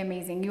everything's going to be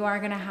amazing. You are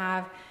going to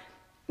have,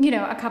 you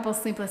know, a couple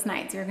sleepless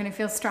nights. You're going to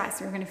feel stressed.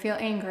 You're going to feel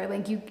anger.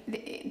 Like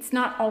it's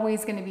not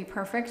always going to be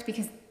perfect,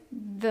 because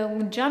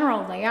the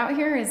general layout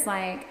here is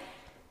like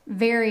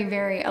very,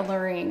 very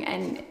alluring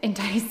and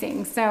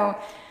enticing. So,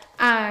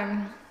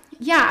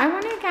 yeah, I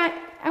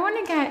want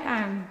to get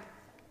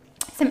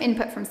some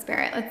input from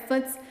Spirit.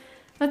 Let's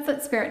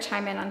let Spirit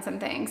chime in on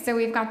something. So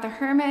we've got the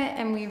Hermit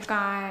and we've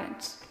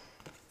got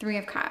Three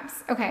of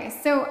Cups. Okay,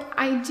 so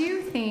I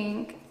do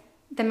think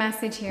the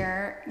message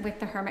here with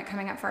the Hermit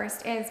coming up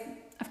first is,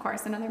 of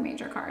course, another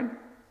major card.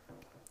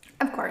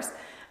 Of course.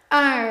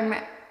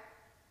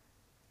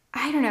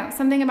 I don't know,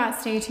 something about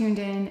stay tuned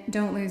in,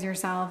 don't lose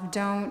yourself,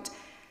 don't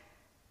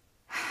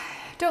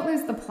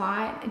lose the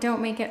plot,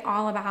 don't make it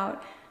all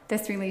about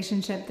this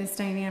relationship, this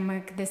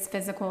dynamic, this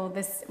physical,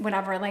 this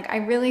whatever. Like, I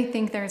really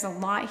think there's a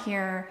lot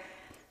here,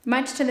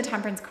 much to the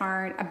Temperance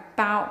card,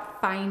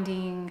 about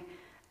finding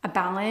a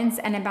balance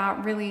and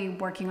about really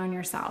working on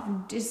yourself.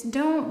 Just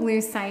don't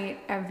lose sight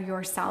of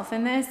yourself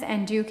in this,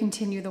 and do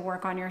continue the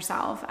work on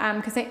yourself.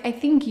 Because I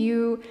think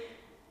you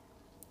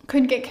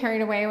could get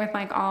carried away with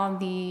like all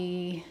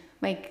the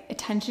like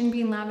attention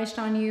being lavished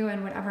on you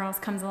and whatever else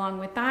comes along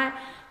with that.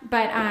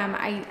 But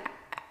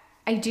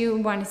I do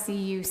want to see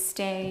you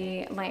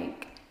stay,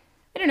 like,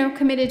 I don't know,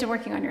 committed to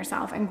working on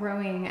yourself and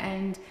growing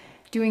and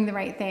doing the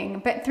right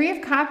thing. But Three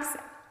of Cups,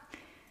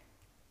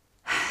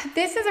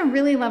 this is a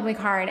really lovely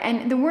card.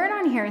 And the word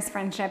on here is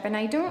friendship. And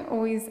I don't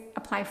always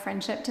apply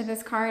friendship to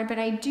this card, but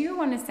I do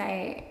want to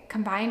say,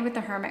 combined with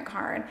the Hermit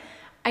card,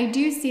 I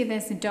do see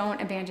this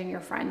don't abandon your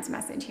friends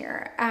message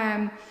here.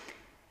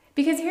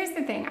 Because here's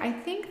the thing, I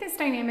think this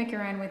dynamic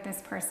you're in with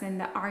this person,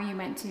 the are you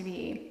meant to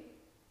be,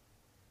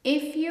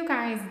 if you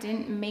guys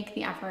didn't make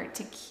the effort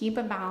to keep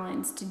a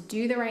balance, to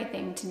do the right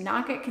thing, to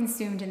not get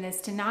consumed in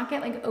this, to not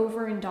get like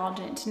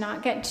overindulgent, to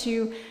not get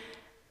too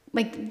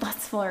like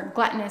lustful or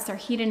gluttonous or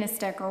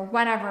hedonistic or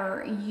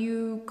whatever,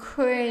 you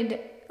could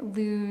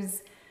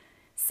lose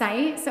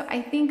sight. So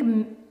I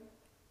think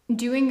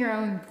doing your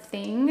own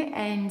thing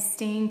and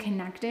staying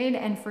connected,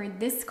 and for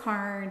this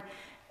card,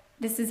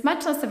 this is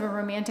much less of a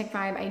romantic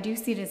vibe. I do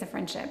see it as a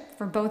friendship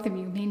for both of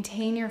you.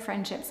 Maintain your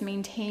friendships,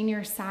 maintain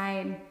your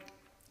side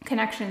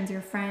connections,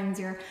 your friends,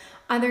 your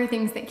other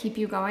things that keep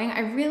you going. I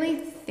really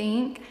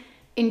think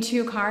in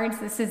 2 cards,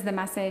 this is the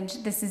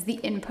message, this is the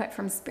input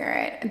from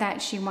Spirit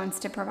that she wants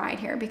to provide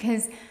here,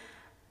 because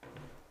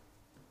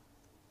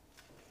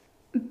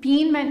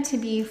being meant to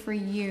be for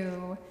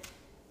you,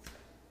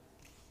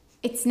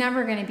 it's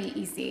never going to be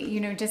easy.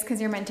 You know, just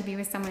because you're meant to be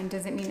with someone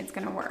doesn't mean it's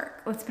going to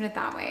work. Let's put it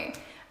that way.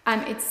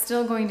 It's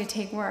still going to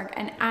take work,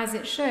 and as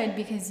it should,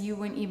 because you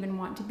wouldn't even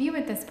want to be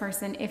with this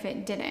person if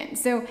it didn't.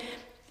 So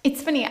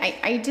it's funny,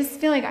 I just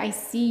feel like I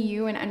see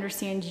you and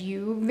understand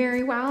you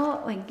very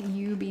well, like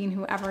you being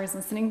whoever is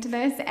listening to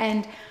this,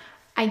 and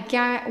I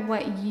get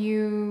what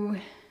you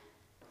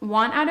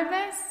want out of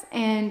this,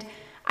 and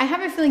I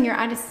have a feeling you're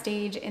at a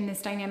stage in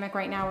this dynamic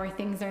right now where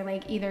things are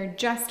like either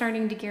just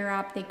starting to gear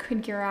up, they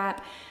could gear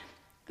up,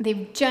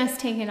 they've just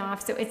taken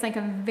off, so it's like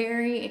a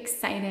very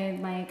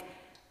excited, like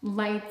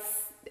lights,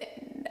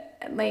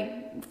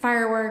 like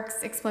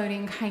fireworks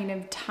exploding kind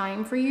of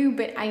time for you,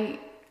 but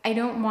I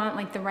don't want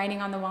like the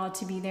writing on the wall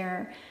to be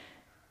there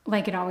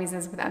like it always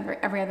is with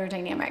every other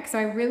dynamic. So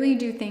I really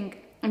do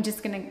think I'm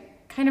just going to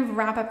kind of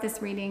wrap up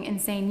this reading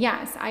and saying,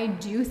 yes, I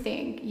do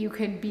think you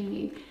could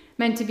be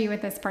meant to be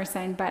with this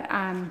person, but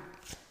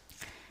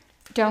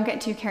don't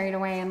get too carried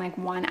away in like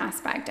one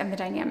aspect of the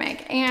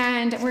dynamic.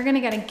 And we're going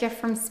to get a gift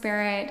from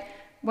Spirit.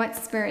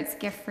 What's Spirit's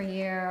gift for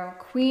you?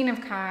 Queen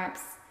of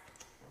Cups,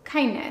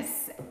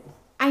 kindness.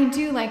 I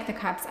do like the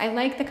cups. I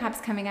like the cups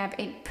coming up.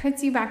 It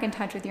puts you back in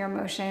touch with your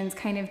emotions,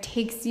 kind of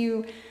takes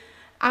you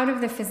out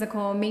of the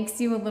physical, makes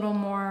you a little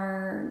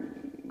more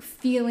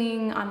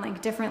feeling on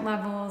like different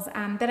levels.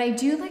 But I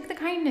do like the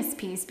kindness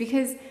piece,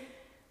 because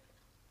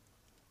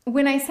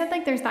when I said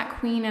like there's that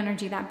queen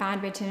energy, that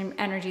bad bitch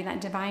energy,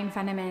 that divine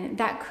feminine,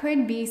 that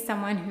could be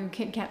someone who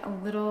could get a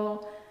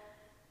little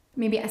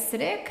maybe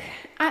acidic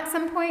at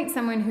some point,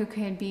 someone who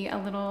could be a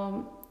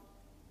little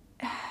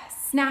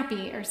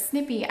snappy or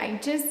snippy. I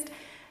just...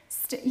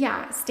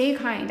 stay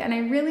kind. And I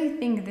really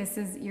think this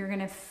is, you're going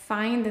to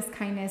find this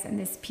kindness and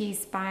this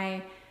peace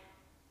by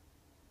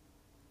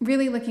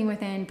really looking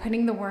within,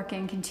 putting the work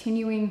in,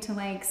 continuing to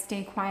like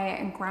stay quiet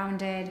and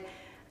grounded.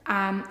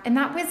 And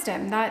that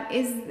wisdom, that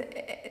is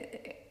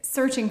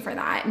searching for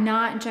that,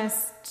 not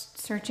just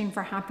searching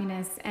for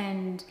happiness.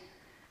 And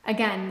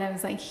again,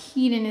 those like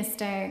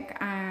hedonistic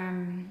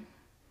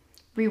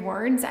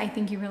rewards, I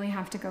think you really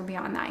have to go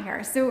beyond that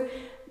here. So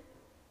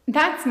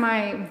that's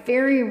my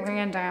very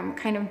random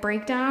kind of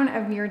breakdown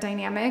of your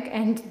dynamic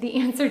and the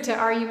answer to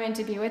are you meant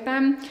to be with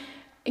them?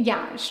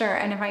 Yeah, sure.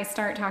 And if I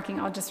start talking,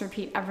 I'll just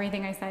repeat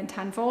everything I said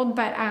tenfold.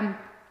 But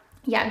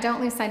yeah, don't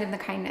lose sight of the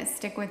kindness.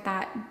 Stick with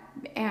that.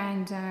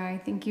 And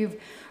I think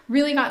you've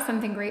really got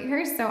something great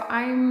here. So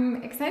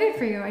I'm excited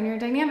for you and your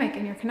dynamic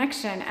and your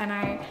connection. And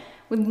I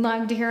would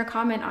love to hear a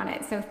comment on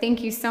it. So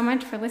thank you so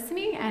much for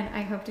listening, and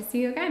I hope to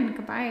see you again.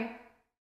 Goodbye.